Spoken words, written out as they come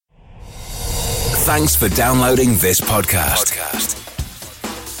Thanks for downloading this podcast.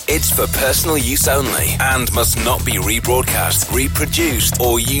 It's for personal use only and must not be rebroadcast, reproduced,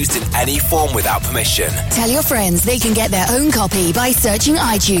 or used in any form without permission. Tell your friends they can get their own copy by searching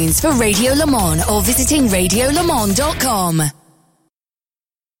iTunes for Radio Le Mans or visiting radiolemans.com.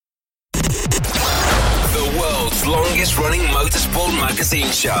 The world's longest running motorsport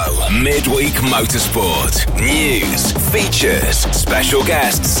magazine show, Midweek Motorsport. News, features, special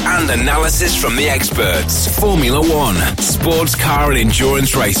guests, and analysis from the experts. Formula One, sports car and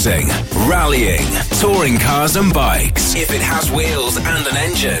endurance racing, rallying, touring cars and bikes. If it has wheels and an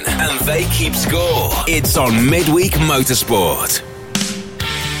engine, and they keep score, it's on Midweek Motorsport.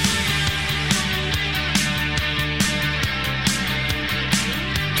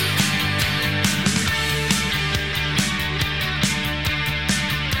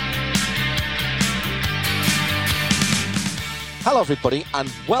 Hello everybody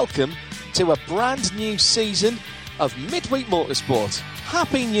and welcome to a brand new season of Midweek Motorsport.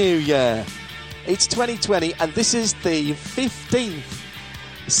 Happy New Year! It's 2020 and this is the 15th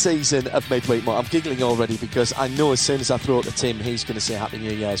season of Midweek Motorsport. I'm giggling already because I know as soon as I throw it to Tim he's going to say Happy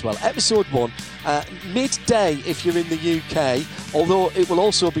New Year as well. Episode 1, midday if you're in the UK, although it will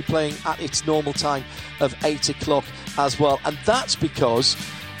also be playing at its normal time of 8 o'clock as well. And that's because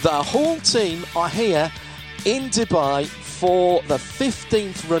the whole team are here in Dubai for the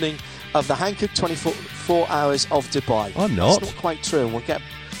 15th running of the Hankook 24 Hours of Dubai. I'm not. It's not quite true.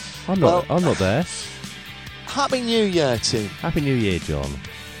 I'm not there. Happy New Year, Tim. Happy New Year, John.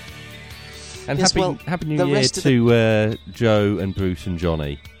 And yes, happy New Year to Joe and Bruce and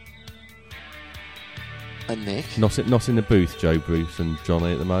Johnny. And Nick. Not in the booth, Joe, Bruce and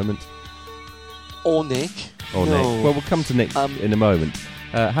Johnny at the moment. Or Nick. Or no. Nick. Well, we'll come to Nick in a moment.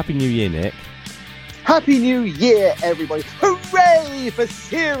 Happy New Year, Nick. Happy New Year, everybody. Hooray for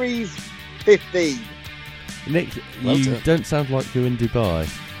Series 15. Nick, you don't sound like you're in Dubai.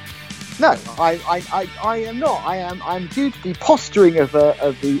 No, I am not. I'm due to the posturing of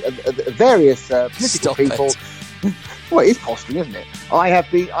the various political people. Well, it is posturing, isn't it? I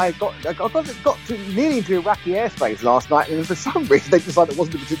got to nearly into Iraqi airspace last night, and for some reason they decided it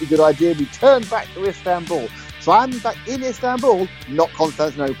wasn't a particularly good idea. We turned back to Istanbul. So I'm back in Istanbul, not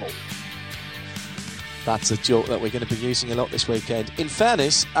Constantinople. That's a joke that we're going to be using a lot this weekend. In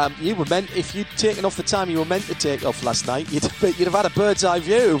fairness, you were meant, if you'd taken off the time you were meant to take off last night, you'd have had a bird's eye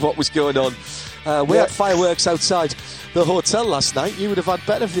view of what was going on. We had fireworks outside the hotel last night. You would have had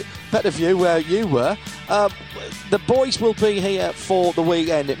better view where you were. The boys will be here for the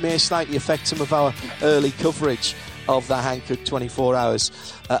weekend. It may slightly affect some of our early coverage of the Hankook 24 Hours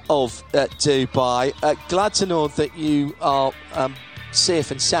of Dubai. Glad to know that you are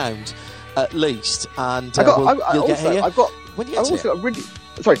safe and sound. At least, and you'll get here. I just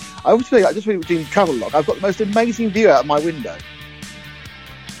really doing travel log. I've got the most amazing view out of my window.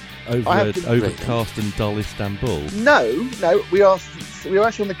 Overcast and dull Istanbul. No, we are actually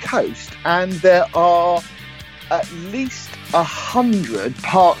on the coast, and there are at least 100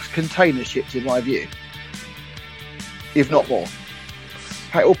 parked container ships in my view, if not more.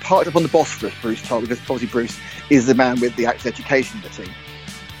 All parked up on the Bosphorus, Bruce told, because obviously Bruce is the man with the actual education of the team.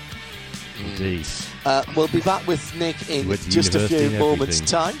 Indeed. We'll be back with Nick in just a few moments'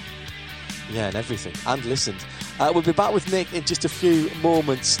 time. Yeah, and everything. And listened. We'll be back with Nick in just a few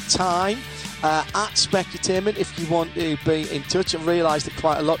moments' time. At Specutainment, if you want to be in touch. I realise that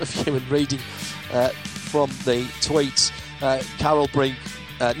quite a lot of you, in reading from the tweets, Carol Brink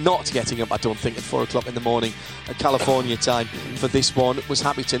not getting up, I don't think, at 4 o'clock in the morning California time for this one, was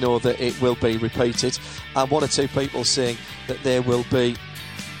happy to know that it will be repeated. And one or two people saying that there will be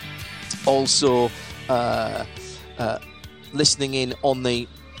also listening in on the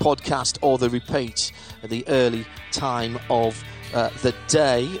podcast or the repeat at the early time of the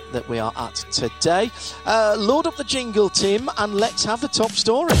day that we are at today. Load up the jingle, Tim, and let's have the top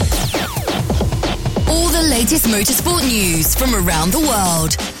story. All the latest motorsport news from around the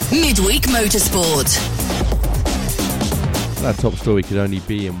world. Midweek Motorsport. That top story could only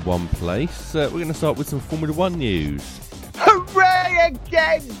be in one place. We're going to start with some Formula One news. Hooray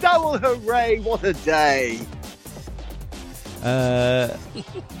again! Double hooray! What a day! And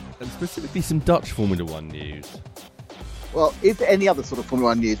specifically some Dutch Formula One news. Well, is there any other sort of Formula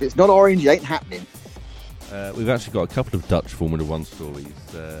One news? If it's not orange, it ain't happening. We've actually got a couple of Dutch Formula One stories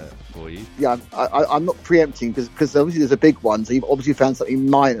for you. Yeah, I'm not preempting because obviously there's a big one, so you've obviously found something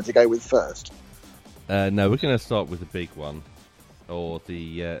minor to go with first. No, we're going to start with the big one, or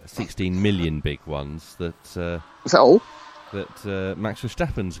the 16 million big ones that... Is that all? That Max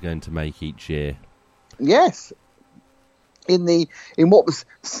Verstappen's going to make each year. Yes. in what was,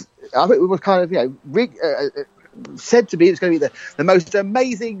 I think it was kind of said to be it's going to be the most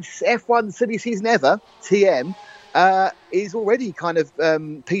amazing F1 silly season ever. TM is already kind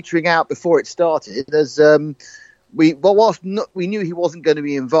of petering out before it started. As we knew he wasn't going to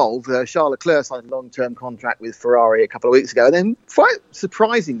be involved. Charles Leclerc signed a long-term contract with Ferrari a couple of weeks ago, and then quite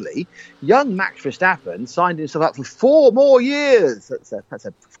surprisingly, young Max Verstappen signed himself up for 4 more years. That's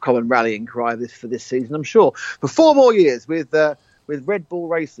a common rallying cry for this season, I'm sure. For 4 more years with Red Bull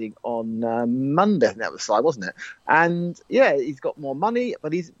Racing on Monday. I think that was the side, wasn't it? And yeah, he's got more money,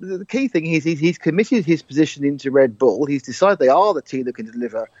 but the key thing is he's committed his position into Red Bull. He's decided they are the team that can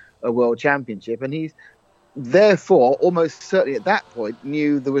deliver a world championship, and he's therefore almost certainly at that point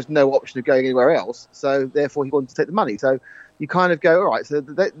knew there was no option of going anywhere else. So therefore he wanted to take the money. So you kind of go, all right, so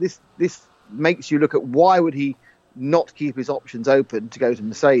this makes you look at why would he not keep his options open to go to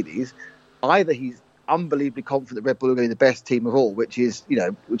Mercedes. Either he's unbelievably confident that Red Bull are going to be the best team of all, which is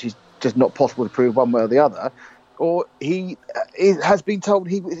just not possible to prove one way or the other, or he has been told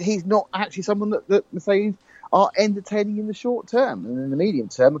he's not actually someone that Mercedes are entertaining in the short term. And in the medium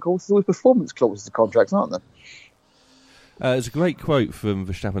term, of course, there's always performance clauses to contracts, aren't there? There's a great quote from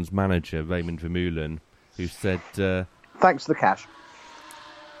Verstappen's manager, Raymond Vermeulen, who said... Thanks for the cash.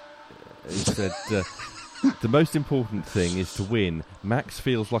 He said... the most important thing is to win. Max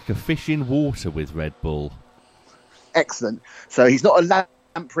feels like a fish in water with Red Bull. Excellent. So he's not a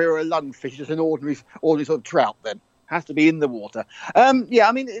lamprey or a lungfish, just an ordinary sort of trout then. Has to be in the water. Yeah,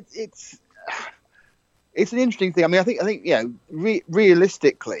 I mean, it's an interesting thing. I mean, I think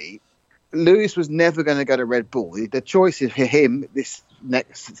realistically, Lewis was never going to go to Red Bull. The choice for him, this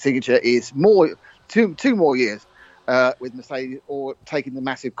next signature, is two more years with Mercedes, or taking the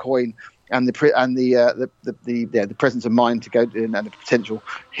massive coin and the presence of mind to go and the potential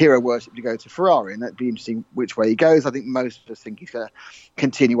hero worship to go to Ferrari. And that'd be interesting which way he goes. I think most of us think he's going to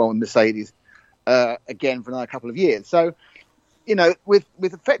continue on with Mercedes again for another couple of years. So, with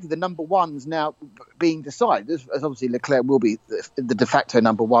effectively the number ones now being decided, as obviously Leclerc will be the de facto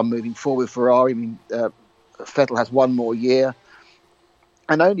number one moving forward with Ferrari. I mean, Vettel has 1 more year,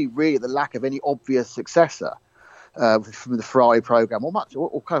 and only really the lack of any obvious successor from the Ferrari program, or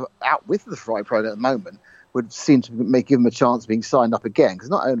kind of out with the Ferrari program at the moment, would seem to give him a chance of being signed up again. Because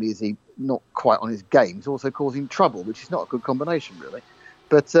not only is he not quite on his game, he's also causing trouble, which is not a good combination, really.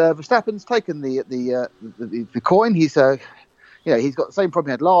 But Verstappen's taken the coin. He's he's got the same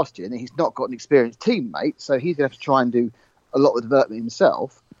problem he had last year, and he's not got an experienced teammate, so he's going to have to try and do a lot of the development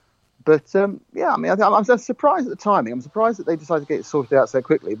himself. But I mean, I'm surprised at the timing. I'm surprised that they decided to get it sorted out so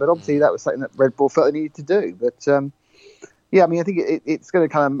quickly. But obviously, that was something that Red Bull felt they needed to do. But I mean, I think it's going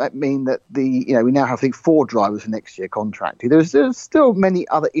to kind of mean that we now have 4 drivers for next year contracted. There's still many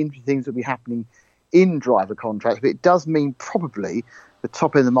other interesting things that will be happening in driver contracts, but it does mean probably the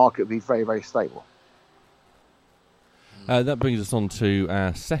top end of the market will be very, very stable. That brings us on to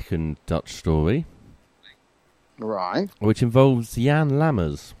our second Dutch story. Right. Which involves Jan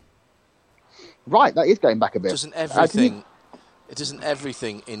Lammers. Right, that is going back a bit. Doesn't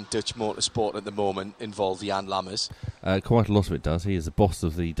everything in Dutch motorsport at the moment involve Jan Lammers? Quite a lot of it does. He is the boss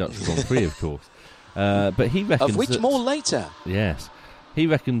of the Dutch Grand Prix, of course. But he reckons of which more later. Yes. He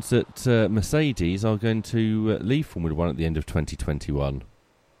reckons that Mercedes are going to leave Formula 1 at the end of 2021.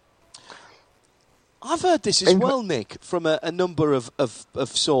 I've heard this as well, Nick, from a number of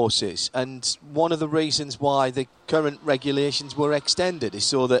sources, and one of the reasons why the current regulations were extended is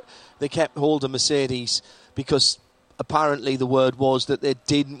so that they kept hold of Mercedes, because apparently the word was that they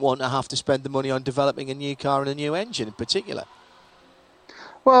didn't want to have to spend the money on developing a new car and a new engine in particular.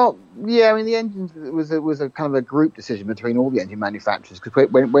 Well, yeah, I mean, the engine was a kind of a group decision between all the engine manufacturers, because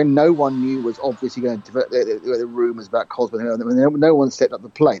when no one knew was obviously going to develop, the rumours about Cosworth, when no one stepped up the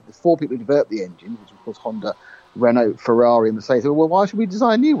plate, the 4 people who developed the engine, which of course Honda, Renault, Ferrari and Mercedes, said, well, why should we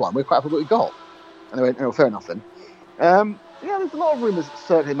design a new one? We're quite happy with what we've got. And they went, oh, fair enough then. There's a lot of rumours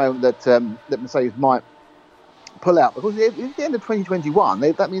certainly at the moment that Mercedes might pull out, because at the end of 2021,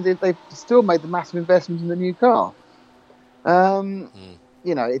 that means they've still made the massive investment in the new car.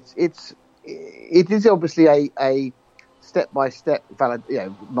 It is obviously a step-by-step valid,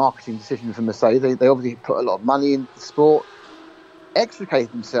 marketing decision for Mercedes. They obviously put a lot of money into the sport.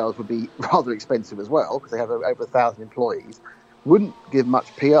 Extricate themselves would be rather expensive as well, because they have over 1,000 employees. Wouldn't give much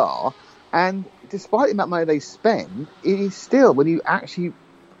PR, and despite the amount of money they spend, it is still, when you actually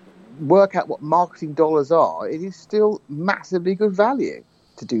work out what marketing dollars are, it is still massively good value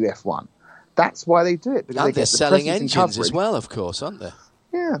to do F1. That's why they do it. Because and they're selling engines as well, of course, aren't they?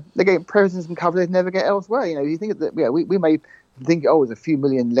 Yeah, they get presence and coverage they never get elsewhere. You think that we made think, there's a few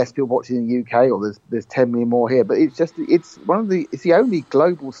million less people watching in the UK, or there's 10 million more here. But it's the only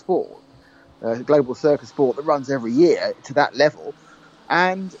global sport, global circus sport that runs every year to that level.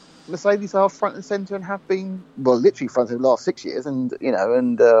 And Mercedes are front and centre and have been, literally front of the last 6 years. And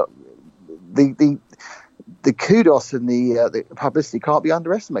the kudos and the publicity can't be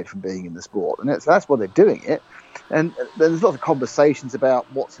underestimated from being in the sport, and that's why they're doing it. And there's lots of conversations about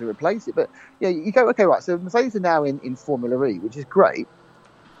what to replace it, but you go, okay, right. So Mercedes are now in Formula E, which is great,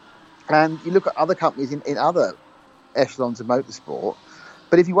 and you look at other companies in other echelons of motorsport.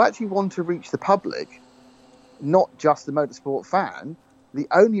 But if you actually want to reach the public, not just the motorsport fan, the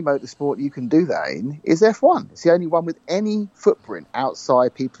only motorsport you can do that in is F1. It's the only one with any footprint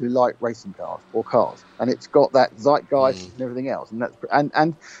outside people who like racing cars or cars, and it's got that zeitgeist and everything else.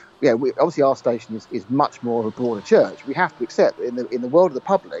 And obviously our station is much more of a broader church. We have to accept that in the world of the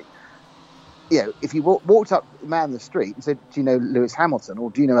public, if you walked up a man in the street and said, "Do you know Lewis Hamilton?" or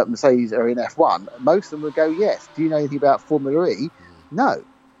 "Do you know that Mercedes are in F1?" most of them would go, "Yes." Do you know anything about Formula E? No.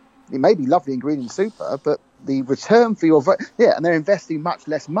 It may be lovely and green and super, but the return for your and they're investing much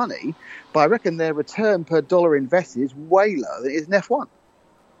less money, but I reckon their return per dollar invested is way lower than it is in F1.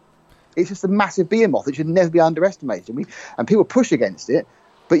 It's just a massive behemoth. It should never be underestimated. And people push against it,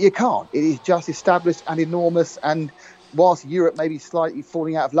 but you can't. It is just established and enormous. And whilst Europe may be slightly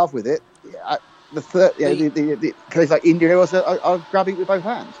falling out of love with it, the countries like India are grabbing it with both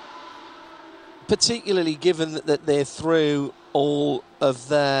hands. Particularly given that they're through all of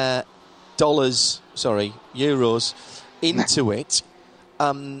their euros into it,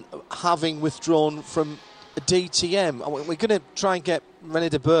 having withdrawn from DTM. We're going to try and get René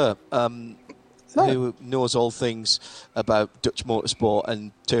de Boer, who knows all things about Dutch motorsport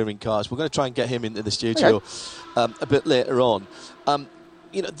and touring cars. We're going to try and get him into the studio a bit later on.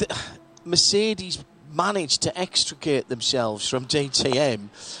 Mercedes managed to extricate themselves from DTM,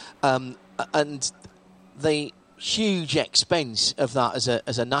 and the huge expense of that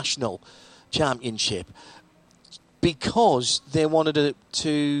as a national championship, because they wanted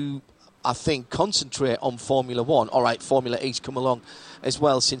to I think, concentrate on Formula One. All right, Formula E's come along as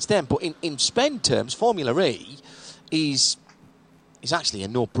well since then, but in spend terms, Formula E is actually a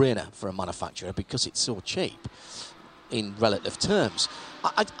no-brainer for a manufacturer because it's so cheap in relative terms.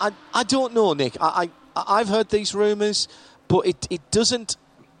 I don't know, Nick. I've heard these rumours, but it doesn't.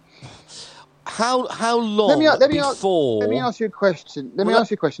 How long before? Let me ask you a question. Let me ask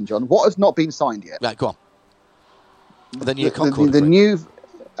you a question, John. What has not been signed yet? Right, go on. The new Concorde. The new.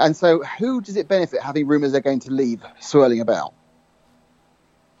 And so, who does it benefit having rumours they're going to leave swirling about?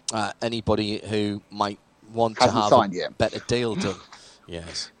 Anybody who might want to have a better deal done.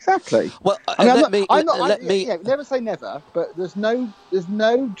 Yes, exactly. Well, never say never, but there's no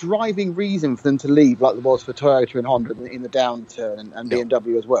driving reason for them to leave like there was for Toyota and Honda in the downturn and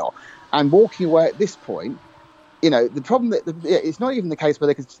BMW as well. And walking away at this point, the problem that it's not even the case where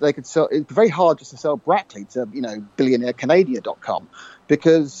they could sell. It's very hard just to sell Brackley to billionairecanadian.com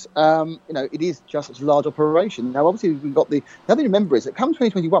because it is just such a large operation. Now, obviously, we've got the other thing to remember is that come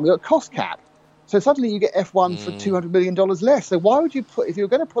 2021, we've got a cost cap. So suddenly you get F1 for $200 million less. So why would you if you're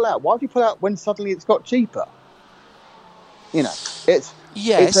going to pull out, why would you pull out when suddenly it's got cheaper? It's...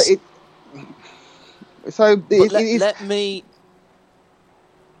 Yes.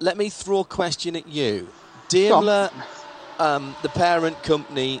 Let me throw a question at you. Daimler, the parent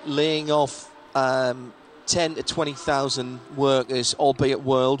company, laying off 10 to 20,000 workers, albeit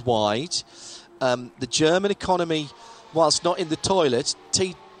worldwide. The German economy, whilst not in the toilet,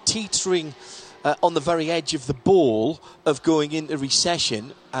 teetering on the very edge of the bowl of going into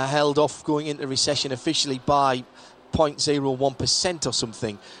recession, held off going into recession officially by 0.01% or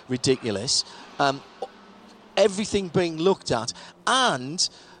something ridiculous. Everything being looked at, and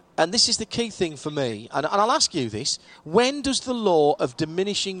this is the key thing for me, and I'll ask you this: when does the law of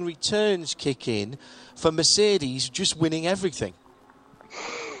diminishing returns kick in for Mercedes just winning everything?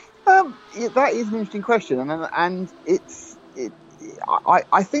 That is an interesting question, and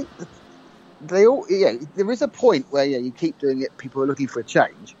I think that there is a point where you keep doing it. People are looking for a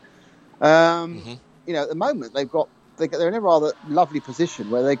change. At the moment they're in a rather lovely position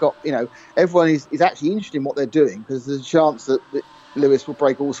where they got everyone is actually interested in what they're doing because there's a chance that Lewis will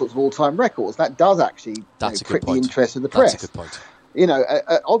break all sorts of all-time records. That does actually prick the interest of the press. That's a good point.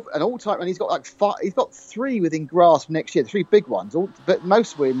 An all-time, and he's got 3 within grasp next year, 3 big ones, but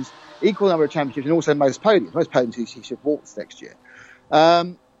most wins, equal number of championships, and also most podiums. Most podiums he should waltz next year.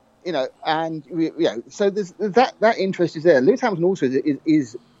 So there's that interest is there. Lewis Hamilton also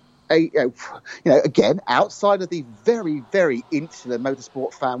is again, outside of the very, very insular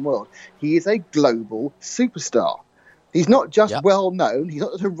motorsport fan world, he is a global superstar. He's not just well known. He's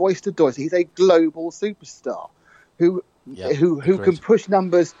not just a roistered Doyle. He's a global superstar who can push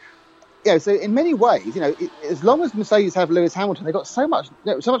numbers. So in many ways, as long as Mercedes have Lewis Hamilton, they've got so much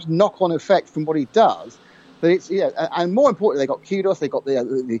knock-on effect from what he does that it's and more importantly, they got kudos, they got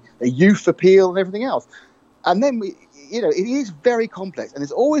the youth appeal and everything else. And then it is very complex, and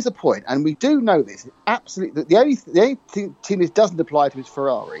there's always a point, and we do know this absolutely. The only team this doesn't apply to is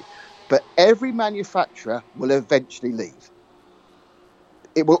Ferrari, but every manufacturer will eventually leave.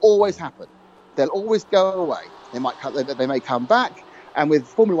 It will always happen. They'll always go away. They may come back. And with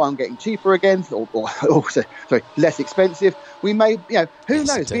Formula One getting cheaper again, or less expensive, we may, who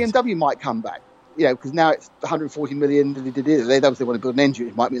knows? BMW might come back, because now it's 140 million. They obviously want to build an engine.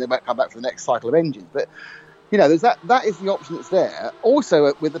 It might mean they might come back for the next cycle of engines. But, there's that is the option that's there.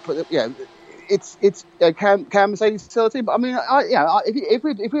 Also, with can Mercedes sell a team? But I mean,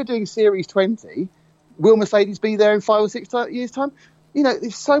 if we're doing Series 20, will Mercedes be there in 5 or 6 years' time?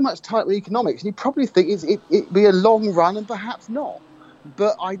 There's so much tight with economics, and you probably think it'd be a long run, and perhaps not.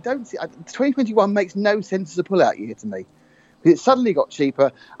 But I don't see. 2021 makes no sense as a pull-out year to me. It suddenly got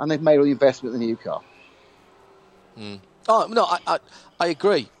cheaper, and they've made all the investment in the new car. Oh no, I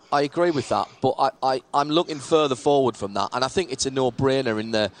agree. I agree with that. But I'm looking further forward from that, and I think it's a no-brainer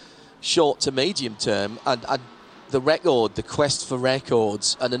in the short to medium term. And the quest for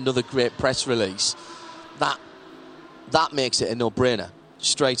records, and another great press release, that makes it a no-brainer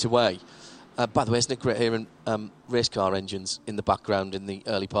straight away. By the way, isn't it great hearing race car engines in the background in the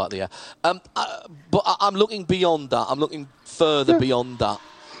early part of the year? But I'm looking beyond that. I'm looking further beyond that.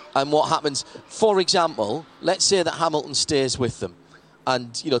 And what happens, for example, let's say that Hamilton stays with them.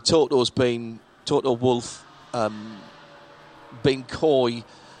 And, Toto Wolff being coy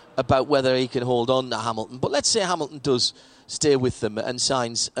about whether he can hold on to Hamilton. But let's say Hamilton does stay with them and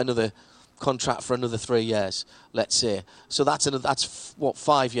signs another contract for another 3 years, let's say. So that's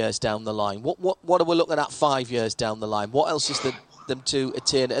 5 years down the line. What are we looking at 5 years down the line? What else is them to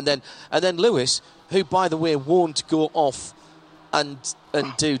attain? And then Lewis, who by the way won't go off and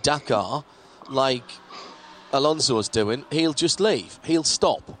do Dakar like Alonso's doing, he'll just leave. He'll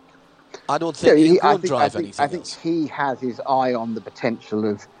stop. I don't think he'll go and drive anything else. I think he has his eye on the potential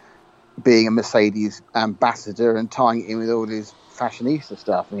of being a Mercedes ambassador and tying it in with all his fashionista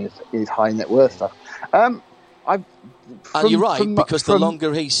stuff and his high net worth stuff. And you're right, because the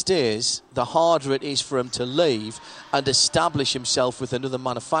longer he stays, the harder it is for him to leave and establish himself with another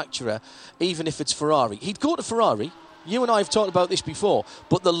manufacturer, even if it's Ferrari. He'd go to Ferrari. You and I have talked about this before,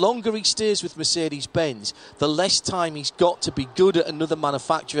 but the longer he stays with Mercedes-Benz, the less time he's got to be good at another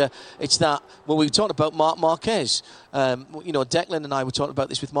manufacturer. It's that, we were talking about Marc Marquez. Declan and I were talking about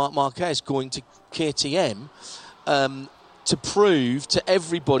this with Marc Marquez going to KTM to prove to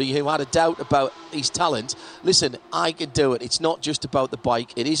everybody who had a doubt about his talent, listen, I can do it. It's not just about the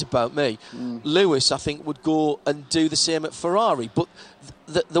bike, it is about me. Lewis, I think, would go and do the same at Ferrari. But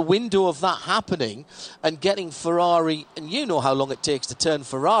the window of that happening and getting Ferrari, and you know how long it takes to turn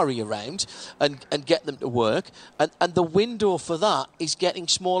Ferrari around and get them to work, and the window for that is getting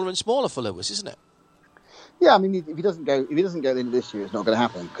smaller and smaller for Lewis, isn't it? Yeah, I mean, if he doesn't go at the end of this year, it's not going to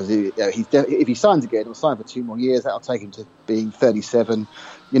happen, because if he signs again, he'll sign for 2 more years. That'll take him to being 37.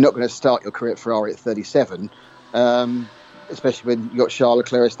 You're not going to start your career at Ferrari at 37, especially when you've got Charles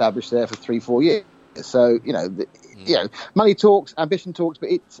Leclerc established there for 3-4 years. So money talks, ambition talks, but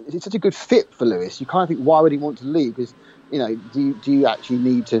it's such a good fit for Lewis. You kind of think, why would he want to leave? Because do you actually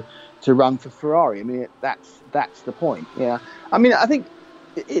need to run for Ferrari? I mean, that's the point. Yeah, I mean, I think.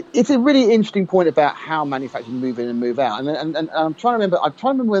 It's a really interesting point about how manufacturers move in and move out, and I'm trying to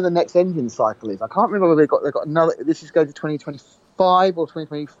remember where the next engine cycle is. I can't remember whether they've got another. This is going to 2025 or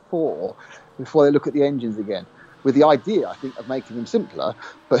 2024 before they look at the engines again, with the idea, I think, of making them simpler.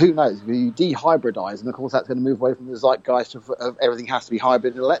 But who knows? You dehybridize, and of course that's going to move away from the zeitgeist of everything has to be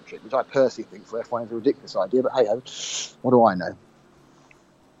hybrid and electric, which I personally think for F1 is a ridiculous idea. But hey, what do I know?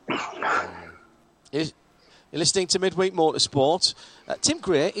 You're listening to Midweek Motorsport. Tim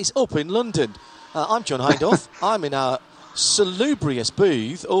Gray is up in London. I'm John Hindhaugh. I'm in our salubrious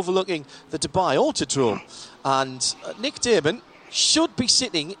booth overlooking the Dubai Autodrome. And Nick Damon should be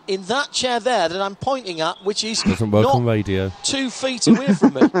sitting in that chair there that I'm pointing at, which is not radio. 2 feet away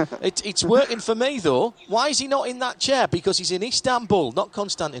from me. It's working for me, though. Why is he not in that chair? Because he's in Istanbul, not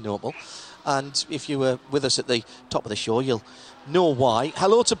Constantinople. And if you were with us at the top of the show, you'll know why.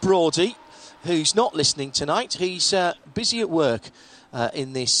 Hello to Brodie, who's not listening tonight. He's busy at work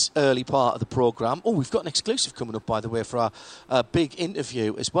in this early part of the programme. Oh, we've got an exclusive coming up, by the way, for our big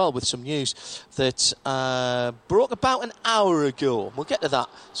interview as well, with some news that broke about an hour ago. We'll get to that.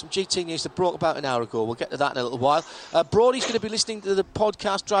 Some GT news that broke about an hour ago. We'll get to that in a little while. Brody's going to be listening to the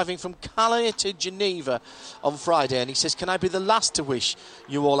podcast driving from Calais to Geneva on Friday, and he says, can I be the last to wish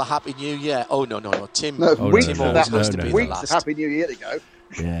you all a Happy New Year? Oh, no. Tim. No, Weeks Tim always has to be the weeks last. of Happy New Year to go.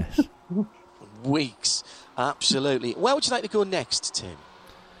 Yes. Weeks. Absolutely. Where would you like to go next, Tim?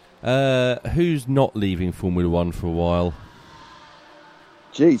 Who's not leaving Formula One for a while?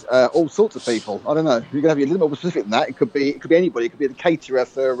 Jeez, all sorts of people. I don't know. You're going to have to be a little more specific than that. It could be anybody. It could be the caterer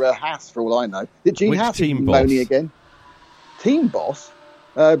for Haas, for all I know. Is it Gene Which Haas team moaning boss? again? Team boss?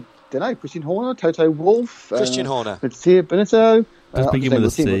 Don't know. Christian Horner, Toto Wolff, Christian Horner. Mattia Benetto. Does begin with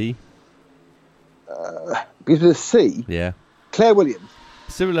a C. Begins with a C. Yeah. Claire Williams.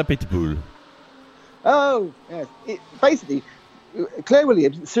 Cyril Abiteboul. Oh, yes. Basically, Claire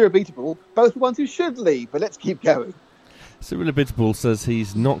Williams and Cyril Abiteboul, both the ones who should leave. But let's keep going. Cyril Abiteboul says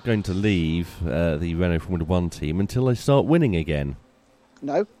he's not going to leave the Renault Formula One team until they start winning again.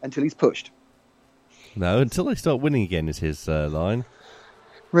 No, until he's pushed. No, until they start winning again is his line.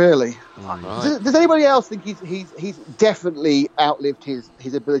 Really? Right. Does anybody else think he's definitely outlived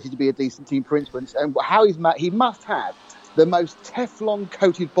his ability to be a decent team principal? And how he must have the most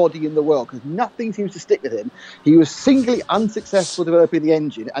Teflon-coated body in the world, because nothing seems to stick with him. He was singly unsuccessful developing the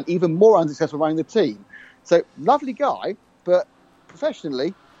engine and even more unsuccessful running the team. So, lovely guy, but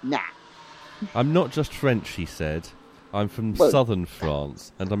professionally, nah. I'm not just French, he said. I'm from southern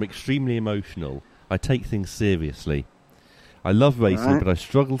France, and I'm extremely emotional. I take things seriously. I love racing, but I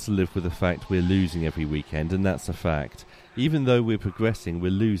struggle to live with the fact we're losing every weekend, and that's a fact. Even though we're progressing,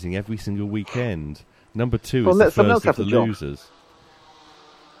 we're losing every single weekend. Number 2 is the first of the losers.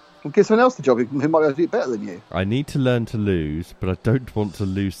 Well, give someone else the job who might be able to do it better than you. I need to learn to lose, but I don't want to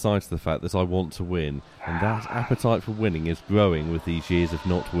lose sight of the fact that I want to win, and that appetite for winning is growing with these years of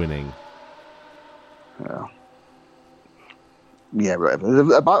not winning. Well, yeah,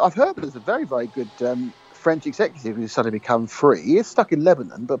 whatever. I've heard there's a very, very good French executive who's suddenly become free. He is stuck in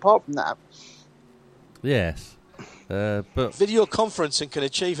Lebanon, but apart from that... Yes. But video conferencing can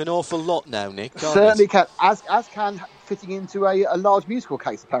achieve an awful lot now, Nick. Can't certainly it? can. As can fitting into a large musical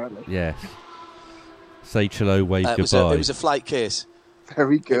case, apparently. yes. Say hello, wave It goodbye. was a flight case.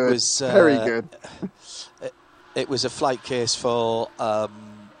 Very good. It was, very good. It was a flight case for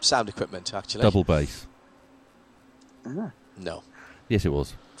sound equipment, actually. Double bass. No. Yes, it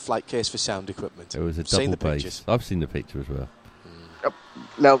was. Flight case for sound equipment. It was a Seen double the bass. pictures? I've seen the picture as well.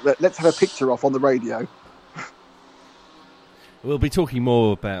 Now, let's have a picture off on the radio. We'll be talking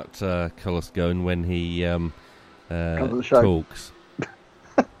more about Carlos Ghosn when he Comes on the show. talks,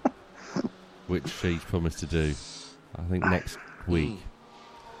 which he's promised to do, I think, next week.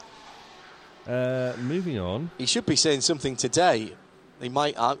 Moving on. He should be saying something today. He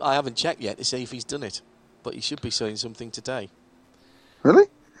might. I haven't checked yet to see if he's done it, but he should be saying something today. Really?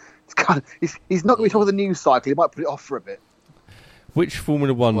 He's not going to be top of the news cycle. He might put it off for a bit. Which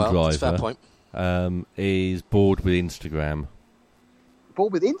Formula One That's a fair driver point. is bored with Instagram?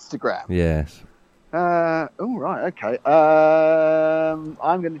 Bored with Instagram? Yes. Oh, right, okay.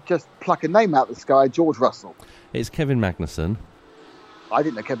 I'm going to just pluck a name out of the sky, George Russell. It's Kevin Magnussen. I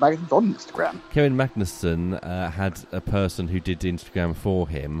didn't know Kevin Magnussen's on Instagram. Kevin Magnussen had a person who did Instagram for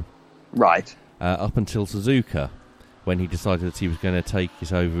him. Right. Up until Suzuka, when he decided that he was going to take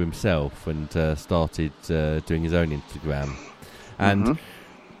it over himself and started doing his own Instagram. And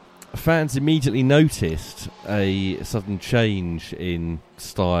fans immediately noticed a sudden change in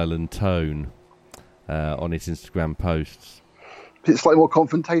style and tone on his Instagram posts. It's slightly more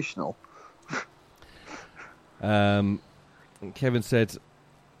confrontational. Kevin said,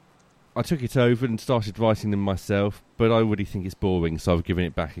 I took it over and started writing them myself, but I already think it's boring, so I've given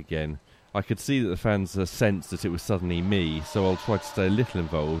it back again. I could see that the fans sensed that it was suddenly me, so I'll try to stay a little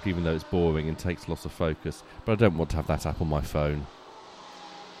involved, even though it's boring and takes lots of focus. But I don't want to have that app on my phone.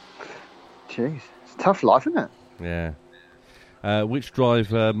 Jeez, it's a tough life, isn't it? Yeah. Which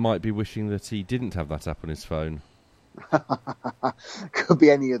driver might be wishing that he didn't have that app on his phone? Could be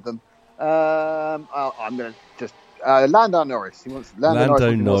any of them. I'm going to just... Lando Norris. He wants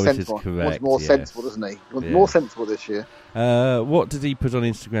Lando Norris is correct. He correct. wants more yes. sensible, doesn't he? He wants more sensible this year. What did he put on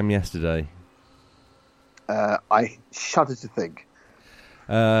Instagram yesterday? I shudder to think.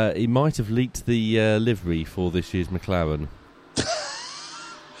 He might have leaked the livery for this year's McLaren.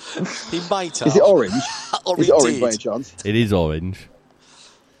 He might have. Is it orange? Or is he it orange did. by any chance? It is orange.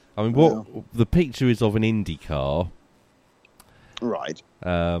 I mean, the picture is of an Indy car. Right.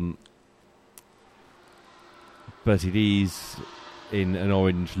 But it is in an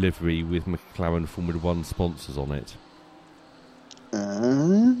orange livery with McLaren Formula 1 sponsors on it.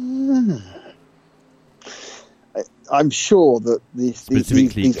 I'm sure that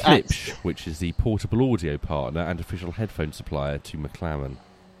specifically these Klipsch, which is the portable audio partner and official headphone supplier to McLaren.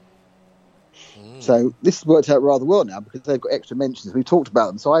 So this has worked out rather well now because they've got extra mentions. We've talked about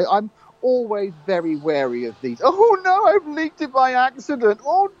them. So I'm always very wary of these. Oh no, I've leaked it by accident.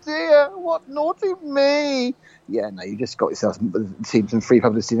 Oh dear, what naughty me. Yeah, no, you just got yourself some free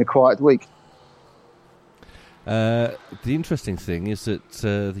publicity in a quiet week. The interesting thing is that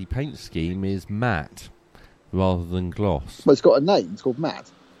the paint scheme is matte rather than gloss. Well, it's got a name. It's called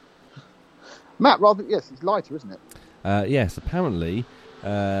matte. Matte, yes, it's lighter, isn't it? Yes, apparently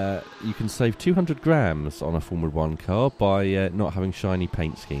you can save 200 grams on a Formula 1 car by not having shiny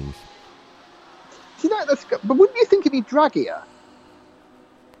paint schemes. See, but wouldn't you think it'd be draggier?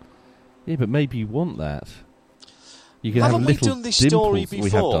 Yeah, but maybe you want that. You can Haven't have we little done this dimples. story before? We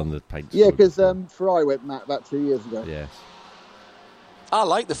have done the paint. Yeah, because Ferrari went matte about 2 years ago. Yes. I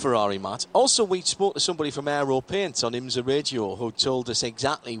like the Ferrari matte. Also, we spoke to somebody from Aero Paint on IMSA Radio who told us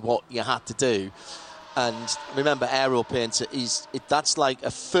exactly what you had to do. And remember, Aero Paint that's like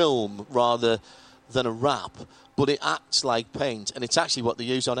a film rather than a wrap, but it acts like paint, and it's actually what they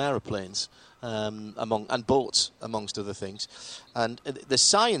use on aeroplanes and boats, amongst other things. And the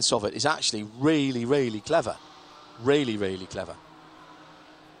science of it is actually really, really clever. Really, really clever.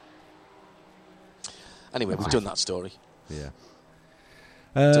 Anyway, we've done that story. Yeah.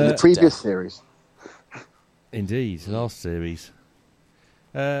 The previous series. Indeed, last series.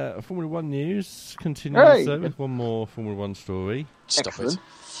 Formula 1 news continues with one more Formula 1 story. Stop it.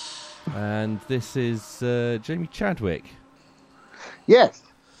 And this is Jamie Chadwick. Yes.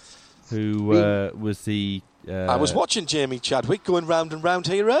 Who was the... I was watching Jamie Chadwick going round and round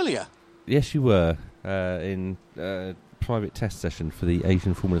here earlier. Yes, you were. In a private test session for the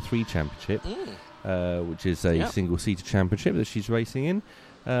Asian Formula 3 Championship, which is a single-seater championship that she's racing in.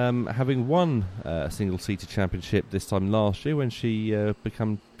 Having won a single-seater championship this time last year when she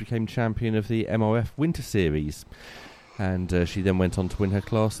became champion of the MRF Winter Series. And she then went on to win her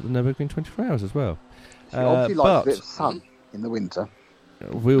class at the Nürburgring 24 Hours as well. She obviously likes a bit of sun in the winter.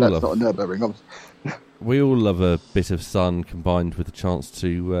 That's not a Nürburgring, obviously. We all love a bit of sun combined with a chance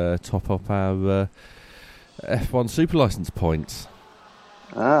to top up our F1 Super License points.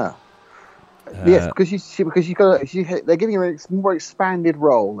 Yes, because they're giving her a more expanded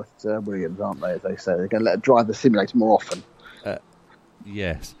role at Williams, aren't they? As they say, they're going to let her drive the simulator more often.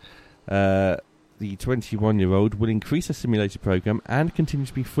 Yes, the 21-year-old will increase her simulator program and continue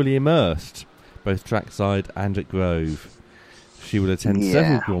to be fully immersed, both trackside and at Grove. She will attend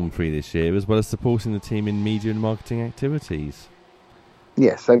several Grand Prix this year, as well as supporting the team in media and marketing activities.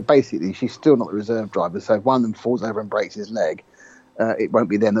 Yes, so basically she's still not the reserve driver, so if one of them falls over and breaks his leg, it won't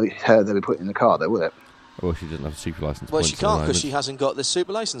be them, it's her they'll be putting in the car, though, will it? Well, she doesn't have a super license. Well, she can't because she hasn't got the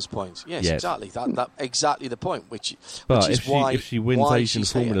super license points. Yes, exactly. That exactly the point. Which is why if she wins Asian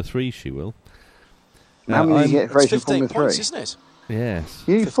Formula 3, she will. How many do you get for Asian 15 Formula points, 3? isn't it? Yes.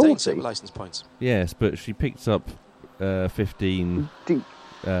 You need 15 40 super license points. Yes, but she picked up 15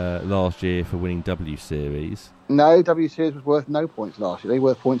 last year for winning W Series. No, W Series was worth no points last year. They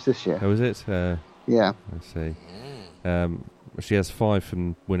were worth points this year. Oh, was it? Yeah. I see. She has 5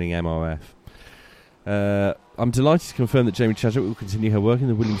 from winning MRF. I'm delighted to confirm that Jamie Chadwick will continue her work in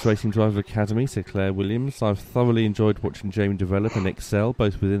the Williams Racing Driver Academy, said Claire Williams. I've thoroughly enjoyed watching Jamie develop and excel,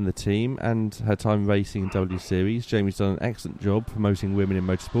 both within the team and her time racing in W Series. Jamie's done an excellent job promoting women in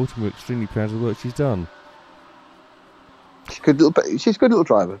motorsport, and we're extremely proud of the work she's done. She's a good little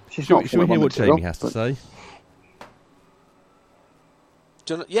driver. Should we hear what Jamie has to say?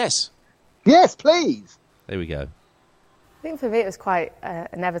 Yes. Yes, please. There we go. I think for me it was quite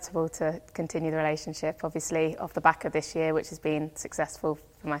inevitable to continue the relationship, obviously off the back of this year, which has been successful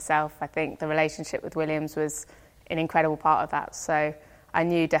for myself. I think the relationship with Williams was an incredible part of that, so I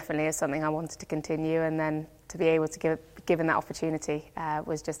knew definitely it's something I wanted to continue, and then to be able to given that opportunity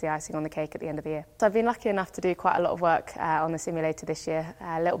was just the icing on the cake at the end of the year. So I've been lucky enough to do quite a lot of work on the simulator this year,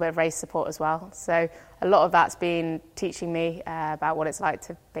 a little bit of race support as well. So a lot of that's been teaching me about what it's like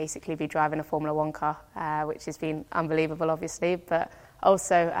to basically be driving a Formula 1 car, which has been unbelievable, obviously, but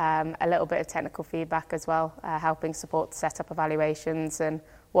also a little bit of technical feedback as well, helping support the setup evaluations and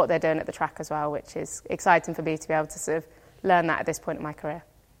what they're doing at the track as well, which is exciting for me to be able to sort of learn that at this point in my career.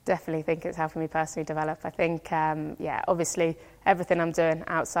 Definitely think it's helping me personally develop. I think, obviously everything I'm doing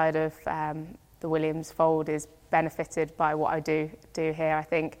outside of the Williams fold is benefited by what I do here. I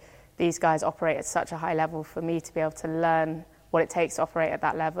think these guys operate at such a high level. For me to be able to learn what it takes to operate at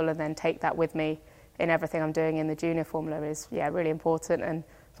that level and then take that with me in everything I'm doing in the junior formula is really important, and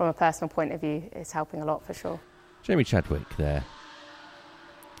from a personal point of view, it's helping a lot for sure. Jamie Chadwick there.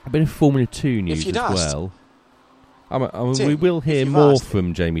 A bit of Formula 2 news as well. We will hear more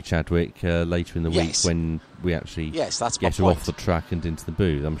from Jamie Chadwick later in the week when we actually get her off the track and into the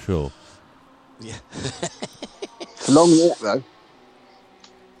booth, I'm sure. Yeah. It's a long walk, though,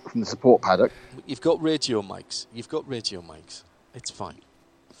 from the support paddock. You've got radio mics. It's fine.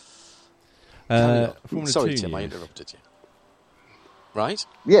 Sorry, Tim, I interrupted you. Right?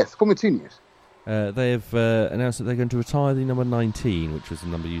 Yes, Formula 2 news. They have announced that they're going to retire the number 19, which was the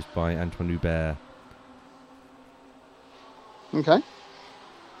number used by Antoine Hubert. Okay.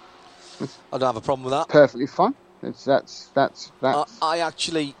 I don't have a problem with that. Perfectly fine. That's. I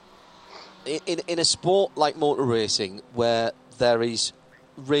actually, in a sport like motor racing, where there is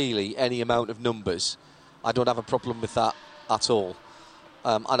really any amount of numbers, I don't have a problem with that at all.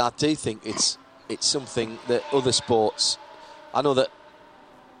 And I do think it's something that other sports. I know that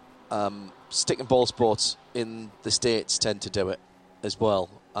stick and ball sports in the States tend to do it as well,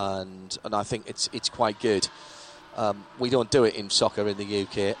 and I think it's quite good. We don't do it in soccer in the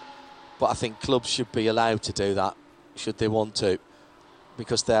UK, but I think clubs should be allowed to do that, should they want to,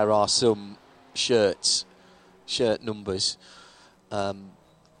 because there are some shirt numbers.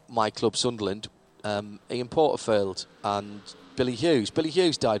 My club, Sunderland, Ian Porterfield and Billy Hughes. Billy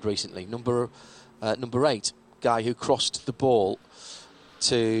Hughes died recently, number 8, guy who crossed the ball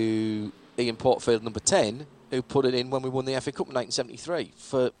to Ian Porterfield, number 10, who put it in when we won the FA Cup in 1973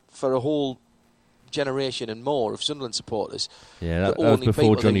 for a whole generation and more of Sunderland supporters. Yeah, that was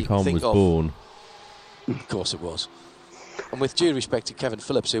before Johnny Palm was born. Of course it was. And with due respect to Kevin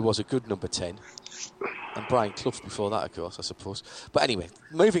Phillips, who was a good number 10, and Brian Clough before that, of course, I suppose. But anyway,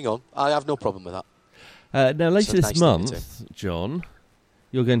 moving on, I have no problem with that. Now, later this month, John,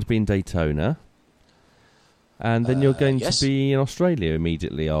 you're going to be in Daytona, and then you're going to be in Australia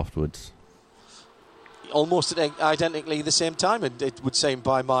immediately afterwards. Almost at identically the same time, and it would seem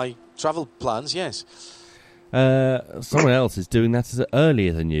by my travel plans, yes. Someone else is doing that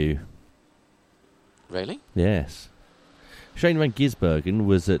earlier than you. Really? Yes. Shane Van Gisbergen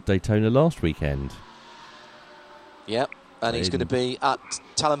was at Daytona last weekend. Yep, and he's going to be at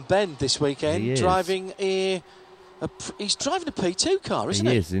Talon Bend this weekend, driving he's driving a P2 car, isn't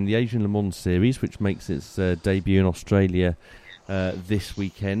he? He is, in the Asian Le Mans Series, which makes its debut in Australia this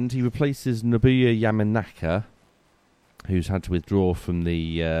weekend. He replaces Nobuya Yamanaka, who's had to withdraw from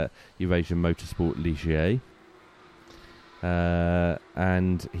the Eurasian Motorsport Ligier.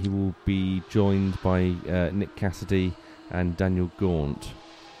 And he will be joined by Nick Cassidy and Daniel Gaunt.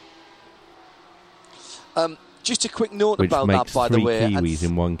 Just a quick note about that, by the way. Which makes 3 Kiwis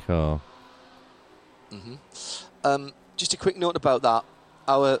in one car. Mm-hmm. Just a quick note about that.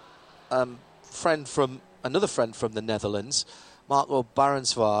 Our another friend from the Netherlands, Marco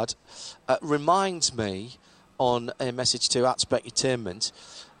Barenswaard, reminds me on a message to @Specutainment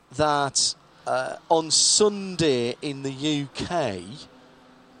that on Sunday in the UK,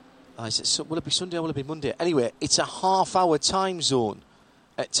 will it be Sunday or will it be Monday? Anyway, it's a half-hour time zone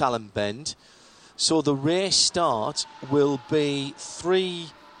at Talon Bend, so the race start will be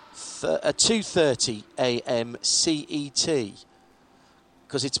 2:30 a.m. CET,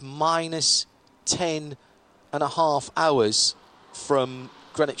 because it's minus 10 and a half hours from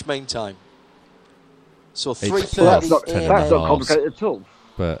Greenwich Mean Time. So 3:30 a.m. That's not complicated at all.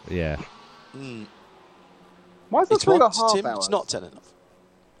 But yeah. Why is it 3.5 Tim? hours? It's not 10 enough.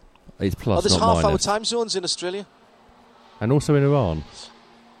 It's plus, there's not half-hour minus. time zones in Australia. And also in Iran.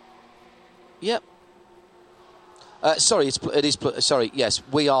 Yep. Yes,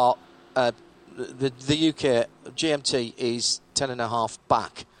 we are. The UK GMT is 10.5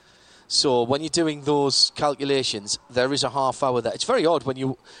 back. So when you're doing those calculations, there is a half hour there. It's very odd when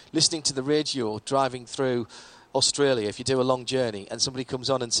you're listening to the radio driving through Australia, if you do a long journey, and somebody comes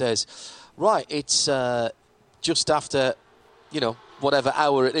on and says, right, it's just after, whatever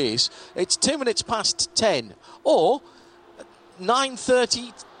hour it is, it's 2 minutes past 10, or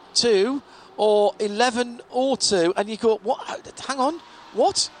 9:32, or 11:02, and you go, what? Hang on,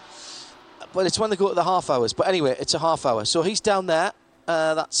 what? Well, it's when they go to the half hours. But anyway, it's a half hour. So he's down there.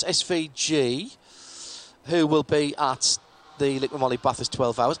 That's SVG, who will be at the Liquid Molly Bathurst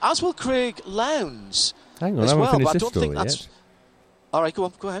 12 hours, as will Craig Lowndes. Hang on, as I haven't well. finished But I this don't story think that's... yet. All right,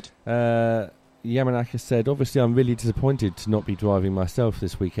 go ahead. Yamanaka said, obviously I'm really disappointed to not be driving myself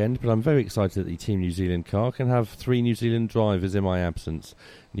this weekend, but I'm very excited that the Team New Zealand car can have 3 New Zealand drivers in my absence.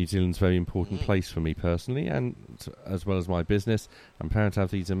 New Zealand's a very important place for me personally, and as well as my business. I'm proud to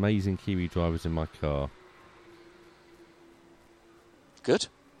have these amazing Kiwi drivers in my car. Good.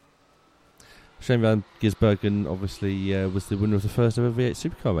 Shane van Gisbergen obviously was the winner of the first ever V8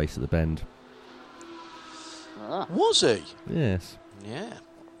 Supercar race at the Bend. Was he? Yes. Yeah.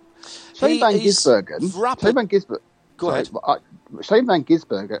 Shane van Gisbergen. Go ahead. Shane van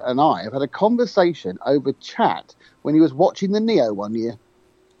Gisbergen and I have had a conversation over chat when he was watching the Neo one year.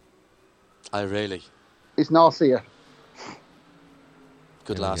 Oh, really? It's Narcia.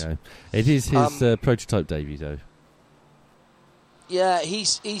 Good lad. Go. It is his prototype debut, though. Yeah,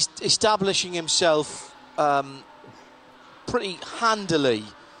 he's establishing himself pretty handily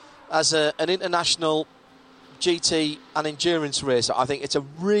as an international GT and endurance racer. I think it's a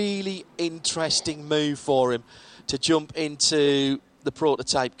really interesting move for him to jump into the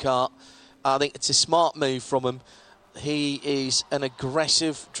prototype car. I think it's a smart move from him. He is an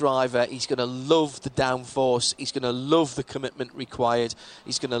aggressive driver. He's going to love the downforce. He's going to love the commitment required.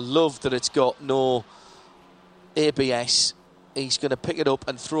 He's going to love that it's got no ABS. He's going to pick it up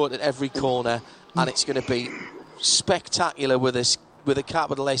and throw it at every corner, and it's going to be spectacular with a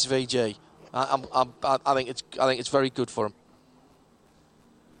capital SVG. I think it's very good for him.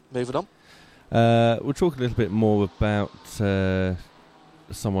 Moving on. We'll talk a little bit more about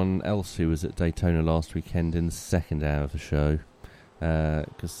someone else who was at Daytona last weekend in the second hour of the show,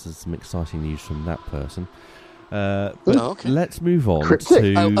 because there's some exciting news from that person. But let's move on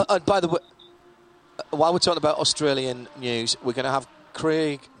to... and by the way, while we're talking about Australian news, we're going to have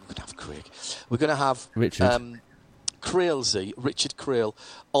Craig. We're going to have Richard. Richard Creel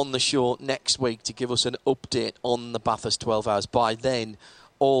on the show next week to give us an update on the Bathurst 12 Hours. By then,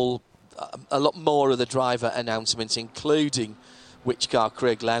 a lot more of the driver announcements, including which car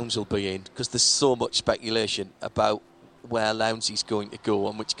Craig Lowndes will be in, because there's so much speculation about where Lowndes is going to go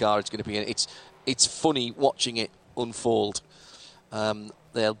and which car it's going to be in. It's funny watching it unfold. I'm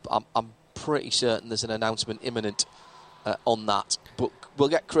pretty certain there's an announcement imminent on that, but we'll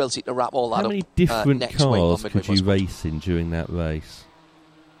get Krillsy to wrap all that up. How many different next cars week could you race in during that race,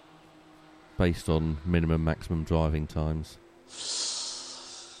 based on minimum, maximum driving times?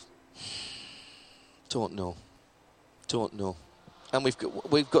 Don't know. And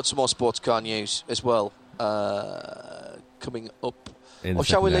we've got some more sports car news as well coming up. Or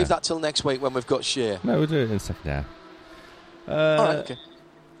shall we leave that till next week when we've got Shea? No, we'll do it in the second hour. All right, okay.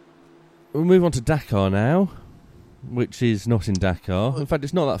 We'll move on to Dakar now, which is not in Dakar. In fact,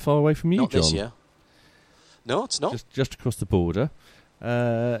 it's not that far away from you, not John. This year. No, it's not. Just across the border.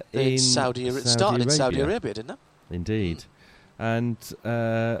 In Saudi Arabia. It started in Saudi Arabia, didn't it? Indeed. And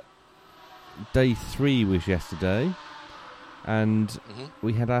day 3 was yesterday, and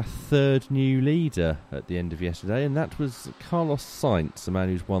we had our third new leader at the end of yesterday, and that was Carlos Sainz, the man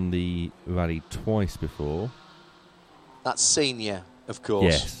who's won the rally twice before. That's senior, of course.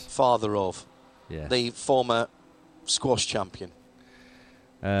 Yes. Father of. Yes. The former squash champion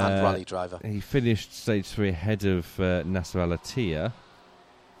and rally driver. He finished stage 3 ahead of Nasser Al-Attiyah.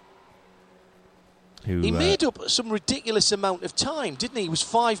 He made up some ridiculous amount of time, didn't he? He was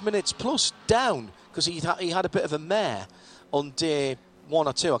 5 minutes plus down because he had a bit of a mare on day 1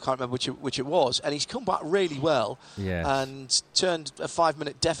 or 2. I can't remember which it was, and he's come back really well. Yes. And turned a 5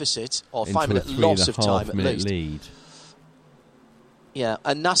 minute deficit or 5 minute loss of time at least. Lead. Yeah,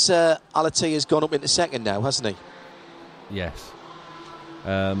 and Nasser Al-Attiyah has gone up into second now, hasn't he? Yes.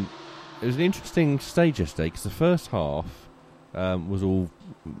 It was an interesting stage yesterday because the first half was all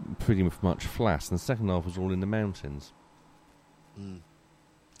pretty much flat, and the second half was all in the mountains.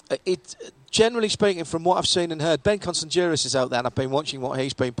 It generally speaking, from what I've seen and heard, Ben Constangiris is out there, and I've been watching what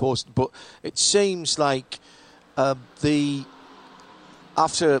he's been posting. But it seems like after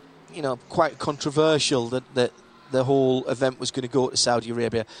quite controversial that the whole event was going to go to Saudi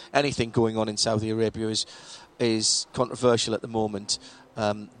Arabia. Anything going on in Saudi Arabia is controversial at the moment.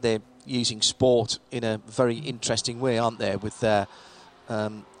 They're using sport in a very interesting way, aren't they? With their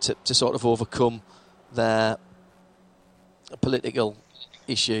to sort of overcome their political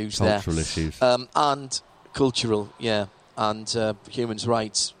issues, cultural issues, and cultural, and human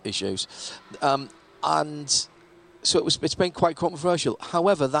rights issues, and so it's been quite controversial.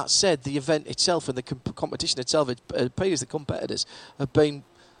 However, that said, the event itself and the competition itself, it appears the competitors have been,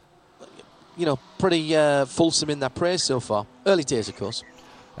 pretty fulsome in their praise so far. Early days, of course.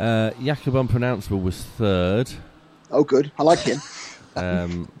 Jakob Unpronounceable was third. Oh, good. I like him.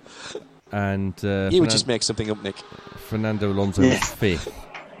 And you would just make something up, Nick. Fernando Alonso was fifth.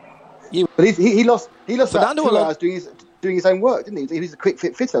 But he lost Fernando about 2 hours doing his own work, didn't he? He was a quick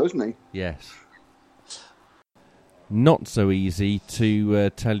fit fitter, wasn't he? Yes. Not so easy to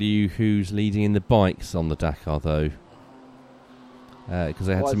tell you who's leading in the bikes on the Dakar, though, because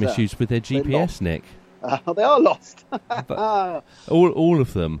they had some issues with their GPS, Nick. They are lost. all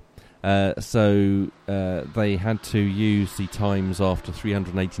of them. So they had to use the times after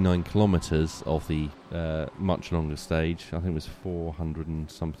 389 kilometres of the much longer stage. I think it was 400 and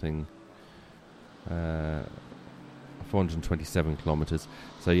something, 427 kilometres.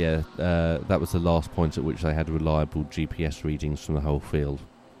 So yeah, that was the last point at which they had reliable GPS readings from the whole field.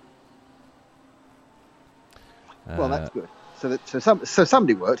 Well, that's good. So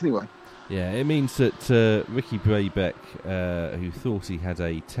somebody worked anyway. Yeah, it means that Ricky Brabeck, who thought he had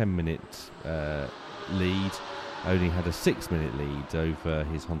a 10-minute lead, only had a 6-minute lead over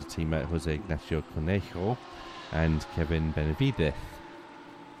his Honda teammate Jose Ignacio Conejo and Kevin Benavidez.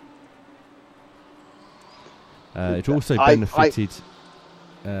 It also benefited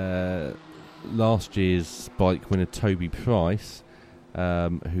last year's bike winner Toby Price,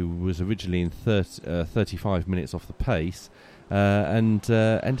 who was originally in 35 minutes off the pace, and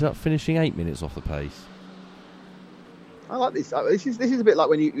ended up finishing 8 minutes off the pace. I like this. This is a bit like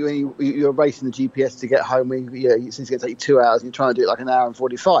when you're racing the GPS to get home. Since it's going to take you 2 hours, and you're trying to do it like an hour and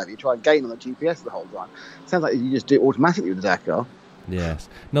 45. You try and gain on the GPS the whole time. Sounds like you just do it automatically with the Dakar. Yes,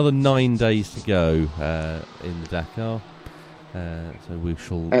 another 9 days to go in the Dakar, so we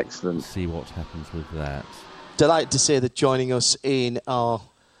shall see what happens with that. Delighted to say that joining us in our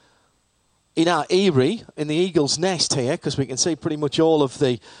eyrie, in the Eagle's Nest here, because we can see pretty much all of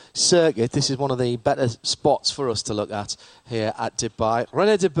the circuit. This is one of the better spots for us to look at here at Dubai.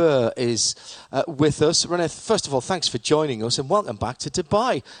 René de Boer is with us. René, first of all, thanks for joining us and welcome back to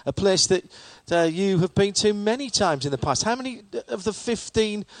Dubai, a place that you have been to many times in the past. How many of the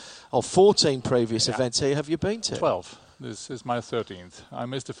 15 or 14 previous events here have you been to? 12. This is my 13th. I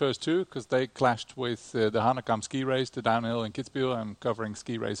missed the first two because they clashed with the Hanekamp ski race, the downhill in Kitzbühel. I'm covering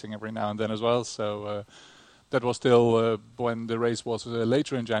ski racing every now and then as well. So that was still when the race was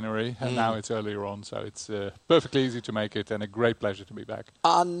later in January, and now it's earlier on. So it's perfectly easy to make it and a great pleasure to be back.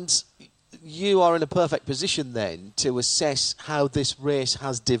 And you are in a perfect position then to assess how this race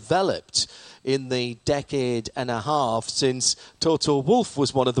has developed in the decade and a half since Toto Wolff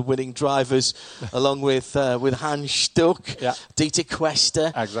was one of the winning drivers, along with Hans Stuck, Dieter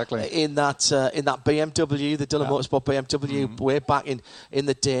Quester, exactly, in that BMW, the Dillon Motorsport BMW, way back in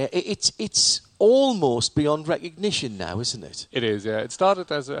the day. It's almost beyond recognition now, isn't it? It is, yeah. It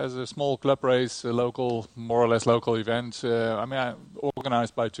started as a small club race, a local, more or less local event.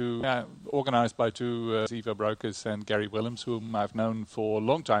 Organised by two Ziva brokers and Gary Willems, whom I've known for a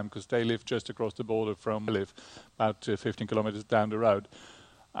long time because they live just across the border from I live, about 15 kilometers down the road.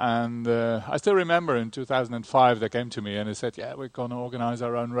 And I still remember in 2005 they came to me and they said, we're going to organise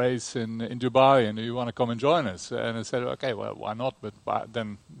our own race in Dubai, and do you want to come and join us? And I said, okay, well, why not? But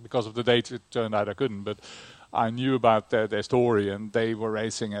then because of the date it turned out I couldn't. But I knew about their story, and they were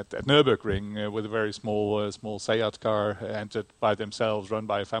racing at Nürburgring with a very small Seat car, entered by themselves, run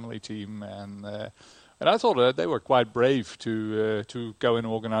by a family team, and I thought that they were quite brave to go and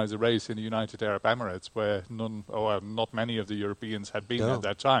organise a race in the United Arab Emirates, where not many of the Europeans had been at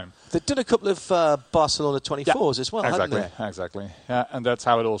that time. They'd done a couple of Barcelona 24s as well, hadn't they? Exactly. Yeah, and that's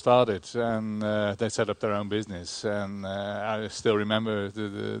how it all started. And they set up their own business. And I still remember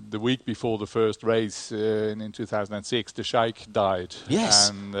the week before the first race in 2006, the Sheikh died. Yes.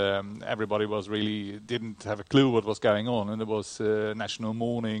 And everybody didn't have a clue what was going on. And there was national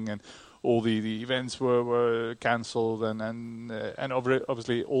mourning, and all the events were cancelled, and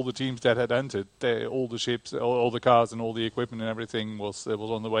obviously all the teams that had entered, all the ships, all the cars, and all the equipment and everything was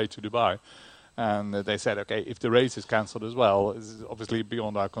on the way to Dubai. And they said, okay, if the race is cancelled as well, it's obviously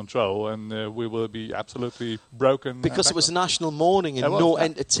beyond our control, and we will be absolutely broken. Because it was national mourning and no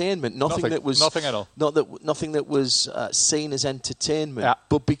entertainment, nothing at all. Nothing that was seen as entertainment. Yeah.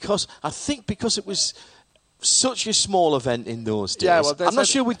 But because it was such a small event in those days. Yeah, well, I'm not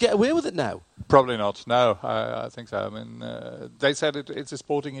sure we'd get away with it now. Probably not. No, I think so. I mean, they said it's a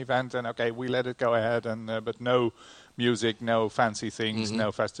sporting event, and okay, we let it go ahead, and but no music, no fancy things,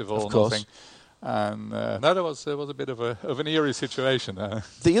 no festival, nothing. And that was a bit of an eerie situation.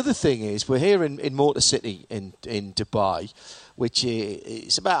 The other thing is, we're here in Motor City in Dubai, which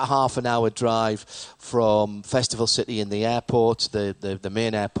is about a half an hour drive from Festival City in the airport, the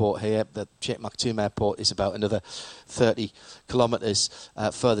main airport here. The Sheikh Maktoum airport is about another 30 kilometres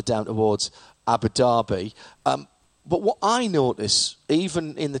further down towards Abu Dhabi. But what I notice,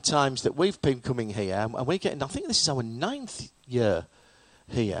 even in the times that we've been coming here, and we're getting, I think this is our 9th year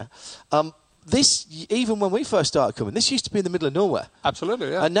here, this, even when we first started coming, this used to be in the middle of nowhere. Absolutely,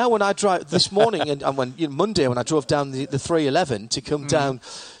 yeah. And now when I drive this morning, and Monday when I drove down the 311 to come down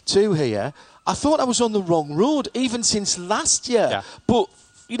to here, I thought I was on the wrong road, even since last year. Yeah. But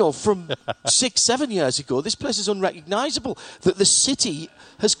from 6-7 years ago. This place is unrecognisable. That the city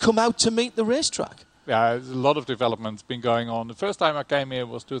has come out to meet the racetrack. Yeah, there's a lot of development's been going on. The first time I came here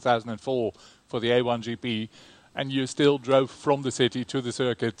was 2004 for the A1GP, and you still drove from the city to the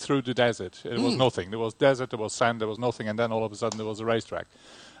circuit through the desert. It was nothing. There was desert, there was sand, there was nothing, and then all of a sudden there was a racetrack.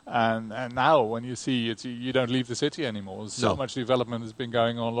 And now when you see it, you don't leave the city anymore. So much development has been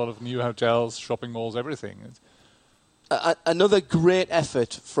going on, a lot of new hotels, shopping malls, everything. Another great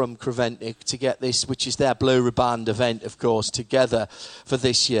effort from Creventic to get this, which is their Blue Riband event, of course, together for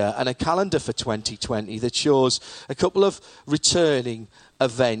this year, and a calendar for 2020 that shows a couple of returning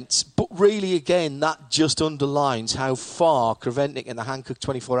events. But really, again, that just underlines how far Creventic and the Hankook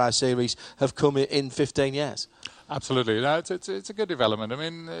 24-hour series have come in 15 years. Absolutely. No, it's a good development. I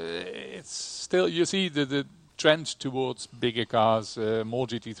mean, it's still, you see the trend towards bigger cars, more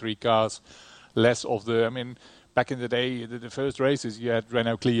GT3 cars, less of the, I mean, back in the day, the first races, you had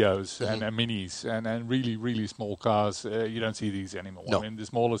Renault Clios and Minis and really, really small cars. You don't see these anymore. No. I mean, the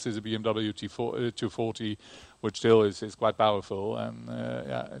smallest is a BMW 240, which still is quite powerful. And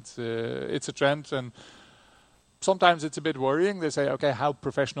it's a trend. And sometimes it's a bit worrying. They say, okay, how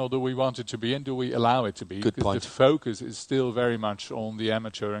professional do we want it to be and do we allow it to be? Good because point. the focus is still very much on the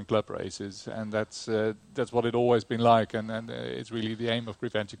amateur and club races. And that's what it's always been like. And it's really the aim of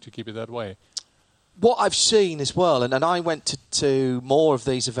Creventic to keep it that way. What I've seen as well, and I went to more of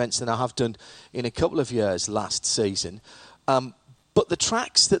these events than I have done in a couple of years last season, but the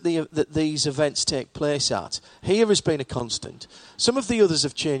tracks that these events take place at, here has been a constant. Some of the others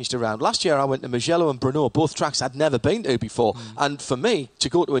have changed around. Last year I went to Mugello and Brno, both tracks I'd never been to before, and for me, to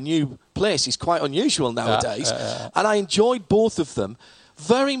go to a new place is quite unusual nowadays, and I enjoyed both of them.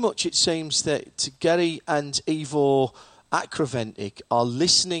 Very much it seems that Gary and Ivo at Creventic are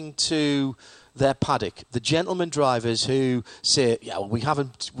listening to their paddock, the gentleman drivers who say,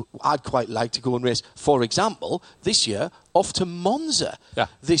 I'd quite like to go and race, for example, this year, off to Monza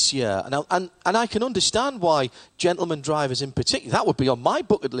this year. And I can understand why gentleman drivers in particular, that would be on my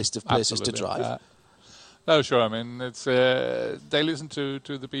bucket list of places to drive. No, sure. I mean, it's they listen to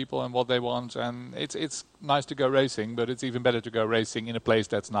the people and what they want, and it's nice to go racing, but it's even better to go racing in a place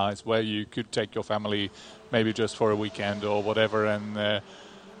that's nice, where you could take your family maybe just for a weekend or whatever, and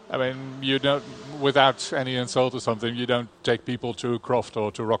I mean, you don't, without any insult or something, you don't take people to Croft or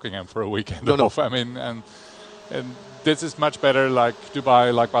to Rockingham for a weekend off. I mean, and this is much better, like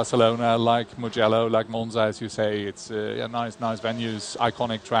Dubai, like Barcelona, like Mugello, like Monza, as you say. It's nice venues,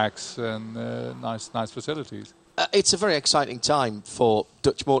 iconic tracks, and nice facilities. It's a very exciting time for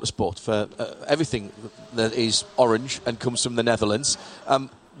Dutch motorsport, for everything that is orange and comes from the Netherlands.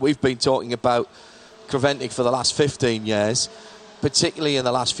 We've been talking about Creventic for the last 15 years. Particularly in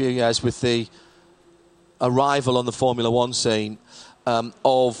the last few years with the arrival on the Formula One scene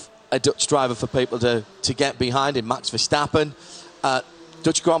of a Dutch driver for people to get behind in, Max Verstappen.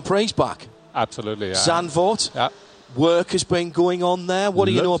 Dutch Grand Prix back. Absolutely, yeah. Zandvoort. Yeah. Work has been going on there. What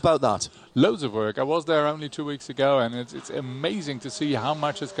do you know about that? Loads of work. I was there only 2 weeks ago, and it's amazing to see how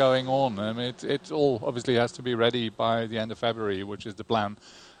much is going on. I mean, it all obviously has to be ready by the end of February, which is the plan.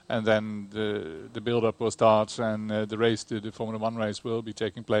 And then the build-up will start, and the race, the Formula One race, will be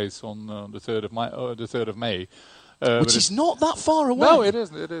taking place on the 3rd of May. Which is not that far away. No, it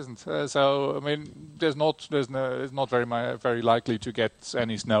isn't. It isn't. So I mean, it's not very likely to get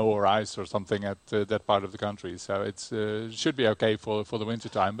any snow or ice or something at that part of the country. So it should be okay for the winter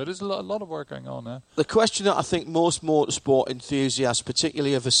time. But there's a lot of work going on. The question that I think most motorsport enthusiasts,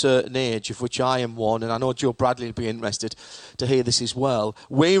 particularly of a certain age, of which I am one, and I know Joe Bradley will be interested to hear this as well.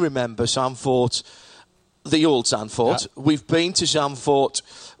 We remember Zandvoort, the old Zandvoort. Yeah. We've been to Zandvoort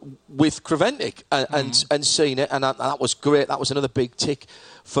with Creventic and seen it, and that was great. That was another big tick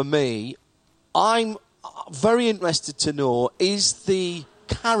for me. I'm very interested to know, is the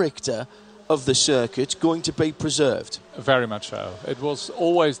character of the circuit going to be preserved? Very much so. It was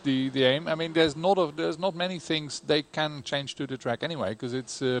always the aim. I mean, there's not many things they can change to the track anyway, because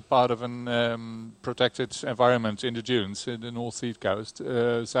it's part of an protected environment in the dunes in the North Sea coast.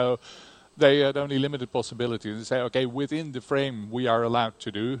 So they had only limited possibilities. They say, okay, within the frame we are allowed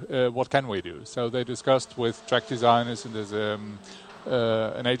to do, what can we do? So they discussed with track designers, and there's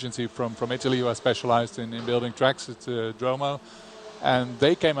an agency from Italy who are specialized in building tracks. It's Dromo. And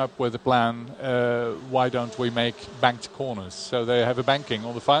they came up with a plan, why don't we make banked corners? So they have a banking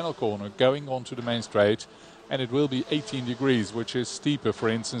on the final corner going onto the main straight, and it will be 18 degrees, which is steeper, for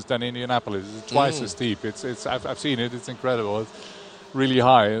instance, than Indianapolis. It's twice as steep. I've seen it. It's incredible. really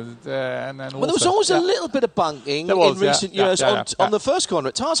high. And then there was always a little bit of banking in recent years on the first corner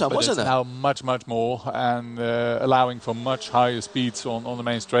at Tarzan, wasn't there? Now much more, and allowing for much higher speeds on the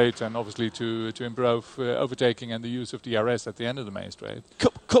main straight, and obviously to improve overtaking and the use of DRS at the end of the main straight.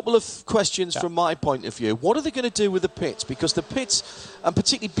 Couple of questions from my point of view. What are they going to do with the pits? Because the pits, and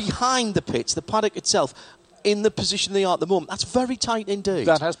particularly behind the pits, the paddock itself, in the position they are at the moment, that's very tight indeed.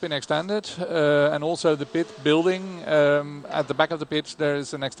 That has been extended, and also the pit building at the back of the pits there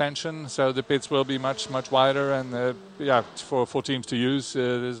is an extension, so the pits will be much wider, and for teams to use.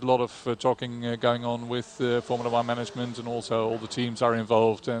 There's a lot of talking going on with Formula One management, and also all the teams are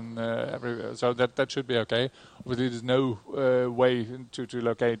involved, and so that should be okay. Obviously, there's no way to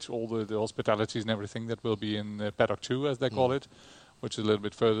locate all the hospitalities and everything that will be in paddock 2, as they call it, which is a little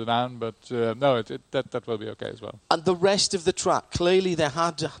bit further down, but that will be okay as well. And the rest of the track, clearly there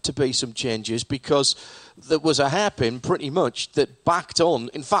had to be some changes, because there was a hairpin pretty much that backed on.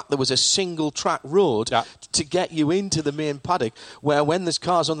 In fact, there was a single track road to get you into the main paddock, where when there's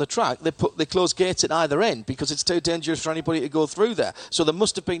cars on the track, they close gates at either end because it's too dangerous for anybody to go through there. So there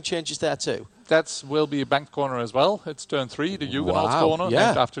must have been changes there too. That will be a banked corner as well. It's turn 3, the Huguenots corner,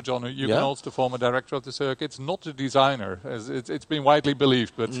 named after John Huguenots, the former director of the circuit. It's not the designer, as it's been widely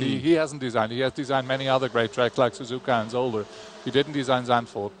believed, but he hasn't designed. He has designed many other great tracks like Suzuka and Zolder. He didn't design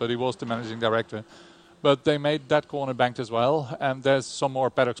Zandvoort, but he was the managing director. But they made that corner banked as well, and there's some more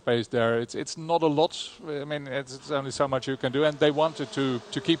paddock space there. It's not a lot. I mean, it's only so much you can do, and they wanted to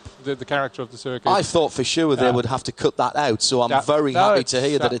keep the character of the circuit. I thought for sure they would have to cut that out, so I'm very happy to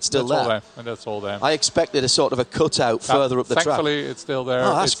hear that it's still there. And that's all there. I expected a sort of a cutout further up the track. Thankfully, it's still there.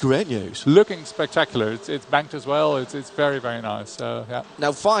 Oh, that's great news. Looking spectacular. It's banked as well. It's very, very nice. So,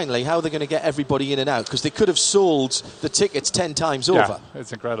 Now, finally, how are they going to get everybody in and out? Because they could have sold the tickets 10 times over.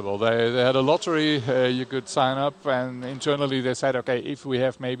 It's incredible. They had a lottery. You could sign up, and internally they said, okay, if we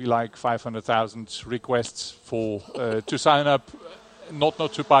have maybe like 500,000 requests for to sign up, not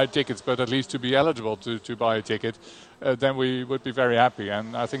to buy tickets, but at least to be eligible to buy a ticket, then we would be very happy.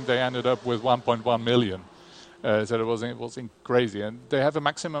 And I think they ended up with 1.1 million. So it was crazy, and they have a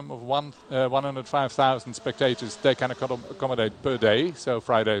maximum of 105,000 spectators they can accommodate per day. So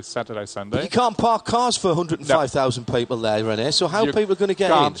Friday, Saturday, Sunday. But you can't park cars for 105,000 people there, René. So how are people going to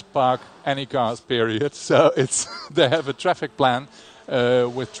get in? You can't park any cars, period. So they have a traffic plan.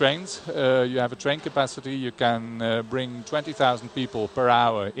 With trains, you have a train capacity. You can bring 20,000 people per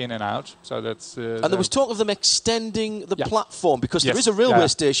hour in and out. So that's. And there was talk of them extending the platform, because there is a railway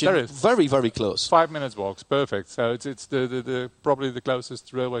station very, very close. 5 minutes walks, perfect. So it's the probably the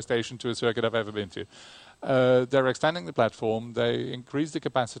closest railway station to a circuit I've ever been to. They're extending the platform. They increase the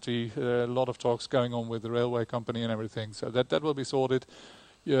capacity. A lot of talks going on with the railway company and everything. So that will be sorted.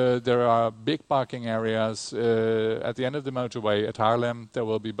 There are big parking areas at the end of the motorway at Haarlem. There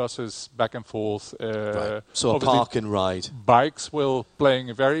will be buses back and forth. So a park and ride. Bikes will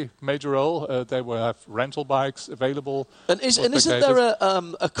playing a very major role. They will have rental bikes available. And isn't there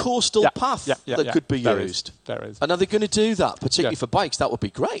a coastal path that could be used? There is. And are they going to do that, particularly for bikes? That would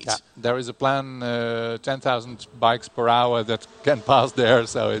be great. Yeah. There is a plan, 10,000 bikes per hour that can pass there.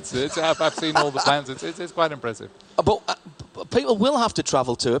 So I've seen all the plans. It's quite impressive. But people will have to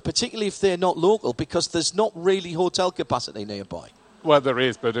travel to it, particularly if they're not local, because there's not really hotel capacity nearby. Well, there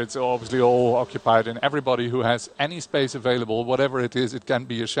is, but it's obviously all occupied, and everybody who has any space available, whatever it is, it can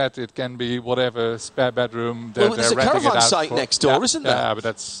be a shed, it can be whatever, spare bedroom. There's a caravan site next door, isn't there? Yeah, but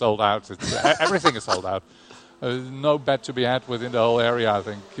that's sold out. Everything is sold out. No bed to be had within the whole area, I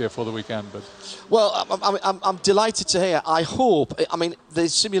think, for the weekend. But well, I'm delighted to hear. I hope. I mean, the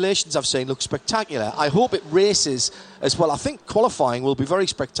simulations I've seen look spectacular. I hope it races as well. I think qualifying will be very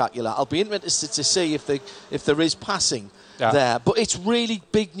spectacular. I'll be interested to see if there is passing there. But it's really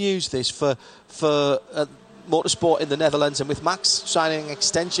big news, this for motorsport in the Netherlands, and with Max signing an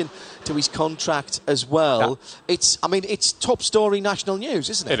extension to his contract as well. It's top story national news,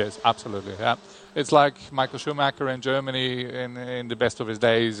 isn't it? It is, absolutely. Yeah. It's like Michael Schumacher in Germany in the best of his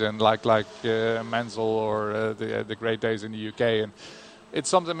days, and like Mansell or the great days in the UK. And it's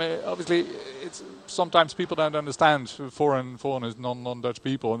something, obviously, it's sometimes people don't understand, foreigners, non-Dutch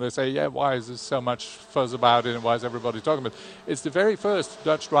people, and they say, why is there so much fuzz about it, and why is everybody talking about it? It's the very first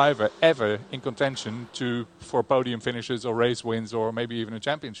Dutch driver ever in contention for podium finishes or race wins or maybe even a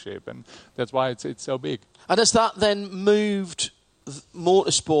championship, and that's why it's so big. And has that then moved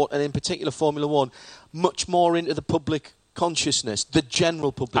motorsport, and in particular Formula One, much more into the public consciousness, the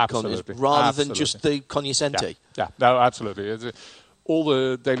general public consciousness, rather than just the cognoscenti? Yeah, no, absolutely. all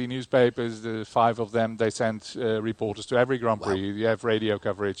the daily newspapers, the 5 of them, they send reporters to every Grand Prix. You have radio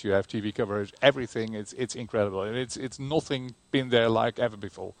coverage, you have TV coverage, everything. It's incredible. And it's nothing been there like ever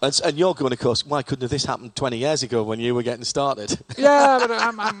before. And you're going, of course, why couldn't this happen 20 years ago when you were getting started? Yeah, but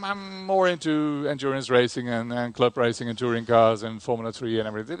I'm more into endurance racing and club racing and touring cars and Formula 3 and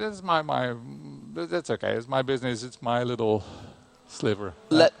everything. That's okay. It's my business. It's my little sliver.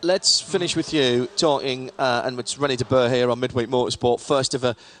 Let's finish with you talking, and it's Rennie de Boer here on Midweek Motorsport. First of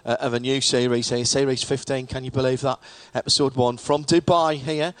a new series here, Series 15. Can you believe that? Episode 1 from Dubai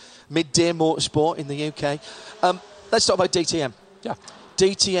here, Midday Motorsport in the UK. Let's talk about DTM. Yeah,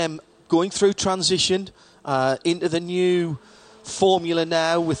 DTM going through transition into the new formula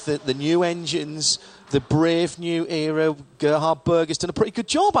now with the new engines. The brave new era. Gerhard Berger's done a pretty good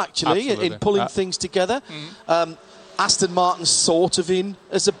job actually in pulling things together. Aston Martin's sort of in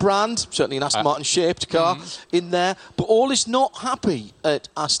as a brand, certainly an Aston Martin-shaped car in there, but all is not happy at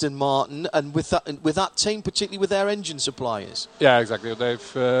Aston Martin and with that team, particularly with their engine suppliers. Yeah, exactly.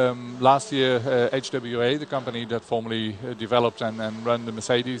 They've last year HWA, the company that formerly developed and run the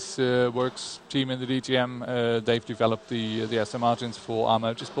Mercedes works team in the DTM, they've developed the Aston Martins for our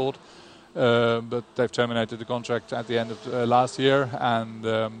motorsport. But they've terminated the contract at the end of last year,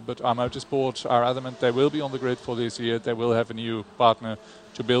 but our motorsport are adamant they will be on the grid for this year. They will have a new partner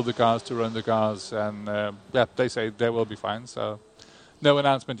to build the cars, to run the cars, and they say they will be fine. So no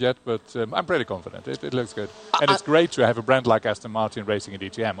announcement yet, but I'm pretty confident. It looks good, and it's great to have a brand like Aston Martin racing in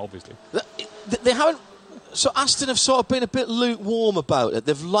DTM. Obviously, they haven't. So Aston have sort of been a bit lukewarm about it.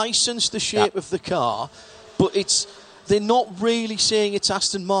 They've licensed the shape of the car, but they're not really saying it's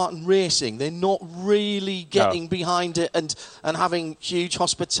Aston Martin racing. They're not really getting behind it and having huge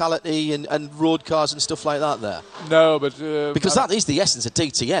hospitality and road cars and stuff like that there. No, but because that is the essence of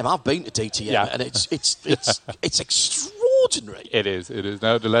DTM. I've been to DTM and it's extraordinary. It is.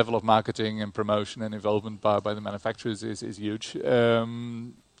 No, the level of marketing and promotion and involvement by the manufacturers is huge.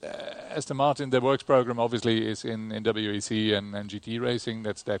 Aston Martin, their works program obviously is in WEC and GT racing.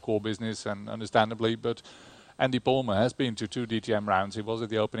 That's their core business, and understandably, but Andy Palmer has been to 2 DTM rounds. He was at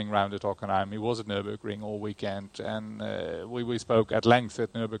the opening round at Hockenheim. He was at Nürburgring all weekend. And we spoke at length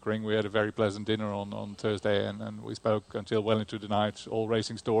at Nürburgring. We had a very pleasant dinner on Thursday. And we spoke until well into the night, all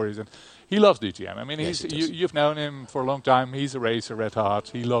racing stories. And he loves DTM. I mean, you've known him for a long time. He's a racer at heart.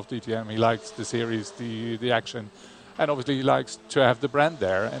 He loves DTM. He likes the series, the action. And obviously he likes to have the brand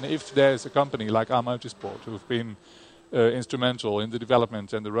there. And if there's a company like our Motorsport who've been instrumental in the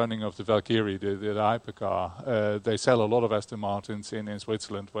development and the running of the Valkyrie, the hypercar. They sell a lot of Aston Martins in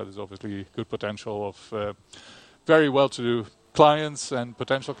Switzerland, where there's obviously good potential of very well-to-do clients and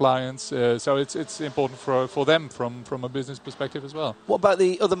potential clients. So it's important for them from a business perspective as well. What about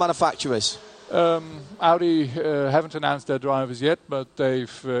the other manufacturers? Audi haven't announced their drivers yet, but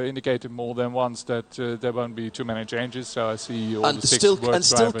they've indicated more than once that there won't be too many changes. So I see all the 6 work drivers.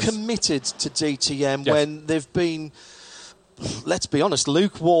 Still committed to DTM when they've been, let's be honest,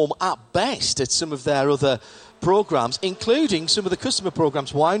 lukewarm at best at some of their other programs, including some of the customer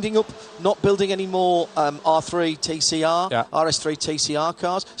programs, winding up, not building any more R3 TCR, RS3 TCR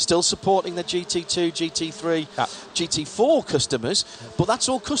cars, still supporting the GT2, GT3, GT4 customers, but that's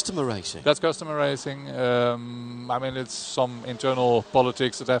all customer racing. That's customer racing. I mean, it's some internal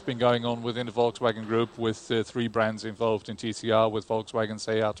politics that have been going on within the Volkswagen Group with 3 brands involved in TCR, with Volkswagen,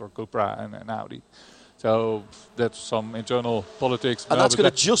 Seat or Cupra and Audi. So that's some internal politics. And that's going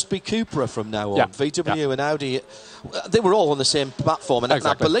to just be Cupra from now on. VW and Audi, they were all on the same platform. And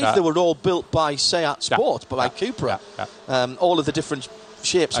I believe they were all built by Seat Sport, but by Cupra. All of the different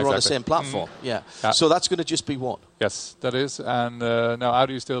shapes are on the same platform. So that's going to just be one. Yes, that is. And now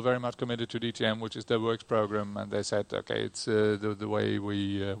Audi is still very much committed to DTM, which is their works program. And they said, okay, it's the way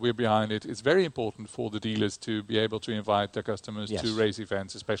we're behind it. It's very important for the dealers to be able to invite their customers to race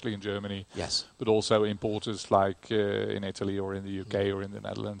events, especially in Germany. Yes. But also importers like in Italy or in the UK or in the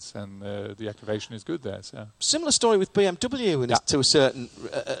Netherlands. And the activation is good there. So. Similar story with BMW to a certain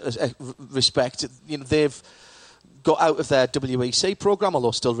respect. You know, they've got out of their WEC program,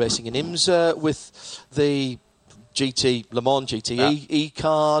 although still racing in IMSA with the GT Le Mans, GT E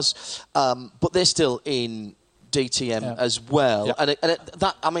cars, but they're still in DTM as well. And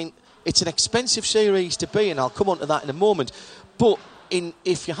I mean, it's an expensive series to be in. I'll come on to that in a moment. But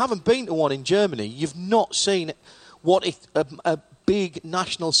if you haven't been to one in Germany, you've not seen what a big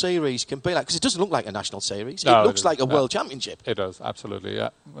national series can be like, because it doesn't look like a national series. It looks like a world championship. It does, absolutely,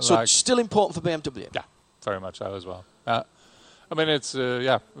 So it's still important for BMW. Yeah, very much so as well. I mean, it's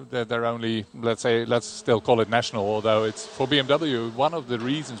they're only, let's still call it national, although it's for BMW. One of the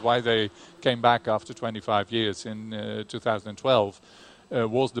reasons why they came back after 25 years in 2012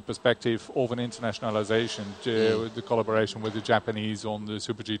 was the perspective of an internationalization, the collaboration with the Japanese on the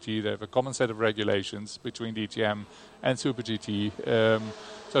Super GT. They have a common set of regulations between DTM and Super GT.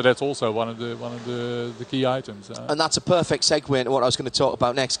 So that's also one of the key items. And that's a perfect segue into what I was going to talk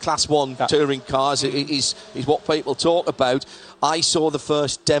about next. Class 1 touring cars is what people talk about. I saw the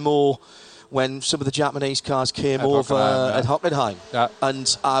first demo when some of the Japanese cars came over at Hockenheim. Yeah.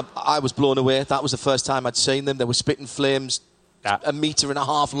 And I was blown away. That was the first time I'd seen them. They were spitting flames, a metre and a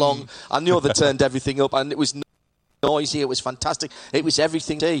half long. I knew they turned everything up, and it was noisy. It was fantastic. It was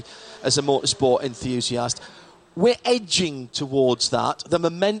everything to see as a motorsport enthusiast. We're edging towards that. The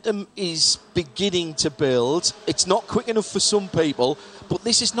momentum is beginning to build. It's not quick enough for some people, but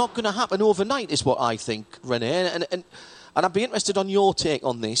this is not going to happen overnight, is what I think, René. And I'd be interested on your take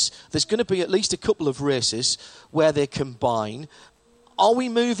on this. There's going to be at least a couple of races where they combine. Are we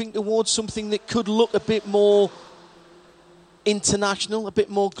moving towards something that could look a bit more international, a bit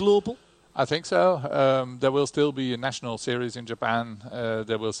more global? I think so. There will still be a national series in Japan.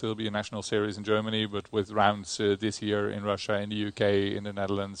 There will still be a national series in Germany, but with rounds this year in Russia, in the UK, in the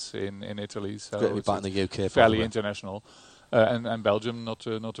Netherlands, in Italy. So it's back in the UK, fairly international. And Belgium, not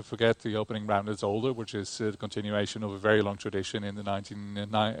to forget the opening round at Zolder, which is the continuation of a very long tradition in the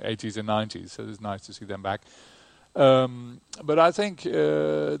 1980s and 90s. So it's nice to see them back. But I think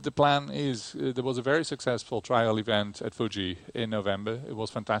the plan is there was a very successful trial event at Fuji in November. It was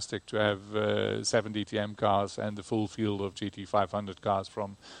fantastic to have 7 DTM cars and the full field of GT500 cars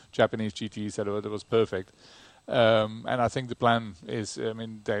from Japanese GTs. That was perfect. And I think the plan is, I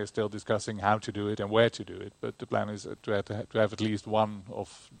mean, they're still discussing how to do it and where to do it. But the plan is to have at least one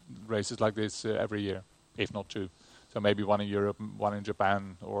of races like this every year, if not 2. So maybe one in Europe, one in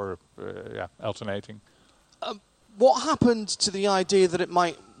Japan, or alternating. What happened to the idea that it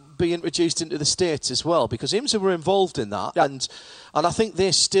might be introduced into the States as well? Because IMSA were involved in that, and I think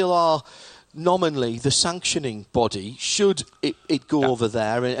they still are nominally the sanctioning body, should it go over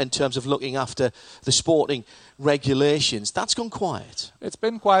there in terms of looking after the sporting regulations. That's gone quiet. It's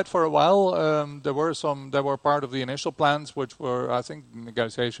been quiet for a while. There were part of the initial plans, which were, I think,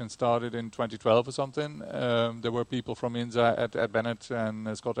 negotiations started in 2012 or something. There were people from INSA at Bennett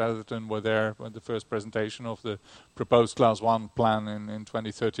and Scott Atherton were there when the first presentation of the proposed Class 1 plan in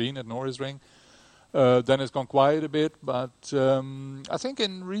 2013 at Norris Ring. Then it's gone quiet a bit, but I think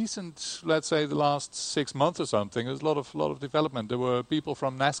in recent, let's say the last 6 months or something, there's a lot of development. There were people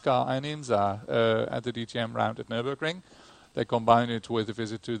from NASCAR and IMSA at the DTM round at Nürburgring. They combined it with a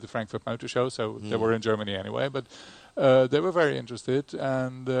visit to the Frankfurt Motor Show, so they were in Germany anyway, but they were very interested.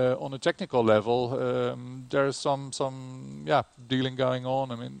 And on a technical level, there's some dealing going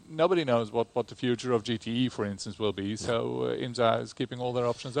on. I mean, nobody knows what the future of GTE, for instance, will be. So IMSA is keeping all their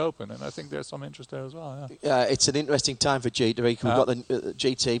options open, and I think there's some interest there as well. Yeah, it's an interesting time for GT. We've got the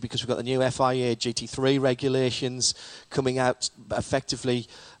GT because we've got the new FIA GT3 regulations coming out effectively.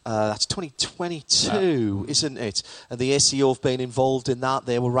 That's 2022, isn't it? And the ACO have been involved in that.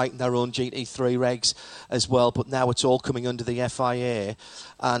 They were writing their own GT3 regs as well, but now it's all coming under the FIA.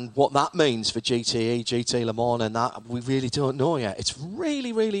 And what that means for GTE, GT Le Mans, and that, we really don't know yet. It's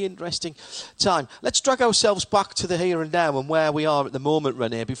really, really interesting time. Let's drag ourselves back to the here and now and where we are at the moment,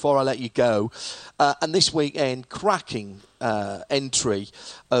 René, before I let you go. And this weekend, cracking entry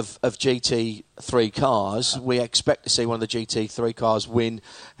of GT3 cars. We expect to see one of the GT3 cars win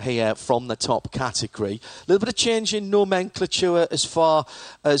here from the top category. A little bit of change in nomenclature as far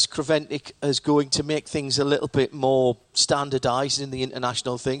as Creventic is going to make things a little bit more standardised in the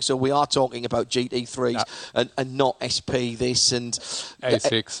international thing. So we are talking about GT3s and not SP this and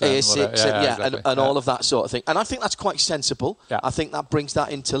A6 and all of that sort of thing. And I think that's quite sensible. Yeah. I think that brings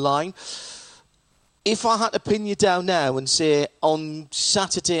that into line. If I had to pin you down now and say on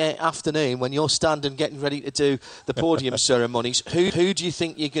Saturday afternoon when you're standing getting ready to do the podium ceremonies, who do you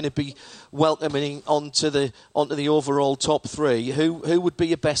think you're going to be welcoming onto the overall top 3? Who would be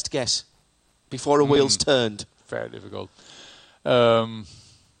your best guess before a wheel's turned? Very difficult.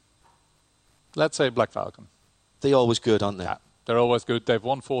 Let's say Black Falcon. They're always good, aren't they? Yeah, they're always good. They've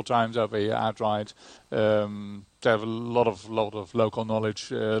won 4 times over here outright. They have a lot of local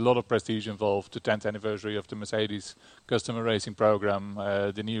knowledge, a lot of prestige involved. The 10th anniversary of the Mercedes customer racing program,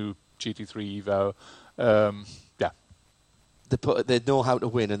 the new GT3 Evo. They know how to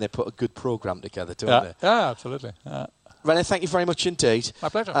win, and they put a good program together, don't they? Yeah, absolutely. René, thank you very much indeed. My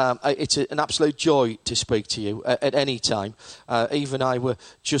pleasure. It's an absolute joy to speak to you at any time. Eve and I were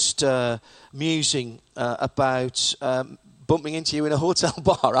just musing about bumping into you in a hotel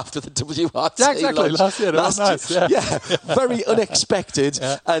bar after the WRT Yeah, exactly. launch. Last year, it was nice. Yeah. Very unexpected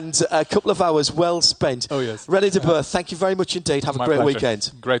and a couple of hours well spent. Oh, yes. René de Boer, thank you very much indeed. Have a great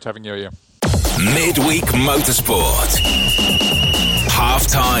weekend. Great having you here. Midweek Motorsport. Half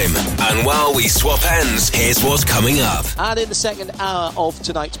time. And while we swap ends, here's what's coming up. And in the second hour of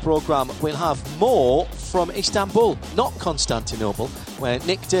tonight's programme, we'll have more from Istanbul, not Constantinople, where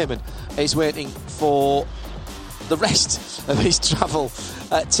Nick Damon is waiting for the rest of his travel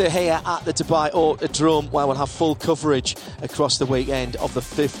to here at the Dubai Autodrome, where we'll have full coverage across the weekend of the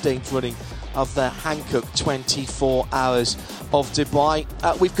 15th running of the Hankook 24 Hours of Dubai.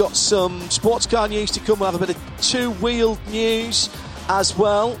 We've got some sports car news to come. We'll have a bit of two-wheeled news as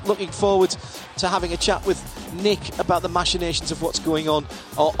well. Looking forward to having a chat with Nick about the machinations of what's going on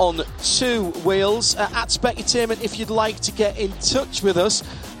two wheels. At Specutainment, if you'd like to get in touch with us.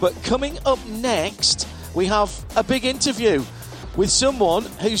 But coming up next, we have a big interview with someone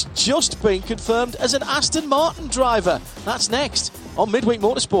who's just been confirmed as an Aston Martin driver. That's next on Midweek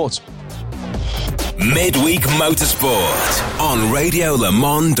Motorsport. Midweek Motorsport on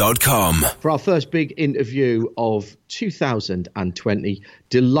RadioLeMans.com. For our first big interview of 2020,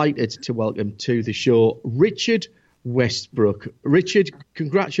 delighted to welcome to the show Richard Westbrook. Richard,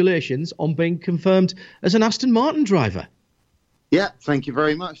 congratulations on being confirmed as an Aston Martin driver. Yeah, thank you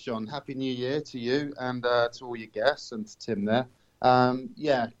very much, John. Happy New Year to you and to all your guests and to Tim there.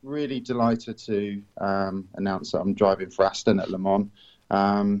 Really delighted to announce that I'm driving for Aston at Le Mans.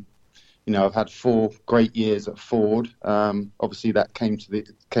 I've had 4 great years at Ford. Obviously, that came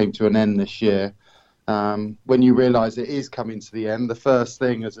to an end this year. When you realise it is coming to the end, the first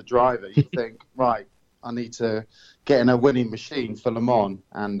thing as a driver, you think, right, I need to get in a winning machine for Le Mans.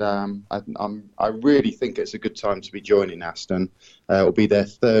 And I really think it's a good time to be joining Aston. It'll be their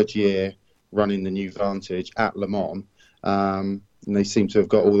 3rd year running the new Vantage at Le Mans. And they seem to have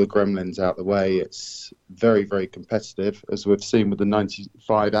got all the gremlins out the way. It's very, very competitive, as we've seen with the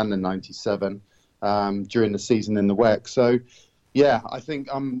 95 and the 97 during the season in the WEC. So, yeah, I think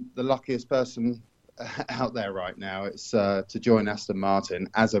I'm the luckiest person out there right now. It's to join Aston Martin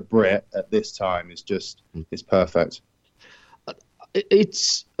as a Brit at this time is perfect.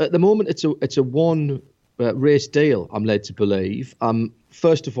 It's at the moment it's a one race deal, I'm led to believe.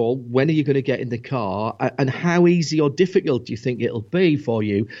 First of all, when are you going to get in the car, and how easy or difficult do you think it'll be for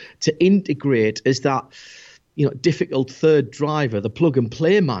you to integrate as that, difficult third driver, the plug and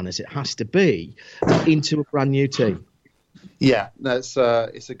play man as it has to be, into a brand new team? Yeah, it's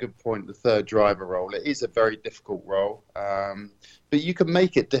a good point. The third driver role, it is a very difficult role, but you can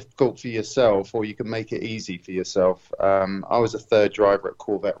make it difficult for yourself, or you can make it easy for yourself. I was a third driver at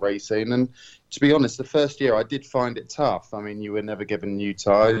Corvette Racing, and to be honest, the first year I did find it tough. I mean, you were never given new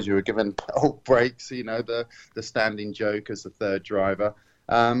tyres, you were given old brakes, the standing joke as the third driver.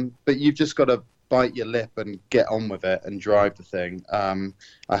 But you've just got to bite your lip and get on with it and drive the thing.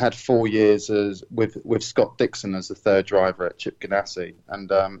 I had 4 years with Scott Dixon as the third driver at Chip Ganassi, and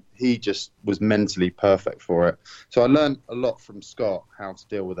he just was mentally perfect for it. So I learned a lot from Scott how to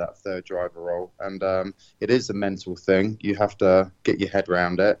deal with that third driver role, and it is a mental thing. You have to get your head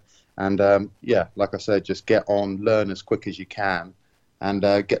around it, and like I said, just get on, learn as quick as you can, and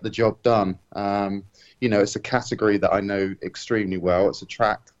get the job done. It's a category that I know extremely well. It's a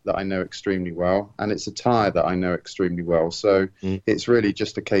track that I know extremely well, and it's a tyre that I know extremely well. So it's really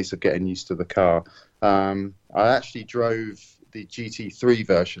just a case of getting used to the car. I actually drove the GT3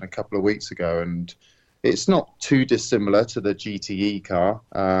 version a couple of weeks ago, and it's not too dissimilar to the GTE car.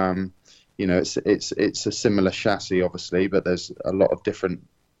 It's a similar chassis, obviously, but there's a lot of different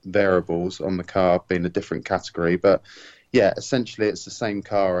variables on the car, being a different category. But yeah, essentially it's the same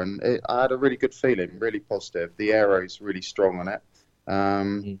car, and I had a really good feeling, really positive. The aero's really strong on it,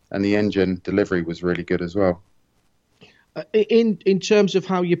 and the engine delivery was really good as well. In terms of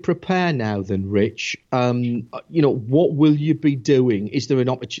how you prepare now, then, Rich, what will you be doing? Is there an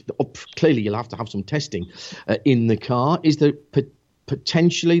opportunity? Clearly, you'll have to have some testing in the car. Is there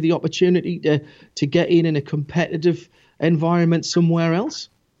potentially the opportunity to get in a competitive environment somewhere else?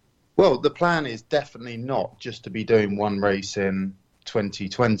 Well, the plan is definitely not just to be doing one race in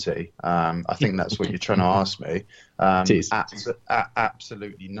 2020. I think that's what you're trying to ask me.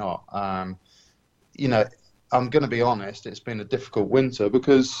 Absolutely not. I'm going to be honest. It's been a difficult winter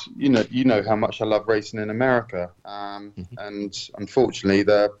because you know how much I love racing in America, and unfortunately,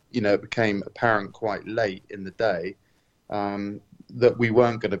 it became apparent quite late in the day that we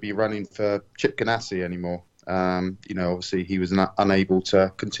weren't going to be running for Chip Ganassi anymore. Obviously he was unable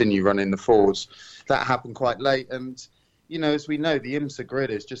to continue running the Fords. That happened quite late, and as we know, the IMSA grid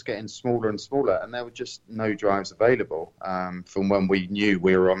is just getting smaller and smaller, and there were just no drives available from when we knew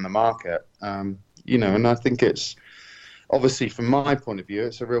we were on the market. And I think it's obviously, from my point of view,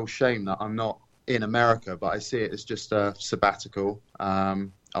 it's a real shame that I'm not in America, but I see it as just a sabbatical.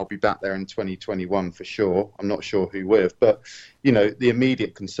 I'll be back there in 2021 for sure. I'm not sure who with, but the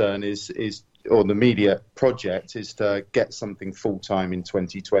immediate concern is or the immediate project is to get something full time in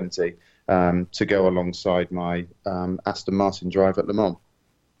 2020 to go alongside my Aston Martin drive at Le Mans.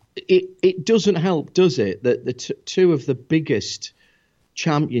 It doesn't help, does it, that the two of the biggest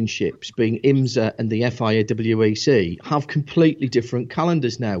championships, being IMSA and the FIA WEC, have completely different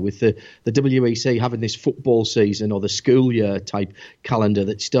calendars now, with the WEC having this football season or the school year type calendar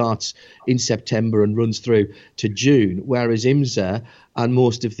that starts in September and runs through to June, whereas IMSA and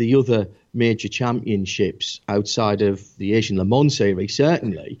most of the other major championships outside of the Asian Le Mans series,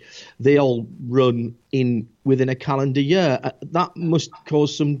 certainly, they all run within a calendar year. That must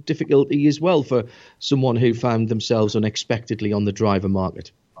cause some difficulty as well for someone who found themselves unexpectedly on the driver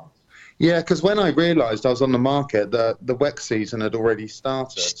market. Yeah, because when I realised I was on the market, the WEC season had already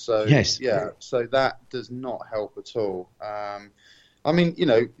started. So yes. Yeah, so that does not help at all. I mean,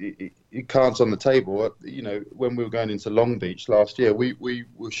 cards on the table. When we were going into Long Beach last year, we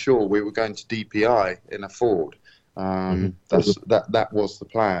were sure we were going to DPI in a Ford. That was the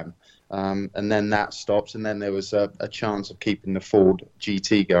plan. And then that stopped, and then there was a chance of keeping the Ford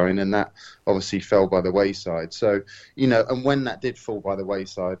GT going, and that obviously fell by the wayside. So, and when that did fall by the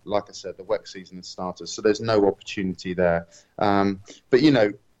wayside, like I said, the WEC season had started, so there's no opportunity there. But,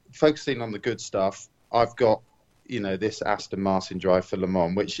 focusing on the good stuff, I've got this Aston Martin drive for Le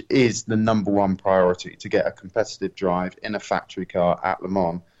Mans, which is the number one priority, to get a competitive drive in a factory car at Le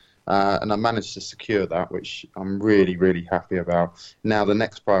Mans. And I managed to secure that, which I'm really, really happy about. Now, the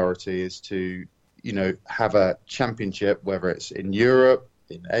next priority is to, have a championship, whether it's in Europe,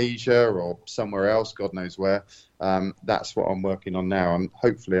 in Asia, or somewhere else, God knows where. That's what I'm working on now, and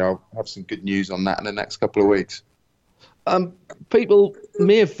hopefully I'll have some good news on that in the next couple of weeks. People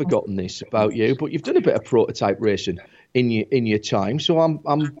may have forgotten this about you, but you've done a bit of prototype racing in your time. So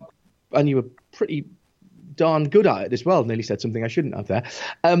and you were pretty darn good at it as well. Nearly said something I shouldn't have there.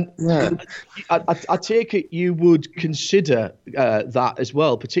 I take it you would consider that as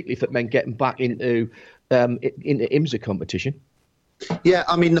well, particularly if it meant getting back into IMSA competition. Yeah,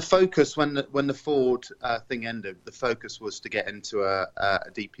 I mean, the focus when the Ford thing ended, the focus was to get into a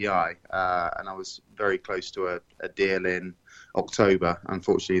DPI, and I was very close to a deal in October.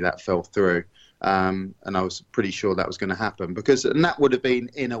 Unfortunately, that fell through, and I was pretty sure that was going to happen, and that would have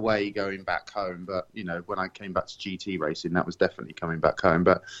been in a way going back home. But when I came back to GT racing, that was definitely coming back home.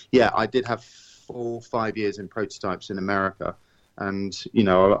 But yeah, I did have 4 or 5 years in prototypes in America, and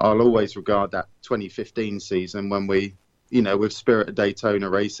I'll always regard that 2015 season when we, with Spirit of Daytona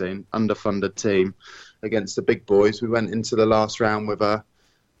Racing, underfunded team against the big boys, we went into the last round with a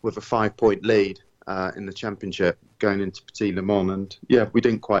 5-point lead in the championship going into Petit Le Mans, and yeah, we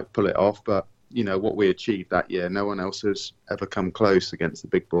didn't quite pull it off, but what we achieved that year, no one else has ever come close against the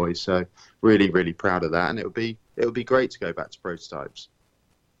big boys. So really, really proud of that, and it would be great to go back to prototypes.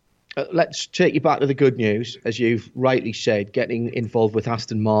 Let's take you back to the good news, as you've rightly said, getting involved with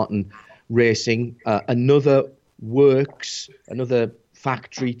Aston Martin Racing, another another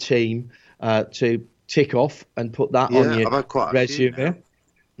factory team to tick off and put that on your resume.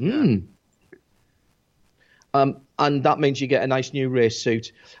 And that means you get a nice new race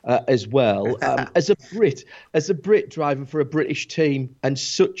suit as well. As a Brit driving for a British team and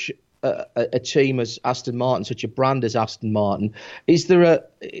such a team as Aston Martin, such a brand as Aston Martin, is there a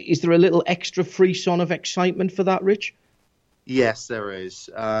little extra frisson of excitement for that, Rich? Yes, there is.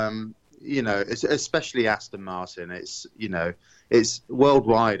 Especially Aston Martin. It's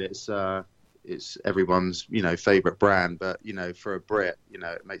worldwide. It's everyone's favourite brand. But for a Brit,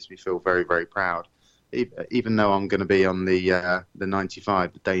 it makes me feel very, very proud. Even though I'm going to be on the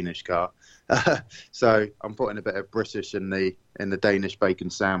 95, the Danish car, so I'm putting a bit of British in the Danish bacon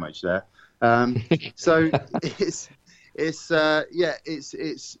sandwich there. So it's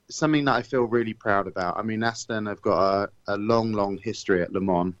something that I feel really proud about. I mean, Aston have got a long history at Le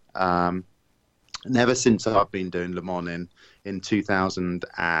Mans. And ever since I've been doing Le Mans in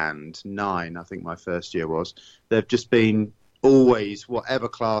 2009, I think my first year was, they've just been always, whatever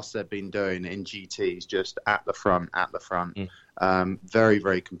class they've been doing in GTs, just at the front. Very,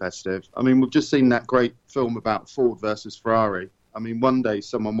 very competitive. I mean, we've just seen that great film about Ford versus Ferrari. I mean, one day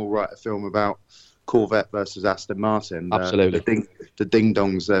someone will write a film about Corvette versus Aston Martin. Absolutely. The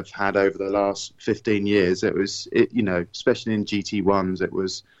ding-dongs they've had over the last 15 years, especially in GT1s, it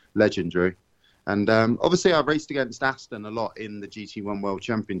was legendary. And obviously, I raced against Aston a lot in the GT1 World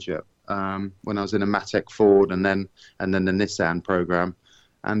Championship when I was in a Matek Ford and then the Nissan program.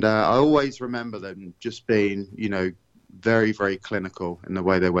 And I always remember them just being, very, very clinical in the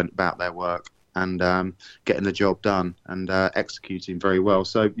way they went about their work and getting the job done and executing very well.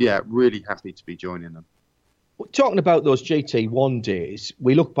 So, yeah, really happy to be joining them. Talking about those GT1 days,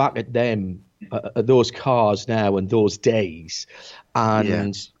 we look back at them, at those cars now and those days,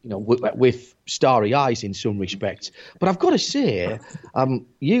 and with starry eyes in some respects. But I've got to say,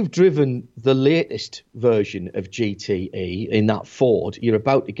 you've driven the latest version of GTE in that Ford. You're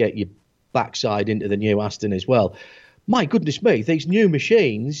about to get your backside into the new Aston as well. My goodness me, these new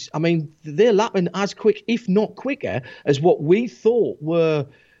machines, I mean, they're lapping as quick, if not quicker, as what we thought were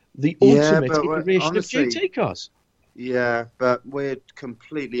the ultimate iteration of GT cars. Yeah, but we're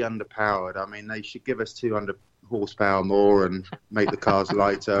completely underpowered. I mean, they should give us 200 horsepower more and make the cars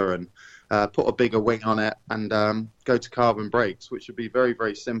lighter and put a bigger wing on it and go to carbon brakes, which would be very,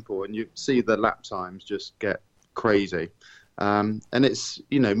 very simple. And you see the lap times just get crazy. And it's,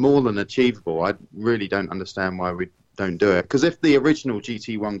 more than achievable. I really don't understand why we don't do it. Because if the original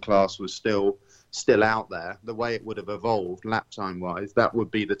GT1 class was still out there, the way it would have evolved lap time wise, that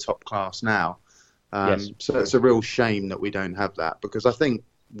would be the top class now. Yes. So it's a real shame that we don't have that, because I think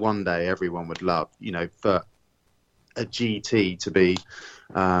one day everyone would love, for a GT to be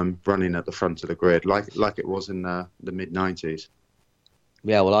running at the front of the grid like it was in the mid-90s.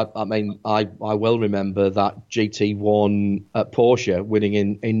 Yeah, well, I mean, I well remember that GT1 at Porsche winning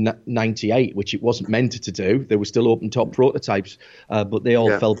in 98, which it wasn't meant to do. There were still open-top prototypes, but they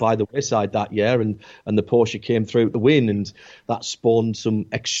all fell by the wayside that year, and the Porsche came through to win, and that spawned some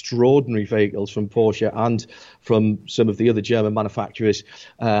extraordinary vehicles from Porsche and from some of the other German manufacturers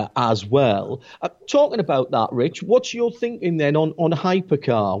as well. Talking about that, Rich, what's your thinking then on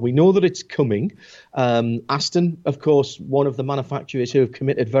hypercar? We know that it's coming. Aston, of course, one of the manufacturers who have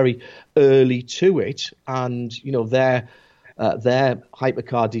committed very early to it, and their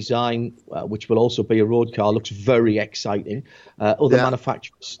hypercar design, which will also be a road car, looks very exciting. Other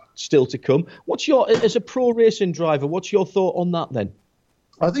manufacturers still to come. As a pro racing driver, what's your thought on that then?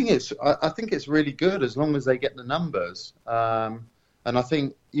 I think it's really good as long as they get the numbers, and I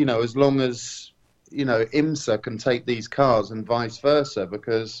think as long as IMSA can take these cars and vice versa,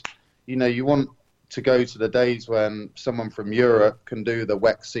 because you want to go to the days when someone from Europe can do the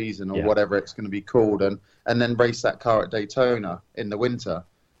WEC season or whatever it's going to be called and then race that car at Daytona in the winter.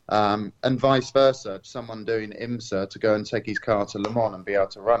 And vice versa, someone doing IMSA to go and take his car to Le Mans and be able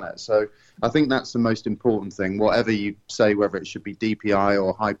to run it. So I think that's the most important thing. Whatever you say, whether it should be DPI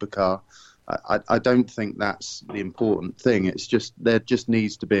or hypercar, I don't think that's the important thing. It's just there just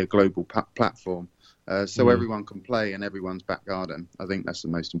needs to be a global platform so everyone can play in everyone's back garden. I think that's the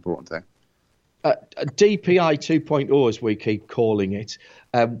most important thing. DPI 2.0, as we keep calling it,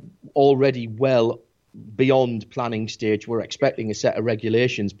 already well beyond planning stage. We're expecting a set of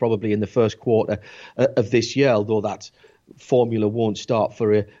regulations probably in the first quarter of this year, although that formula won't start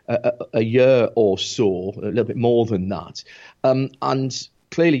for a year or so, a little bit more than that. And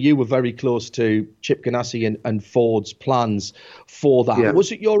clearly you were very close to Chip Ganassi and Ford's plans for that. Yeah.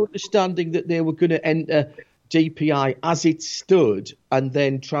 Was it your understanding that they were going to enter DPI as it stood and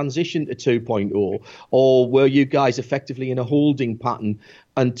then transition to 2.0, or were you guys effectively in a holding pattern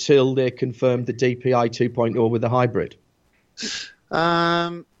until they confirmed the DPI 2.0 with the hybrid?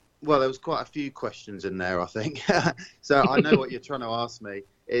 Well, there was quite a few questions in there, I think. So I know what you're trying to ask me.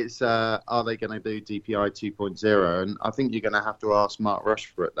 It's are they going to do DPI 2.0? And I think you're going to have to ask Mark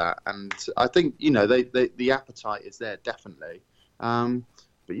Rushford at that. And I think, the appetite is there, definitely.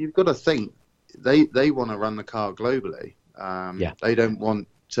 But you've got to think, they want to run the car globally. They don't want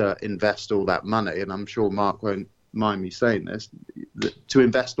to invest all that money, and I'm sure Mark won't mind me saying this, to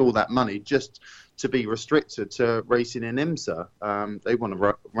invest all that money just to be restricted to racing in IMSA. They want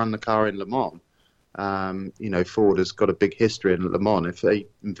to run the car in Le Mans. Ford has got a big history in Le Mans. If they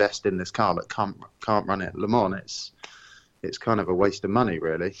invest in this car that can't run it at Le Mans, it's kind of a waste of money,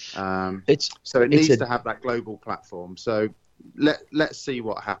 really. So it needs to have that global platform. So let's see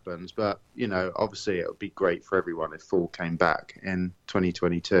what happens, but obviously it would be great for everyone if Ford came back in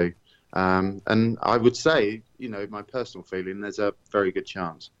 2022, and I would say, my personal feeling, there's a very good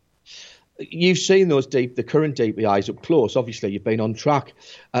chance. You've seen the current DPIs up close. Obviously, you've been on track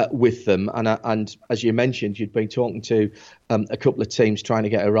with them, and as you mentioned, you'd been talking to a couple of teams trying to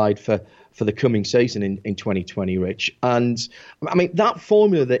get a ride for the coming season in 2020, Rich. And I mean, that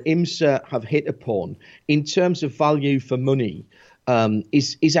formula that IMSA have hit upon in terms of value for money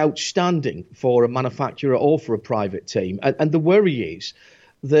is outstanding for a manufacturer or for a private team. And the worry is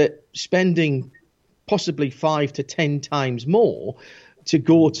that spending possibly 5 to 10 times more to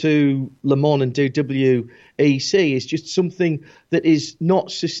go to Le Mans and do WEC is just something that is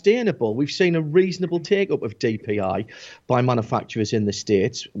not sustainable. We've seen a reasonable take-up of DPI by manufacturers in the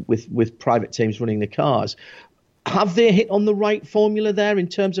States with private teams running the cars. Have they hit on the right formula there in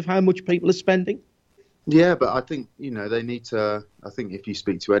terms of how much people are spending? Yeah, but I think, they need to. I think if you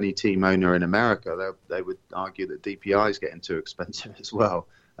speak to any team owner in America, they would argue that DPI is getting too expensive as well.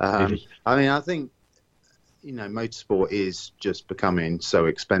 I think, motorsport is just becoming so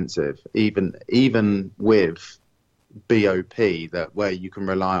expensive, even with BOP, where you can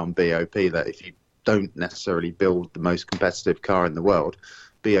rely on BOP, that if you don't necessarily build the most competitive car in the world,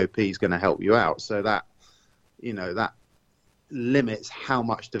 BOP is going to help you out. So that limits how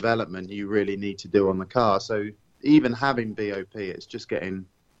much development you really need to do on the car. So even having BOP, it's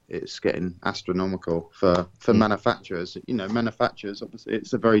getting astronomical for manufacturers. Manufacturers, obviously,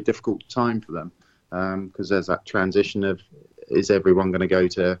 it's a very difficult time for them because there's that transition of, is everyone going to go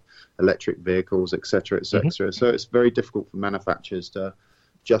to electric vehicles, etc., etc. Mm-hmm. So it's very difficult for manufacturers to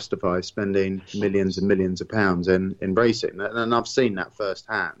justify spending millions and millions of pounds in racing, and I've seen that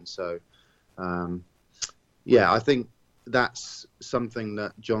firsthand. So I think that's something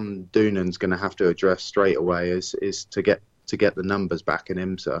that John Doonan's going to have to address straight away is to get the numbers back in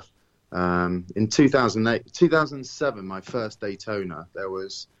IMSA. In 2007, my first Daytona, there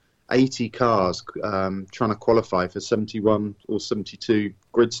was 80 cars trying to qualify for 71 or 72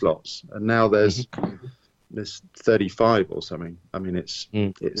 grid slots, and now there's 35 or something. I mean, it's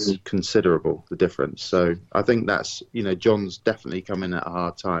considerable, the difference. So I think that's, John's definitely coming at a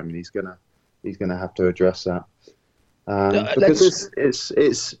hard time, and he's gonna have to address that. Because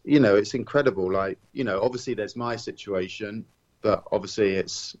it's incredible. Like, obviously there's my situation, but obviously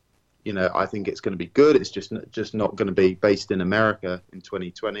it's, I think it's going to be good. It's just not going to be based in America in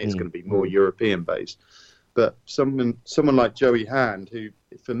 2020. It's going to be more European based. But someone like Joey Hand, who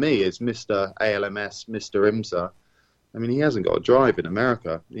for me is Mr. ALMS, Mr. IMSA, I mean, he hasn't got a drive in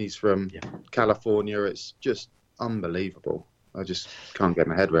America. He's from California. It's just unbelievable. I just can't get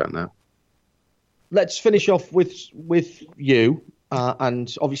my head around that. Let's finish off with you,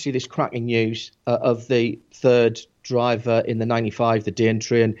 and obviously this cracking news of the third driver in the 95, the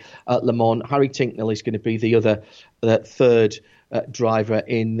Daintrian at Le Mans. Harry Tinknell is going to be the other third driver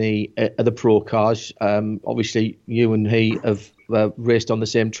in the pro cars. Obviously, you and he have raced on the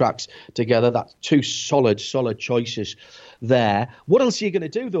same tracks together. That's two solid choices there. What else are you going to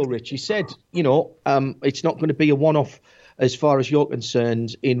do, though, Rich? You said, it's not going to be a one-off as far as you're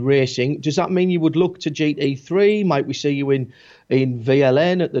concerned in racing. Does that mean you would look to GT3? Might we see you in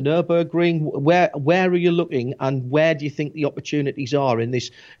VLN at the Nürburgring? Where are you looking, and where do you think the opportunities are in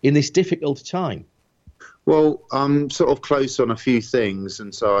this difficult time? Well, I'm sort of close on a few things,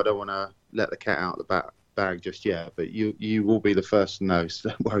 and so I don't want to let the cat out of the bag just yet, but you will be the first to know, so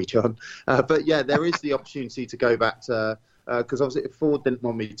don't worry, John. But yeah, there is the opportunity to go back to, because obviously Ford didn't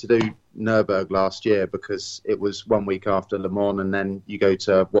want me to do Nürburgring last year because it was 1 week after Le Mans, and then you go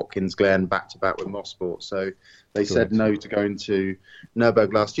to Watkins Glen back-to-back with Motorsport. So they said no to going to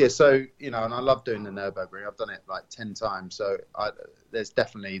Nürburgring last year. So, and I love doing the Nürburgring. I've done it like 10 times. So there's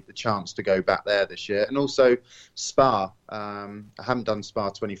definitely the chance to go back there this year. And also Spa. I haven't done Spa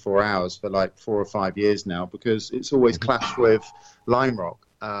 24 hours for like 4 or 5 years now because it's always clashed with Lime Rock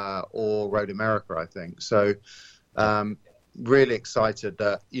or Road America, I think. So really excited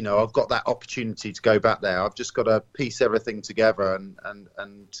that, I've got that opportunity to go back there. I've just got to piece everything together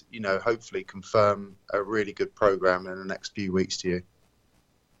and hopefully confirm a really good program in the next few weeks to you.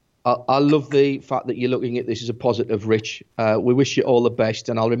 I love the fact that you're looking at this as a positive, Rich. We wish you all the best,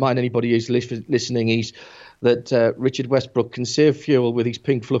 and I'll remind anybody who's listening that Richard Westbrook can save fuel with his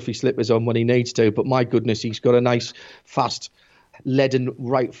pink fluffy slippers on when he needs to, but my goodness, he's got a nice, fast, leaden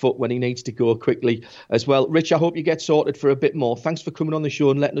right foot when he needs to go quickly as well. Rich, I hope you get sorted for a bit more. Thanks for coming on the show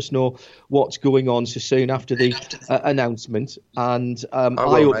and letting us know what's going on so soon after the announcement. And I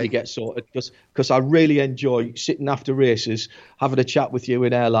hope you get sorted because I really enjoy sitting after races, having a chat with you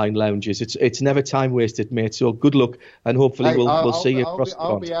in airline lounges. It's never time wasted, mate. So good luck, and hopefully we'll see you across the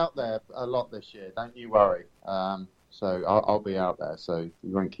pond. I'll be out there a lot this year. Don't you worry. So I'll be out there, so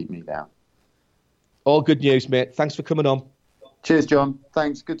you won't keep me down. All good news, mate. Thanks for coming on. Cheers, John.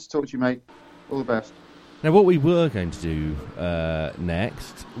 Thanks. Good to talk to you, mate. All the best. Now, what we were going to do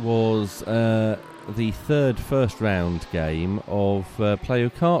next was the third first round game of Play Your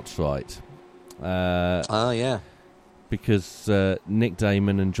Carts Right. Yeah. Because Nick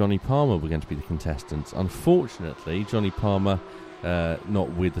Damon and Johnny Palmer were going to be the contestants. Unfortunately, Johnny Palmer not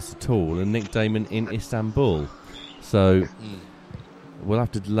with us at all, and Nick Damon in Istanbul. So We'll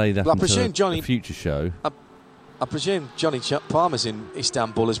have to delay that until a future show. I presume Johnny Palmer's in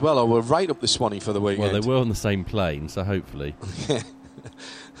Istanbul as well, or we're right up the Swanee for the weekend. Well, they were on the same plane, so hopefully.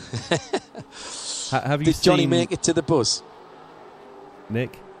 Did Johnny make it to the bus?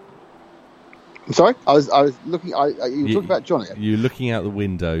 Nick? I'm sorry? I was looking... you were talking about Johnny? You're looking out the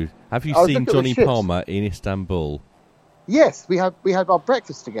window. Have you seen Johnny Palmer in Istanbul? Yes, we had our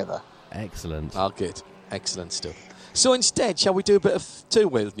breakfast together. Excellent. Oh, good. Excellent stuff. So instead, shall we do a bit of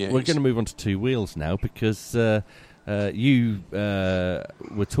two-wheel news? We're going to move on to two wheels now because you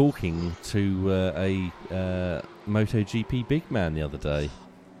were talking to a MotoGP big man the other day.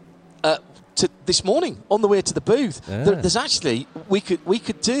 This morning, on the way to the booth. There's actually,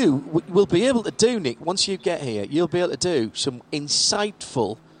 we'll be able to do, Nick, once you get here, you'll be able to do some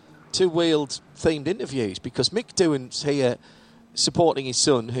insightful two-wheeled themed interviews because Mick Doohan's here supporting his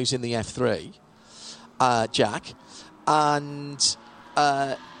son who's in the F3, Jack, and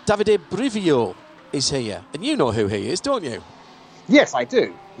Davide Brivio is here. And you know who he is, don't you? Yes, I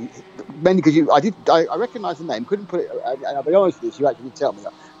do. Mainly because I recognise the name, couldn't put it, and I'll be honest with you actually did tell me.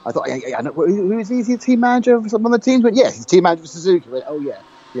 I thought, who is he? Is he a team manager for some of the teams? But yes, he's team manager for Suzuki. I went, oh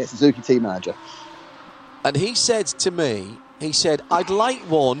yeah, Suzuki team manager. And he said to me, I'd like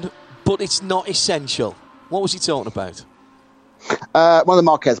one, but it's not essential. What was he talking about? One of the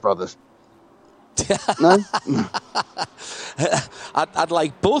Marquez brothers. No? I'd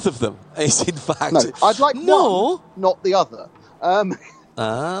like both of them, is in fact. No, I'd like one, not the other.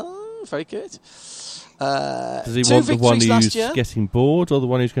 Very good. Does he want the one who's getting bored or the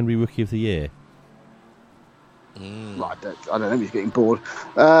one who's going to be Rookie of the Year? I don't know if he's getting bored.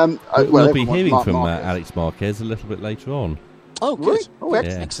 We'll be hearing from Alex Marquez a little bit later on. Oh, good. Really?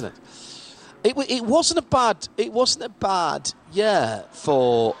 Oh, excellent. It wasn't a bad year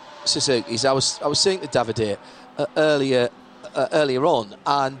for Suzuki's. I was saying to Davide earlier on,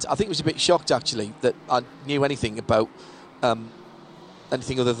 and I think he was a bit shocked actually that I knew anything about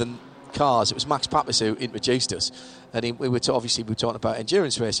anything other than cars. It was Max Pappas who introduced us, and we were talking about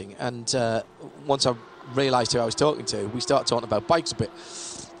endurance racing. And once I realised who I was talking to, we started talking about bikes a bit.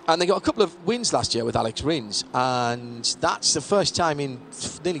 And they got a couple of wins last year with Alex Rins, and that's the first time in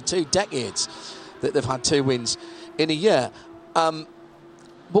nearly 2 decades that they've had 2 wins in a year. But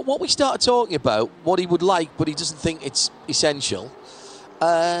what we started talking about, what he would like, but he doesn't think it's essential,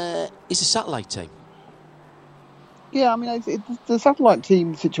 is a satellite team. Yeah, I mean, the satellite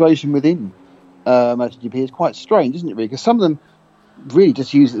team situation within MotoGP is quite strange, isn't it, really? Because some of them really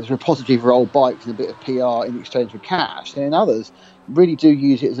just use it as a repository for old bikes and a bit of PR in exchange for cash, and others really do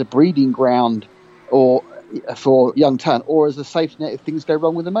use it as a breeding ground or for young talent, or as a safety net if things go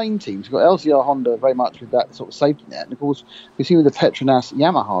wrong with the main teams. You've got LCR Honda very much with that sort of safety net, and of course we've seen with the Petronas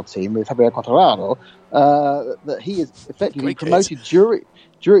Yamaha team with Fabio Quartararo that he is effectively promoted during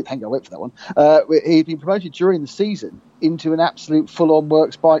hang on, wait for that one. He'd been promoted during the season into an absolute full-on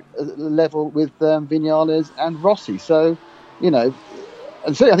works bike level with Viñales and Rossi. So,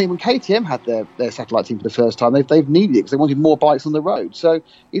 and certainly I think when KTM had their satellite team for the first time, they've needed it because they wanted more bikes on the road. So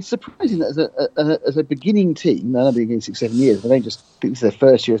it's surprising that as a beginning team, they've only been 6-7 years, but they just think this is their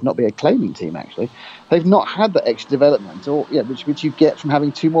first year as not being a claiming team. Actually, they've not had that extra development, which you get from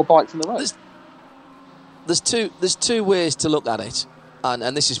having 2 more bikes on the road. There's two ways to look at it.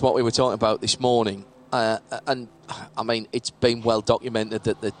 And this is what we were talking about this morning. And I mean, it's been well documented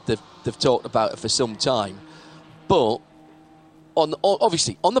that they've talked about it for some time. But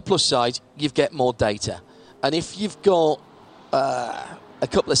obviously, on the plus side, you get more data. And if you've got a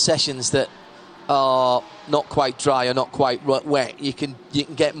couple of sessions that are not quite dry or not quite wet, you can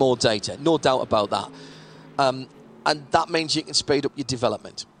get more data. No doubt about that. And that means you can speed up your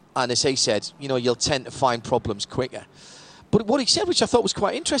development. And as he said, you'll tend to find problems quicker. But what he said, which I thought was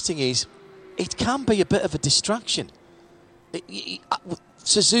quite interesting, is it can be a bit of a distraction.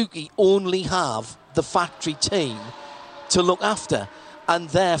 Suzuki only have the factory team to look after, and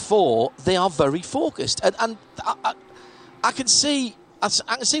therefore they are very focused. And I can see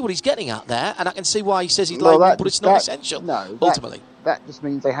what he's getting at there, and I can see why he says he'd like one, but it's not essential. No, ultimately, that just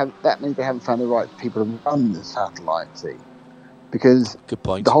means they haven't found the right people to run the satellite team. Because good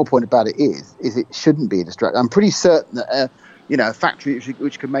point. The whole point about it is it shouldn't be a distraction. I'm pretty certain that a factory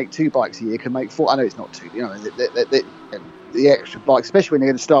which can make 2 bikes a year can make 4. I know it's not 2. The extra bikes, especially when they're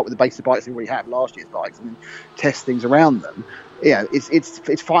going to start with the basic bikes they already had, last year's bikes, and take things around them.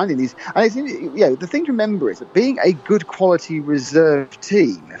 It's finding these. And the thing to remember is that being a good quality reserve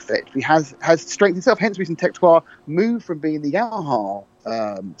team effectively has strengthened itself. Hence, the reason Tech2R moved from being the Yamaha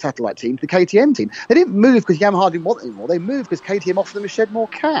satellite team to the KTM team. They didn't move because Yamaha didn't want it anymore. They moved because KTM offered them to shed more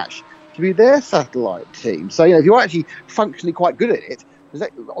cash to be their satellite team. So if you're actually functionally quite good at it,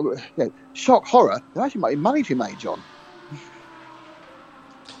 shock horror. There actually might be money to be made, John.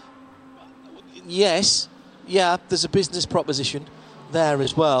 Yes, yeah. There's a business proposition there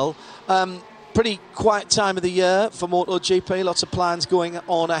as well. Pretty quiet time of the year for MotoGP. Lots of plans going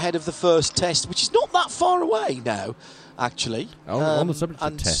on ahead of the first test, which is not that far away now, actually. On the subject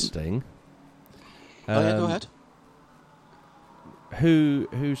of testing. Go ahead.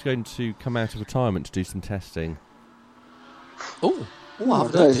 Who's going to come out of retirement to do some testing?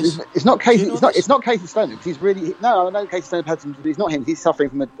 It's not Casey. It's not Casey Stoner because he's really I know Casey Stoner had some. It's not him. He's suffering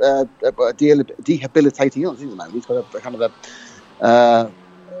from a debilitating illness at the moment. He's got a kind of a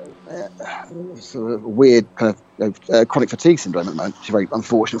sort of weird kind of chronic fatigue syndrome at the moment, which is very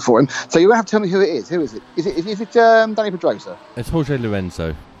unfortunate for him. So you have to tell me who it is. Who is it? Is it Danny Pedrosa? It's Jorge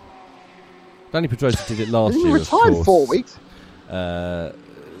Lorenzo. Danny Pedrosa did it last year. He retired 4 weeks.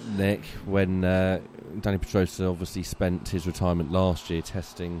 Nick, when Danny Pedrosa obviously spent his retirement last year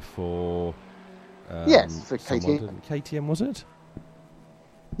testing for for KTM. KTM, was it?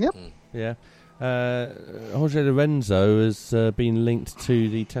 Yep. Yeah. Jorge Lorenzo has been linked to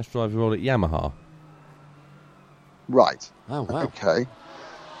the test driver role at Yamaha. Right. Oh, wow. Okay.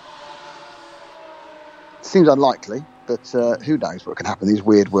 Seems unlikely, but who knows what can happen in these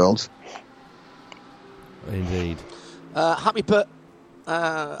weird worlds. Indeed. Happy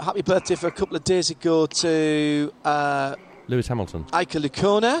birthday for a couple of days ago to Lewis Hamilton. Iker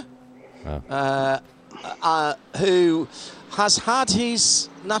Lecuona, who has had his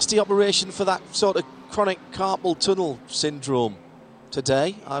nasty operation for that sort of chronic carpal tunnel syndrome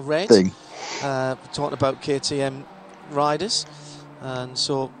today, I read. Talking about KTM riders. And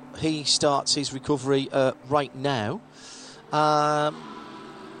so he starts his recovery right now.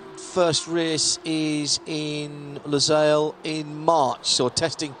 First race is in Losail in March, so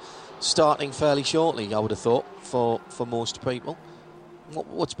testing starting fairly shortly, I would have thought, for most people.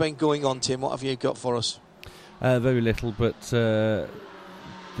 What's been going on, Tim? What have you got for us? Very little, but the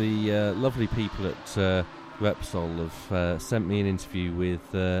lovely people at Repsol have sent me an interview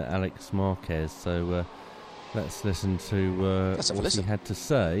with Alex Marquez, so let's listen to what he had to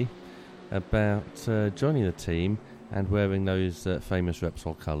say about joining the team and wearing those famous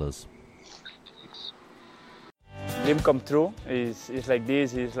Repsol colours. Dream come true. It's like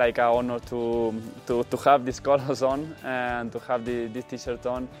this. It's like an honor to have these colours on and to have this T-shirt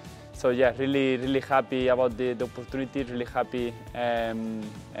on. So yeah, really happy about the opportunity. Really happy to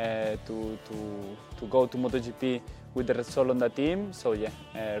go to MotoGP with the Repsol on the team. So yeah,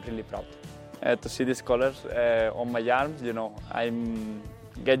 really proud to see these colours on my arms. You know, I'm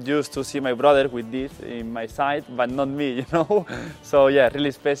get used to see my brother with this in my side, but not me, So yeah,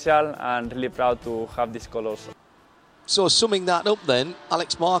 really special and really proud to have these colours. So summing that up then,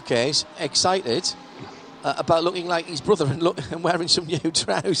 Alex Marquez excited about looking like his brother and wearing some new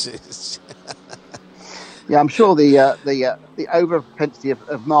trousers. Yeah, I'm sure the over propensity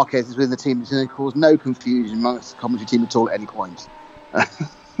of Marquez is within the team is going to cause no confusion amongst the commentary team at all at any point.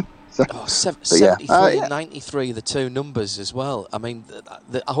 73 and 93, the two numbers as well. I mean,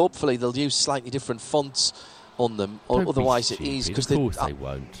 hopefully they'll use slightly different fonts on them, or otherwise it is because of course they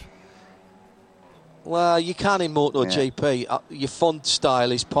won't. Well, you can in MotoGP. Yeah. Your font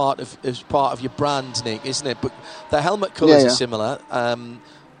style is part of your brand, Nick, isn't it? But the helmet colours are similar, and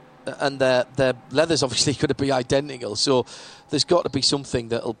their leather's obviously going to be identical. So there's got to be something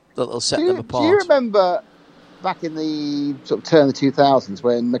that'll set them apart. Do you remember back in the sort of turn of the 2000s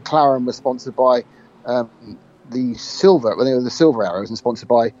when McLaren was sponsored by the silver, when they were the Silver Arrows, and sponsored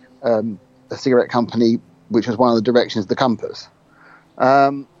by a cigarette company which was one of the directions of the compass?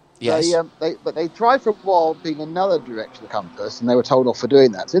 Yes. They tried for a while being another direction of the compass, and they were told off for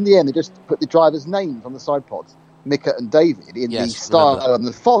doing that. So in the end, they just put the drivers' names on the side pods, Mika and David, in the style and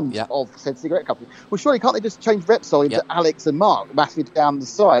the font of said cigarette company. Well, surely can't they just change Repsol into Alex and Mark massively down the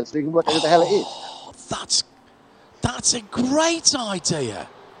side so you can work out who the hell it is? That's a great idea.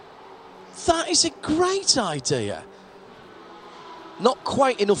 That is a great idea. Not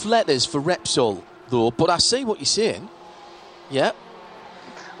quite enough letters for Repsol, though, but I see what you're saying. Yeah.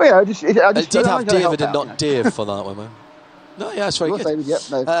 Well, I did have David and not Dave for that one, man. No, yeah, that's very good.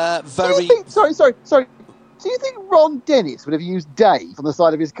 Very. Sorry. Do you think Ron Dennis would have used Dave on the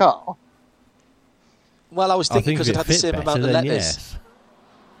side of his car? Well, I was thinking because it had the same amount of letters.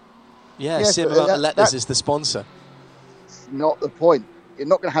 Yes, same amount of letters as the sponsor. Not the point. You're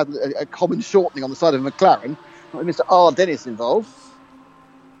not going to have a common shortening on the side of a McLaren. Not with Mr. R. Dennis involved.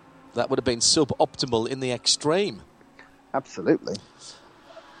 That would have been suboptimal in the extreme. Absolutely.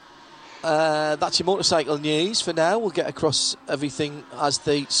 That's your motorcycle news for now. We'll get across everything as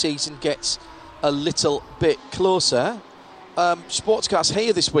the season gets a little bit closer. sports cars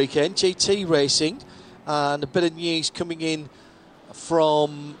here this weekend, GT racing, and a bit of news coming in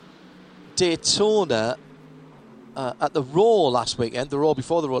from Daytona at the Raw last weekend, the Raw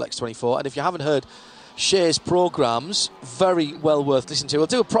before the Rolex 24. And if you haven't heard Shay's programmes, very well worth listening to. We'll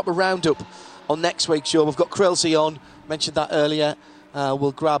do a proper roundup on next week's show. We've got Krillsy on, mentioned that earlier.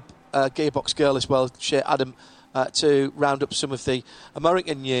 We'll grab Gearbox Girl as well, Shay Adam, to round up some of the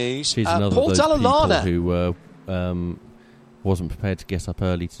American news. She's another Paul of those Dallalana, people who wasn't prepared to get up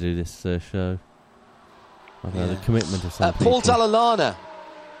early to do this show. I don't know, the commitment of some Paul people. Dallalana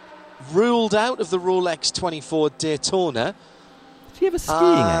ruled out of the Rolex 24 Daytona. Did he have a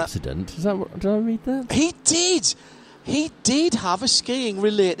skiing accident? Did I read that? He did. He did have a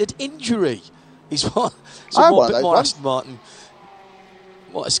skiing-related injury. He's one. So a bit more Aston Martin.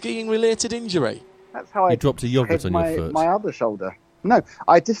 What, a skiing-related injury? That's how you dropped a yogurt on your foot. My other shoulder. No,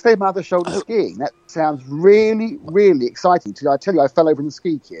 I dislocated my other shoulder skiing. That sounds really, really exciting. I tell you, I fell over in the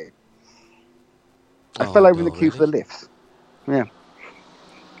ski queue. I fell over in the queue for the lifts. Yeah.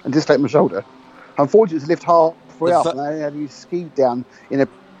 And dislocated my shoulder. Unfortunately, it was lift halfway up, and I had to ski down in a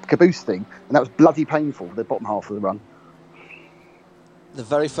caboose thing, and that was bloody painful, the bottom half of the run. The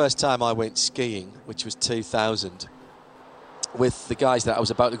very first time I went skiing, which was 2000, with the guys that I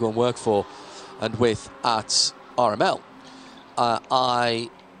was about to go and work for and with at RML, I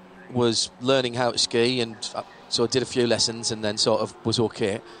was learning how to ski, and so I did a few lessons and then sort of was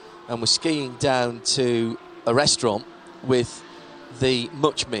okay, and was skiing down to a restaurant with the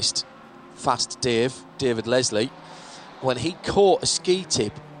much missed Fast David Leslie, when he caught a ski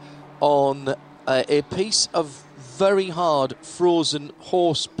tip on a piece of very hard frozen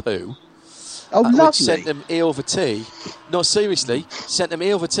horse poo. Oh, lovely. Which sent him A over T. No, seriously, sent him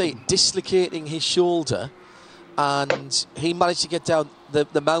A over T, dislocating his shoulder, and he managed to get down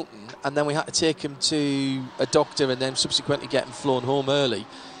the mountain, and then we had to take him to a doctor and then subsequently get him flown home early.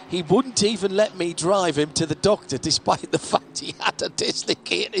 He wouldn't even let me drive him to the doctor, despite the fact he had a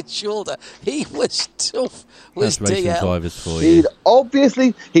dislocated shoulder. He was tough. That's racing drivers for you.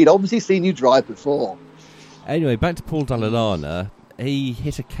 He'd obviously seen you drive before. Anyway, back to Paul Dallalana. He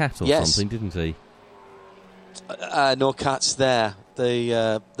hit a cat or something, didn't he? No cats there.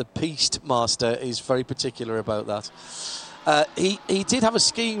 The Peast Master is very particular about that. He did have a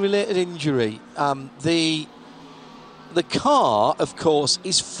skiing-related injury. The car, of course,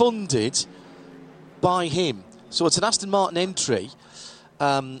 is funded by him. So it's an Aston Martin entry.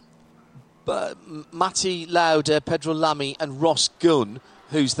 But Matty Lauda, Pedro Lamy and Ross Gunn,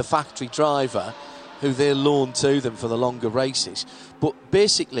 who's the factory driver, who they loan to them for the longer races. But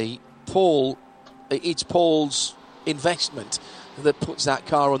basically, it's Paul's investment that puts that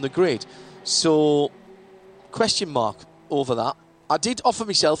car on the grid. So, question mark over that. I did offer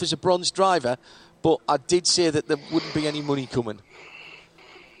myself as a bronze driver, but I did say that there wouldn't be any money coming,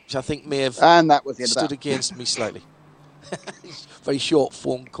 which I think may have stood against me slightly. Very short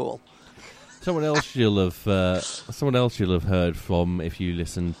phone call. Someone else you'll have heard from if you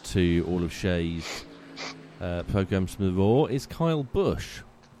listen to all of Shay's programmes from the Raw is Kyle Busch,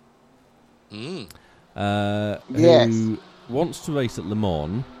 who wants to race at Le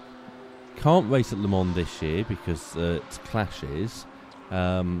Mans. Can't race at Le Mans this year because it clashes.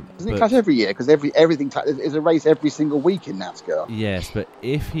 Doesn't it clash every year? Because everything is a race every single week in NASCAR. Yes, but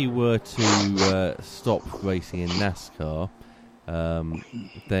if he were to stop racing in NASCAR,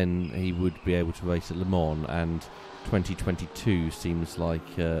 then he would be able to race at Le Mans, and 2022 seems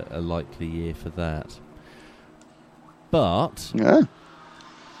like a likely year for that. But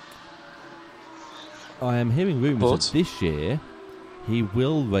I am hearing rumours that this year he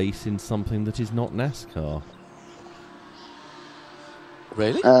will race in something that is not NASCAR.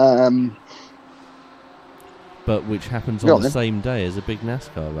 Really? But which happens on the same day as a big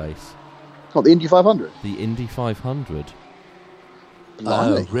NASCAR race. What, the Indy 500? The Indy 500.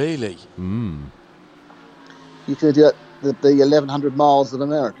 Oh, really? You could do the 1,100 miles of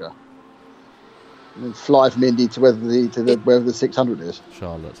America. And then fly from Indy to wherever the 600 is.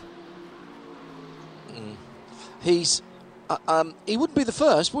 Charlotte. He's he wouldn't be the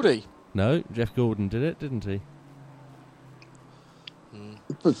first, would he? No, Jeff Gordon did it, didn't he?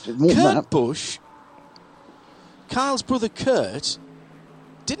 Kurt Busch, Kyle's brother Kurt,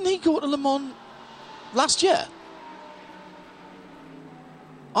 didn't he go to Le Mans last year?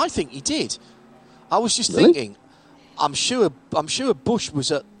 I think he did. I was just thinking, I'm sure Busch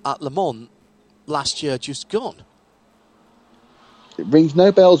was at Le Mans last year, just gone. It rings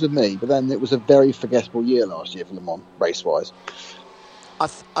no bells with me, but then it was a very forgettable year last year for Le Mans, race-wise. I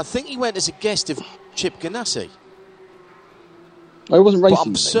think he went as a guest of Chip Ganassi. Oh, he wasn't racing. But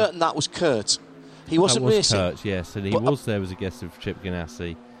I'm certain that was Kurt. He wasn't racing? Kurt, yes, and he was there as a guest of Chip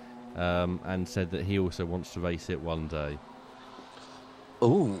Ganassi, and said that he also wants to race it one day.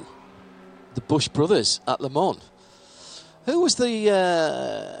 Oh, the Bush brothers at Le Mans. Who was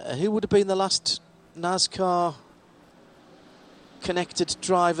who would have been the last NASCAR connected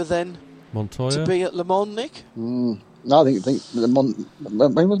driver then? Montoya? To be at Le Mans, Nick? No, I think Le Mans.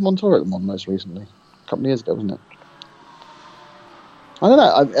 When was Montoya at Le Mans most recently? A couple of years ago, wasn't it? I don't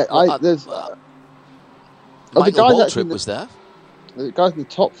know. There's Michael Waltrip was there. The guys in the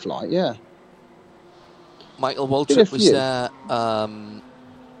top flight, yeah. Michael Waltrip was there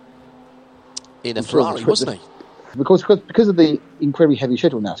in a Ferrari, wasn't he? Because of the incredibly heavy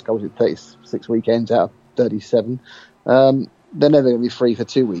schedule NASCAR, was it 36 weekends out of 37? They're never going to be free for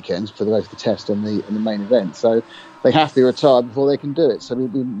 2 weekends for both the test and the main event. So they have to be retired before they can do it. So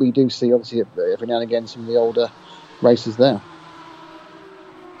we do see, obviously, every now and again some of the older racers there.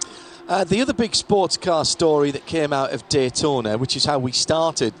 The other big sports car story that came out of Daytona, which is how we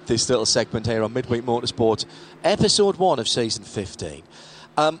started this little segment here on Midweek Motorsport, episode 1 of season 15,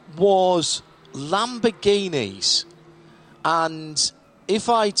 was Lamborghinis. And if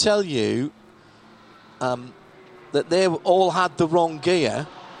I tell you that they all had the wrong gear,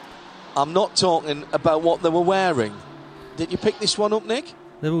 I'm not talking about what they were wearing. Did you pick this one up, Nick?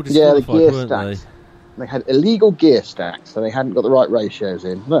 They were all disqualified, the gear weren't stacks. They had illegal gear stacks, so they hadn't got the right ratios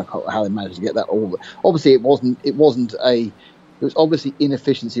in. I don't know how they managed to get that all. Obviously, it was obviously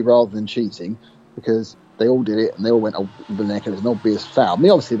inefficiency rather than cheating, because they all did it and they all went over the neck. It was an obvious foul. I mean,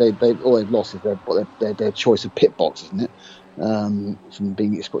 obviously, all they've lost is their choice of pit box, isn't it? From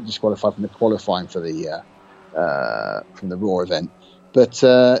being disqualified from the qualifying for the from the Raw event. But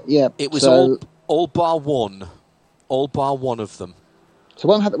it was all bar one of them. So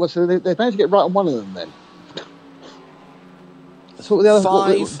they managed to get right on one of them then. So the other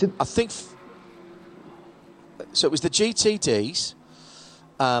I think. So it was the GTDs,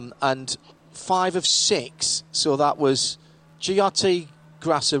 and 5 of 6. So that was GRT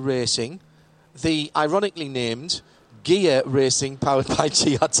Grasser Racing, the ironically named Gear Racing powered by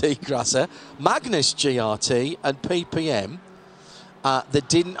GRT Grasser, Magnus GRT, and PPM. That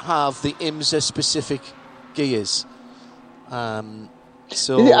didn't have the IMSA specific gears.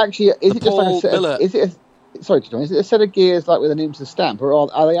 So is it actually? Is it just like a set of, is it a set of gears like with an IMSA stamp, or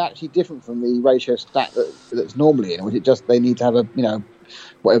are they actually different from the ratio stack that's normally in, or is it just they need to have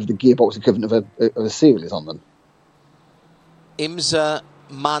whatever the gearbox equivalent of a seal is on them? IMSA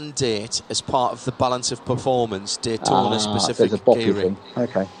mandate as part of the balance of performance Daytona specific gearing.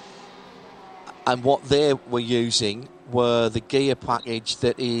 Okay. And what they were using were the gear package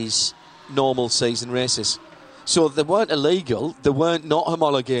that is normal season races. So they weren't illegal, they weren't not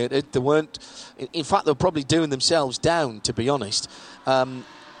homologated, they weren't... In fact, they were probably doing themselves down, to be honest. I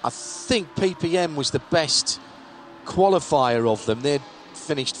think PPM was the best qualifier of them. They'd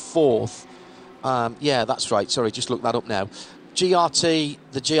finished 4th. Yeah, that's right. Sorry, just looked that up now. The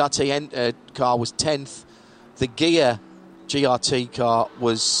GRT car was 10th. The Gear GRT car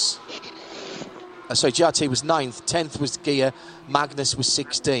was... GRT was 9th. 10th was Gear. Magnus was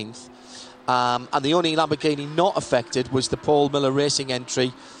 16th. And the only Lamborghini not affected was the Paul Miller Racing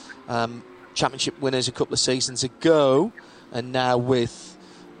entry, championship winners a couple of seasons ago, and now with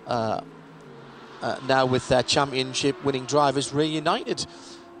their championship winning drivers reunited,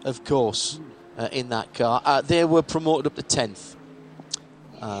 of course, in that car. They were promoted up to 10th,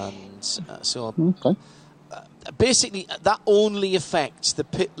 and basically that only affects the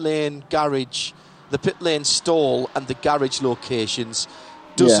pit lane garage, the pit lane stall, and the garage locations.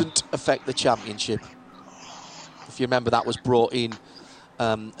 Doesn't affect the championship. If you remember, that was brought in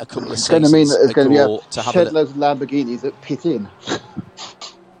a couple of seasons ago. It's going to mean that there's going to be a shed loads of Lamborghinis that pit in.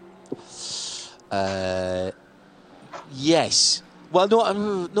 Yes. Well,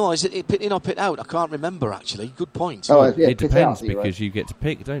 no. Is it pit in or pit out? I can't remember, actually. Good point. It depends, because you get to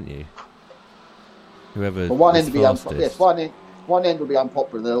pick, don't you? Whoever one is end will fastest. Yes, one end will be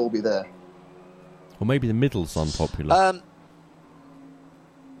unpopular. They'll all be there. Or maybe the middle's unpopular.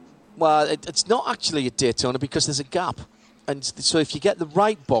 Well, it's not actually at Daytona because there's a gap. And so if you get the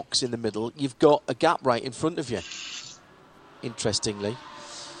right box in the middle, you've got a gap right in front of you, interestingly.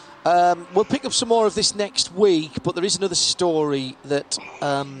 We'll pick up some more of this next week, but there is another story that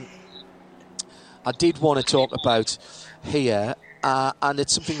I did want to talk about here, and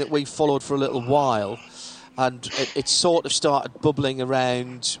it's something that we've followed for a little while, and it sort of started bubbling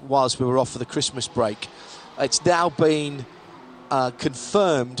around whilst we were off for the Christmas break. It's now been...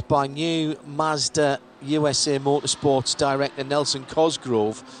 confirmed by new Mazda USA Motorsports director Nelson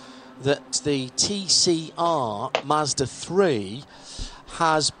Cosgrove that the TCR Mazda 3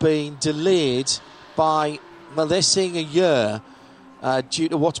 has been delayed they're seeing a year due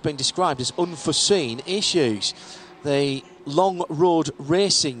to what's been described as unforeseen issues. The Long Road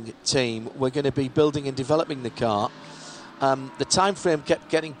Racing team were going to be building and developing the car. The time frame kept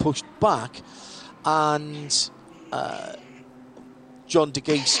getting pushed back, and John de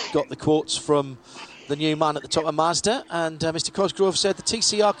Geese got the quotes from the new man at the top of Mazda, and Mr. Cosgrove said the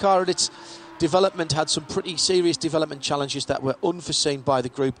TCR car at its development had some pretty serious development challenges that were unforeseen by the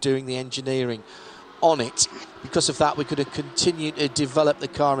group doing the engineering on it. Because of that, we could have continued to develop the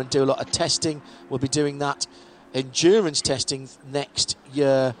car and do a lot of testing. We'll be doing that endurance testing next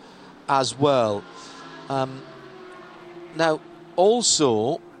year as well. Now,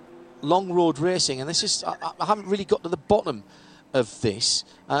 also, Long Road Racing, and this is, I haven't really got to the bottom of this.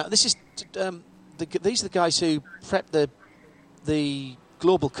 These are the guys who prep the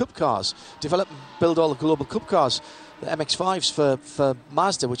Global Cup cars, develop and build all the Global Cup cars, the MX-5s for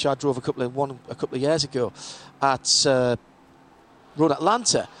Mazda, which I drove a couple of years ago at Road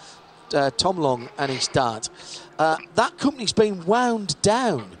Atlanta. Tom Long and his dad. That company's been wound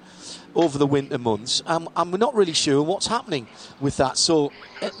down over the winter months, and we're not really sure what's happening with that. So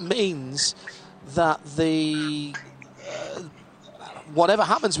it means that whatever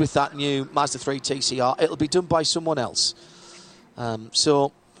happens with that new Mazda 3 TCR, it'll be done by someone else.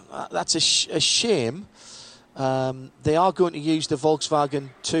 So that's a shame. They are going to use the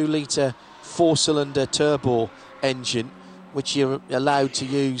Volkswagen 2-litre 4-cylinder turbo engine, which you're allowed to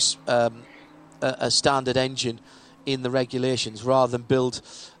use a standard engine in the regulations rather than build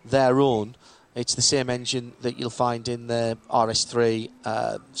their own. It's the same engine that you'll find in the RS3,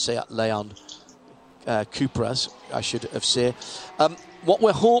 Seat Leon, Cupras, I should have said. What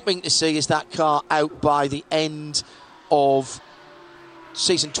we're hoping to see is that car out by the end of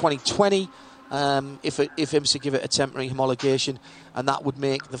season 2020, if IMSA give it a temporary homologation, and that would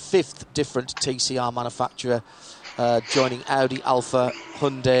make the 5th different TCR manufacturer, joining Audi, Alfa,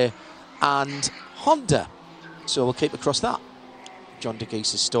 Hyundai and Honda. So we'll keep across that. John de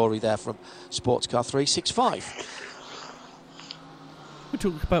Geese's story there from Sportscar 365. We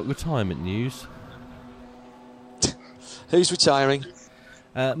talked about retirement news. Who's retiring?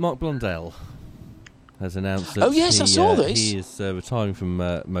 Mark Blundell has announced that I saw this. He is retiring from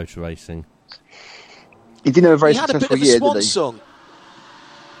motor racing. He didn't have a very successful year, did he? Song.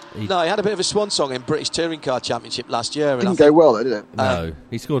 He had a bit of a swan song in British Touring Car Championship last year. Didn't go well, though, did it? No,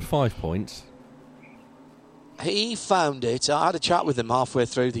 he scored 5 points. He found it. I had a chat with him halfway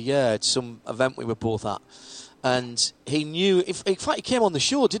through the year at some event we were both at, and he knew. In fact, he came on the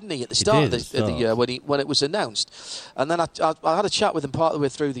show, didn't he, at the start of the year when it was announced? And then I had a chat with him part of the way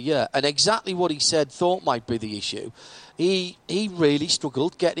through the year, and exactly what he said thought might be the issue. He really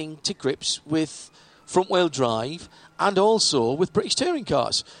struggled getting to grips with front-wheel drive and also with British touring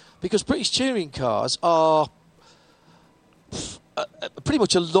cars, because British touring cars are pretty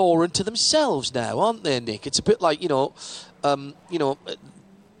much a law unto themselves now, aren't they, Nick? It's a bit like, in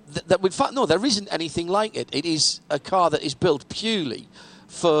fact, no, there isn't anything like it. It is a car that is built purely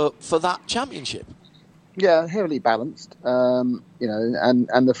for that championship. Yeah, heavily balanced, and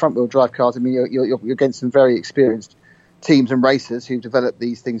the front-wheel drive cars. I mean, you're against some very experienced teams and racers who develop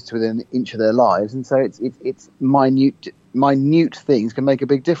these things to within an inch of their lives, and so it's minute things can make a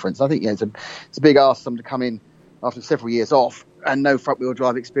big difference. I think it's a big ask for them to come in after several years off and no front wheel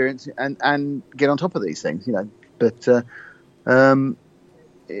drive experience and get on top of these things, But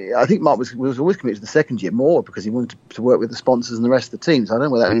I think Mark was always committed to the second year more because he wanted to work with the sponsors and the rest of the teams. I don't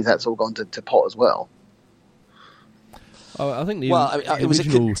know whether that means that's all gone to pot as well. I think the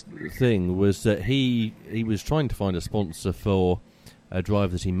original thing was that he was trying to find a sponsor for a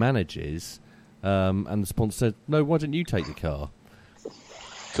driver that he manages, and the sponsor said, "No, why don't you take the car?"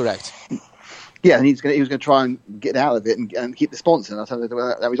 Correct. Yeah, and he was going to try and get out of it and keep the sponsor. And I said,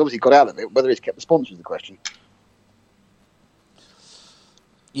 well, he's obviously got out of it. Whether he's kept the sponsor is the question.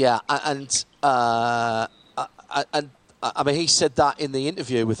 Yeah, and I mean, he said that in the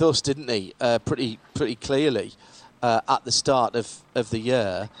interview with us, didn't he? Pretty clearly at the start of the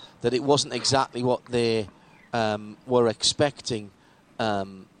year, that it wasn't exactly what they were expecting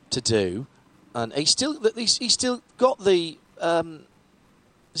to do, and he's still got the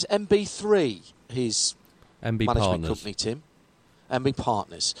MB3, his MB management Partners company, Tim. MB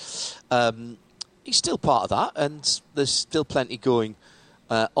Partners. He's still part of that, and there's still plenty going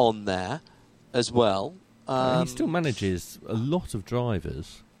on there as well. He still manages a lot of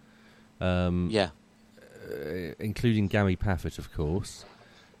drivers. Including Gary Paffett, of course.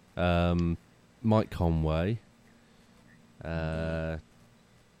 Mike Conway.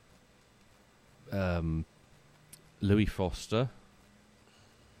 Louis Foster.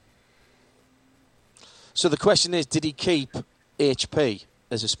 So the question is, did he keep HP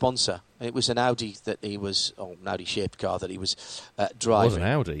as a sponsor? It was an Audi that he was, an Audi-shaped car that he was driving. It was an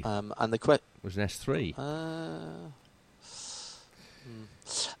Audi. And it was an S3.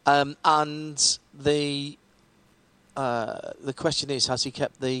 And the question is, has he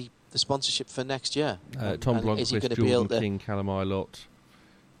kept the sponsorship for next year? Tom Blomqvist, Jordan King, Callum Ilott,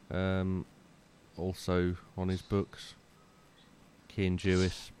 also on his books. Cian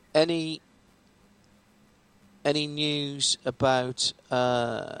Jewis. Any news about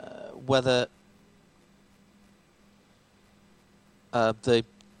whether the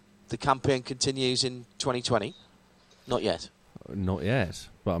campaign continues in 2020? Not yet. Not yet,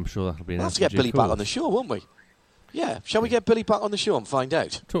 but I'm sure that'll be. We'll have to get Billy back on the show, won't we? Yeah. Shall we get Billy back on the show and find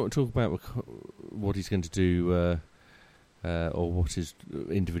out? Talk about what he's going to do, or what his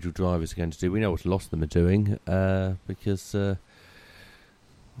individual drivers are going to do. We know what a lot of them are doing, because a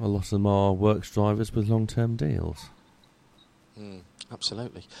lot of them are works drivers with long-term deals.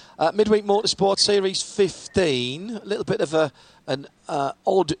 Absolutely. Midweek Motorsport Series 15. A little bit of an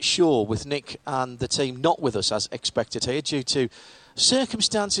odd show with Nick and the team not with us as expected here due to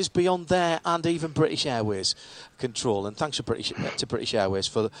circumstances beyond their and even British Airways control. And thanks to British Airways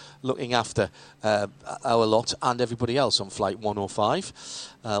for looking after our lot and everybody else on Flight 105,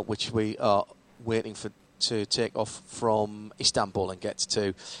 which we are waiting for to take off from Istanbul and get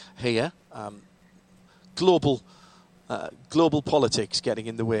to here. Global politics getting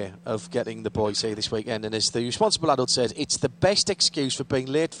in the way of getting the boys here this weekend, and as the responsible adult said, it's the best excuse for being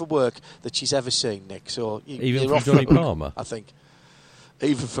late for work that she's ever seen, Nick. So even from Johnny Palmer, I think.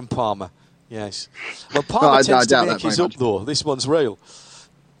 Even from Palmer, yes. Well, Palmer tends to make his up, though. This one's real.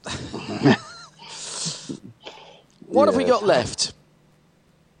 What have we got left?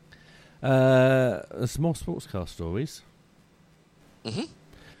 Some more sports car stories.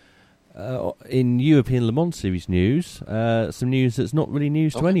 In European Le Mans Series news, some news that's not really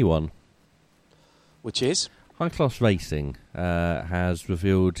news to anyone. Which is? High Class Racing has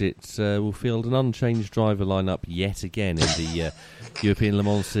revealed it will field an unchanged driver lineup yet again in the European Le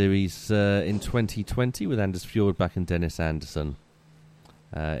Mans Series in 2020 with Anders Fjordbach and Dennis Anderson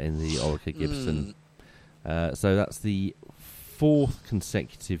in the Orica Gibson. So that's the fourth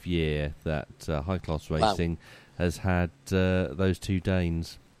consecutive year that High Class Racing has had those two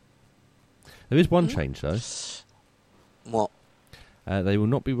Danes. There is one change, though. What? They will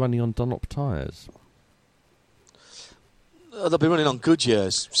not be running on Dunlop tyres. They'll be running on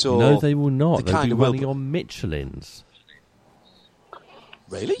Goodyears. So no, they will not. They'll be running on Michelin's.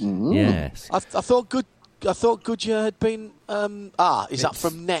 Really? Yes. I thought Goodyear had been. Is that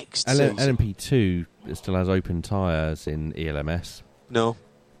from next season? LMP2 still has open tyres in ELMS. No.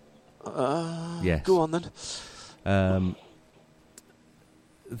 Yes. Go on then.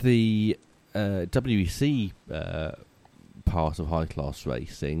 The WEC part of High Class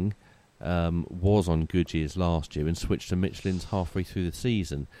Racing was on Goodyear's last year and switched to Michelin's halfway through the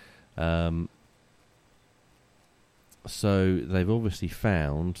season. So they've obviously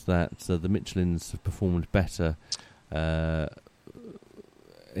found that the Michelins have performed better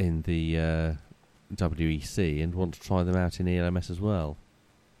in the WEC and want to try them out in ELMS as well.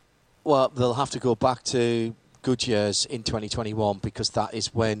 Well, they'll have to go back to Goodyear's in 2021 because that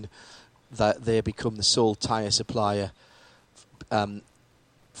is when they become the sole tyre supplier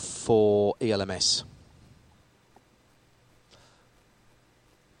for ELMS.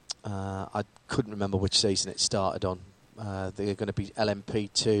 I couldn't remember which season it started on. They're going to be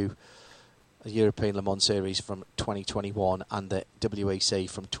LMP2, a European Le Mans Series from 2021, and the WEC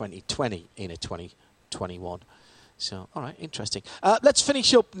from 2020 in a 2021. So, all right, interesting. Let's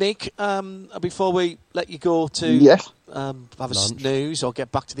finish up, Nick, before we let you go to have a snooze or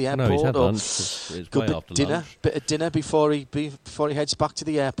get back to the airport. No, he's had or lunch. It's way after lunch. Bit of dinner before he heads back to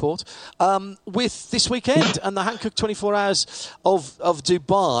the airport. With this weekend and the Hankook 24 Hours of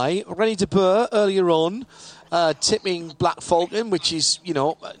Dubai, Rennie de Boer earlier on tipping Black Falcon, which is,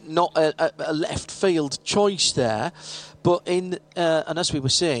 not a left field choice there. But and as we were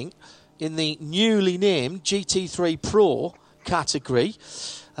saying, in the newly named GT3 Pro category,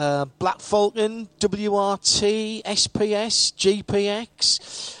 Black Falcon, WRT, SPS,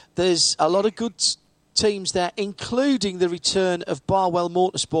 GPX. There's a lot of good teams there, including the return of Barwell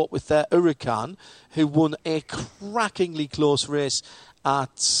Motorsport with their Huracan, who won a crackingly close race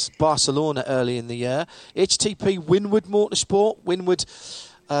at Barcelona early in the year. HTP Winward Motorsport,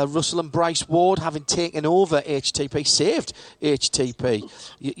 Russell and Bryce Ward having taken over HTP, saved HTP,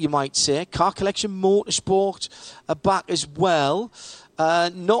 you might say. Car Collection Motorsport are back as well.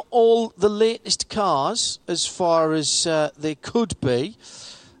 Not all the latest cars as far as they could be.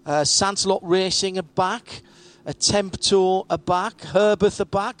 Sansalot Racing are back. Temptor are back. Herbeth are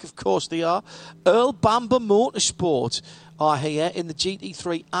back, of course they are. Earl Bamber Motorsport are here in the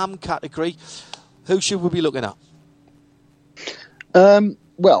GT3 AM category. Who should we be looking at?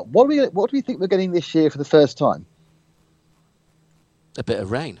 Well, what do we think we're getting this year for the first time? A bit of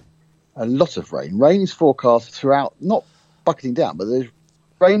rain. A lot of rain. Rain is forecast throughout, not bucketing down, but there's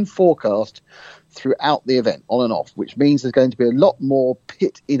rain forecast throughout the event, on and off, which means there's going to be a lot more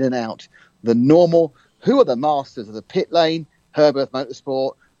pit in and out than normal. Who are the masters of the pit lane? Herbeth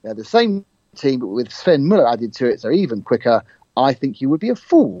Motorsport. They're the same team, but with Sven Muller added to it, so even quicker. I think you would be a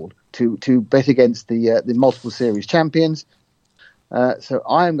fool to bet against the multiple series champions. So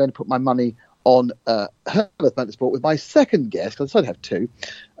I am going to put my money on Herbeth Motorsport with my second guess, because I decided to have two,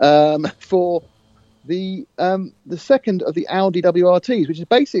 for the second of the Audi WRTs, which is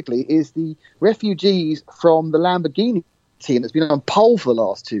basically the refugees from the Lamborghini team that's been on pole for the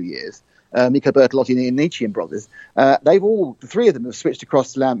last 2 years. Nico Bertolotti and the Nietzschean brothers. The three of them have switched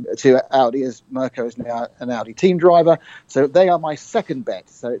across to Audi, as Mirko is now an Audi team driver. So they are my second bet.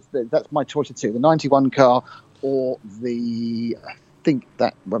 So that's my choice of two: the 91 car or I think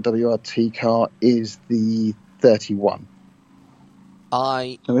that WRT car is the 31.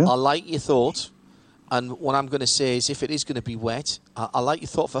 I like your thought, and what I'm going to say is, if it is going to be wet, I like your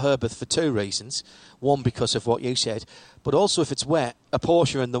thought for Herbeth for two reasons. One, because of what you said, but also if it's wet, a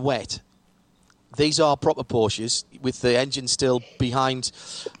Porsche in the wet. These are proper Porsches with the engine still behind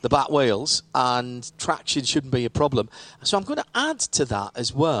the back wheels, and traction shouldn't be a problem. So I'm going to add to that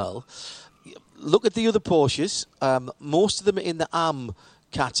as well. Look at the other Porsches. Most of them are in the AM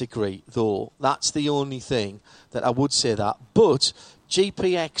category, though. That's the only thing that I would say that. But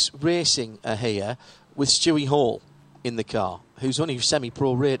GPX Racing are here with Stewie Hall in the car, who's only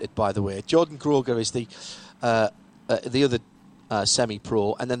semi-pro rated, by the way. Jordan Kroger is the other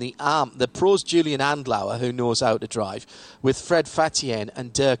semi-pro, and then the pros Julian Andlauer, who knows how to drive, with Fred Fatien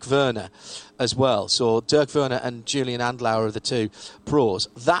and Dirk Werner as well. So Dirk Werner and Julian Andlauer are the two pros.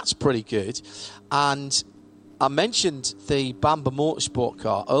 That's pretty good. And I mentioned the Bamber Motorsport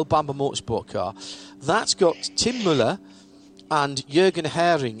car, Earl Bamber Motorsport car. That's got Tim Muller and Jürgen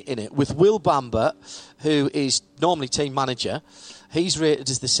Hering in it, with Will Bamber, who is normally team manager. He's rated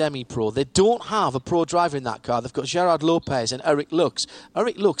as the semi-pro. They don't have a pro driver in that car. They've got Gerard Lopez and Eric Lux.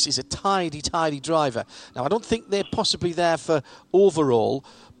 Eric Lux is a tidy driver. Now, I don't think they're possibly there for overall,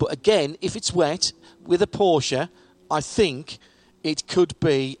 but again, if it's wet with a Porsche, I think it could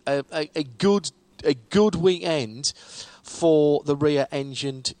be a good weekend for the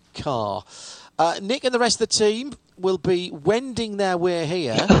rear-engined car. Nick and the rest of the team will be wending their way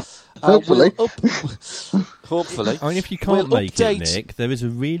here. Hopefully. Hopefully. I mean, if you can't make it, Nick, there is a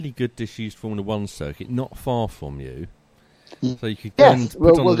really good disused Formula 1 circuit not far from you. So you could go and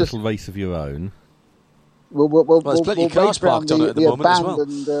put on a little race of your own. There's plenty of cars parked on it at the moment as well.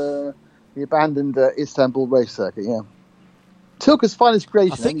 The abandoned Istanbul race circuit, yeah. Tilke's finest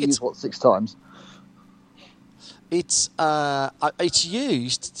creation, I think it's used, 6 times? It's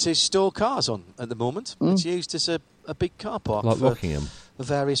used to store cars on at the moment. It's used as a big car park. Like Rockingham? For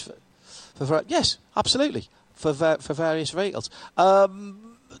various... yes, absolutely. For various vehicles.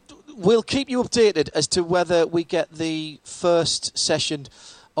 We'll keep you updated as to whether we get the first session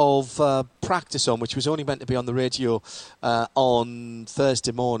of practice on, which was only meant to be on the radio on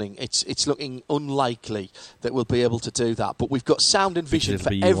Thursday morning. It's looking unlikely that we'll be able to do that, but we've got sound and vision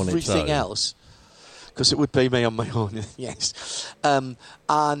for everything else, because it would be me on my own. Yes, and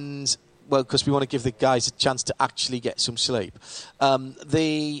well, because we want to give the guys a chance to actually get some sleep.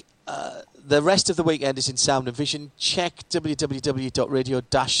 The rest of the weekend is in Sound and Vision. Check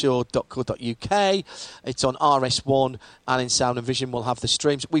www.radio-show.co.uk. It's on RS1, and in Sound and Vision we'll have the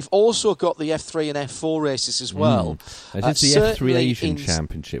streams. We've also got the F3 and F4 races as well. It's the F3 Asian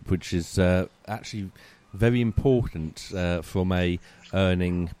Championship, which is actually very important from a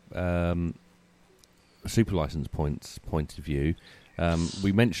earning super license points point of view.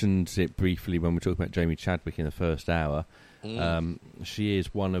 We mentioned it briefly when we were talking about Jamie Chadwick in the first hour. She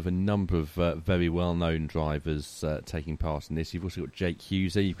is one of a number of very well-known drivers taking part in this. You've also got Jake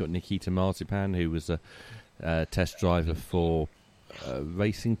Hughes. You've got Nikita Marzipan, who was a test driver for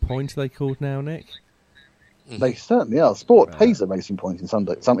Racing Point, are they called now, Nick? They certainly are. Sport pays a Racing Point in some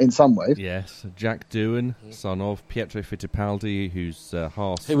ways. Yes. Jack Doohan, son of Pietro Fittipaldi, who's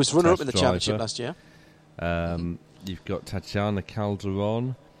Haas. He was runner-up in the championship last year. You've got Tatiana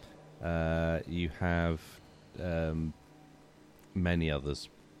Calderon. You have many others.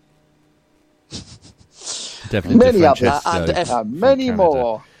 Definitely many others. And many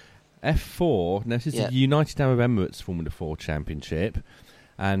more. F4. Now, this is the United Arab Emirates Formula 4 Championship.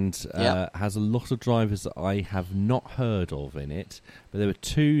 and has a lot of drivers that I have not heard of in it. But there were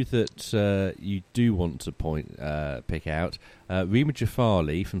two that you do want to pick out. Rima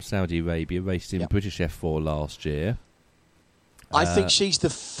Jafali from Saudi Arabia raced in British F4 last year. I think she's the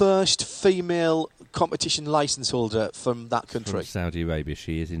first female competition licence holder from that country. From Saudi Arabia,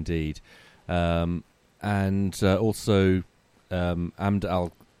 she is indeed. And also Amd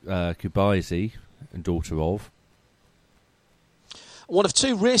Al-Kubaisi, daughter of. One of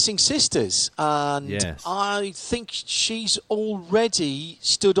two racing sisters, and yes. I think she's already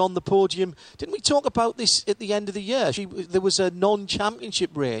stood on the podium. Didn't we talk about this at the end of the year? There was a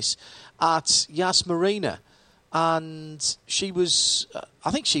non-championship race at Yas Marina, and she was,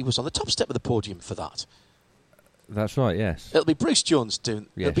 I think she was on the top step of the podium for that. That's right, yes. It'll be Bruce Jones doing.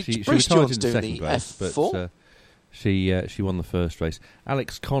 Yeah, Bruce Jones doing the race, F4. But, she won the first race.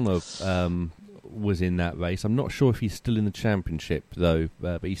 Alex Connor was in that race. I'm not sure if he's still in the championship though,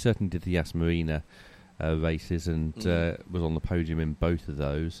 but he certainly did the Yas Marina races and was on the podium in both of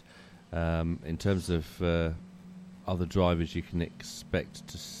those. In terms of other drivers, you can expect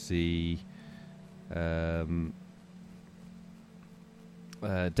to see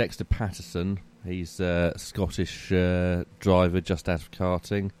Dexter Patterson. He's a Scottish driver just out of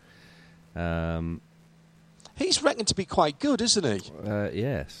karting. He's reckoned to be quite good, isn't he?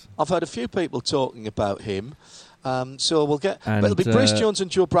 Yes. I've heard a few people talking about him. So we'll get... but it'll be Bruce Jones and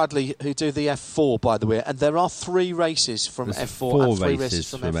Joe Bradley who do the F4, by the way. And there are 3 races from F4 and 3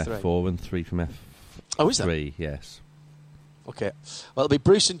 races from F3. F4 and 3 from F3. Oh, is there? 3, yes. Okay. Well, it'll be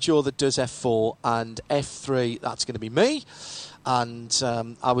Bruce and Joe that does F4, and F3, that's going to be me. And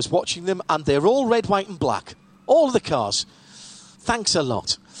I was watching them, and they're all red, white and black. All of the cars. Thanks a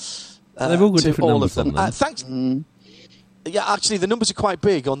lot. They've all got different numbers on them. Thanks. Yeah, actually, the numbers are quite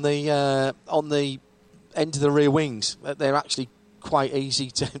big on the end of the rear wings. They're actually quite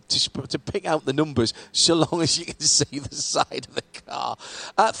easy to pick out the numbers, so long as you can see the side of the car.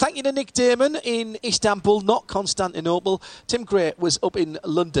 Thank you to Nick Damon in Istanbul, not Constantinople. Tim Gray was up in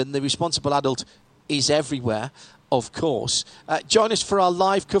London. The responsible adult is everywhere, of course. Join us for our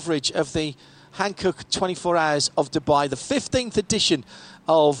live coverage of the Hankook 24 Hours of Dubai, the 15th edition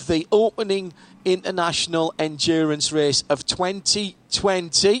of the opening international endurance race of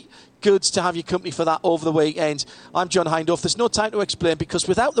 2020. Good to have your company for that over the weekend. I'm John Hindhaugh. There's no time to explain because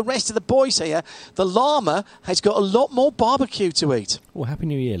without the rest of the boys here, the llama has got a lot more barbecue to eat. Well, Happy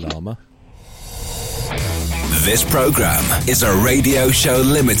New Year, llama. This programme is a Radio Show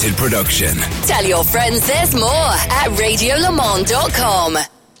Limited production. Tell your friends there's more at radiolemans.com.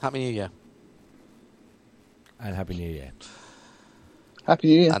 Happy New Year. And Happy New Year. Happy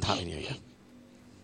New Year. And Happy New Year.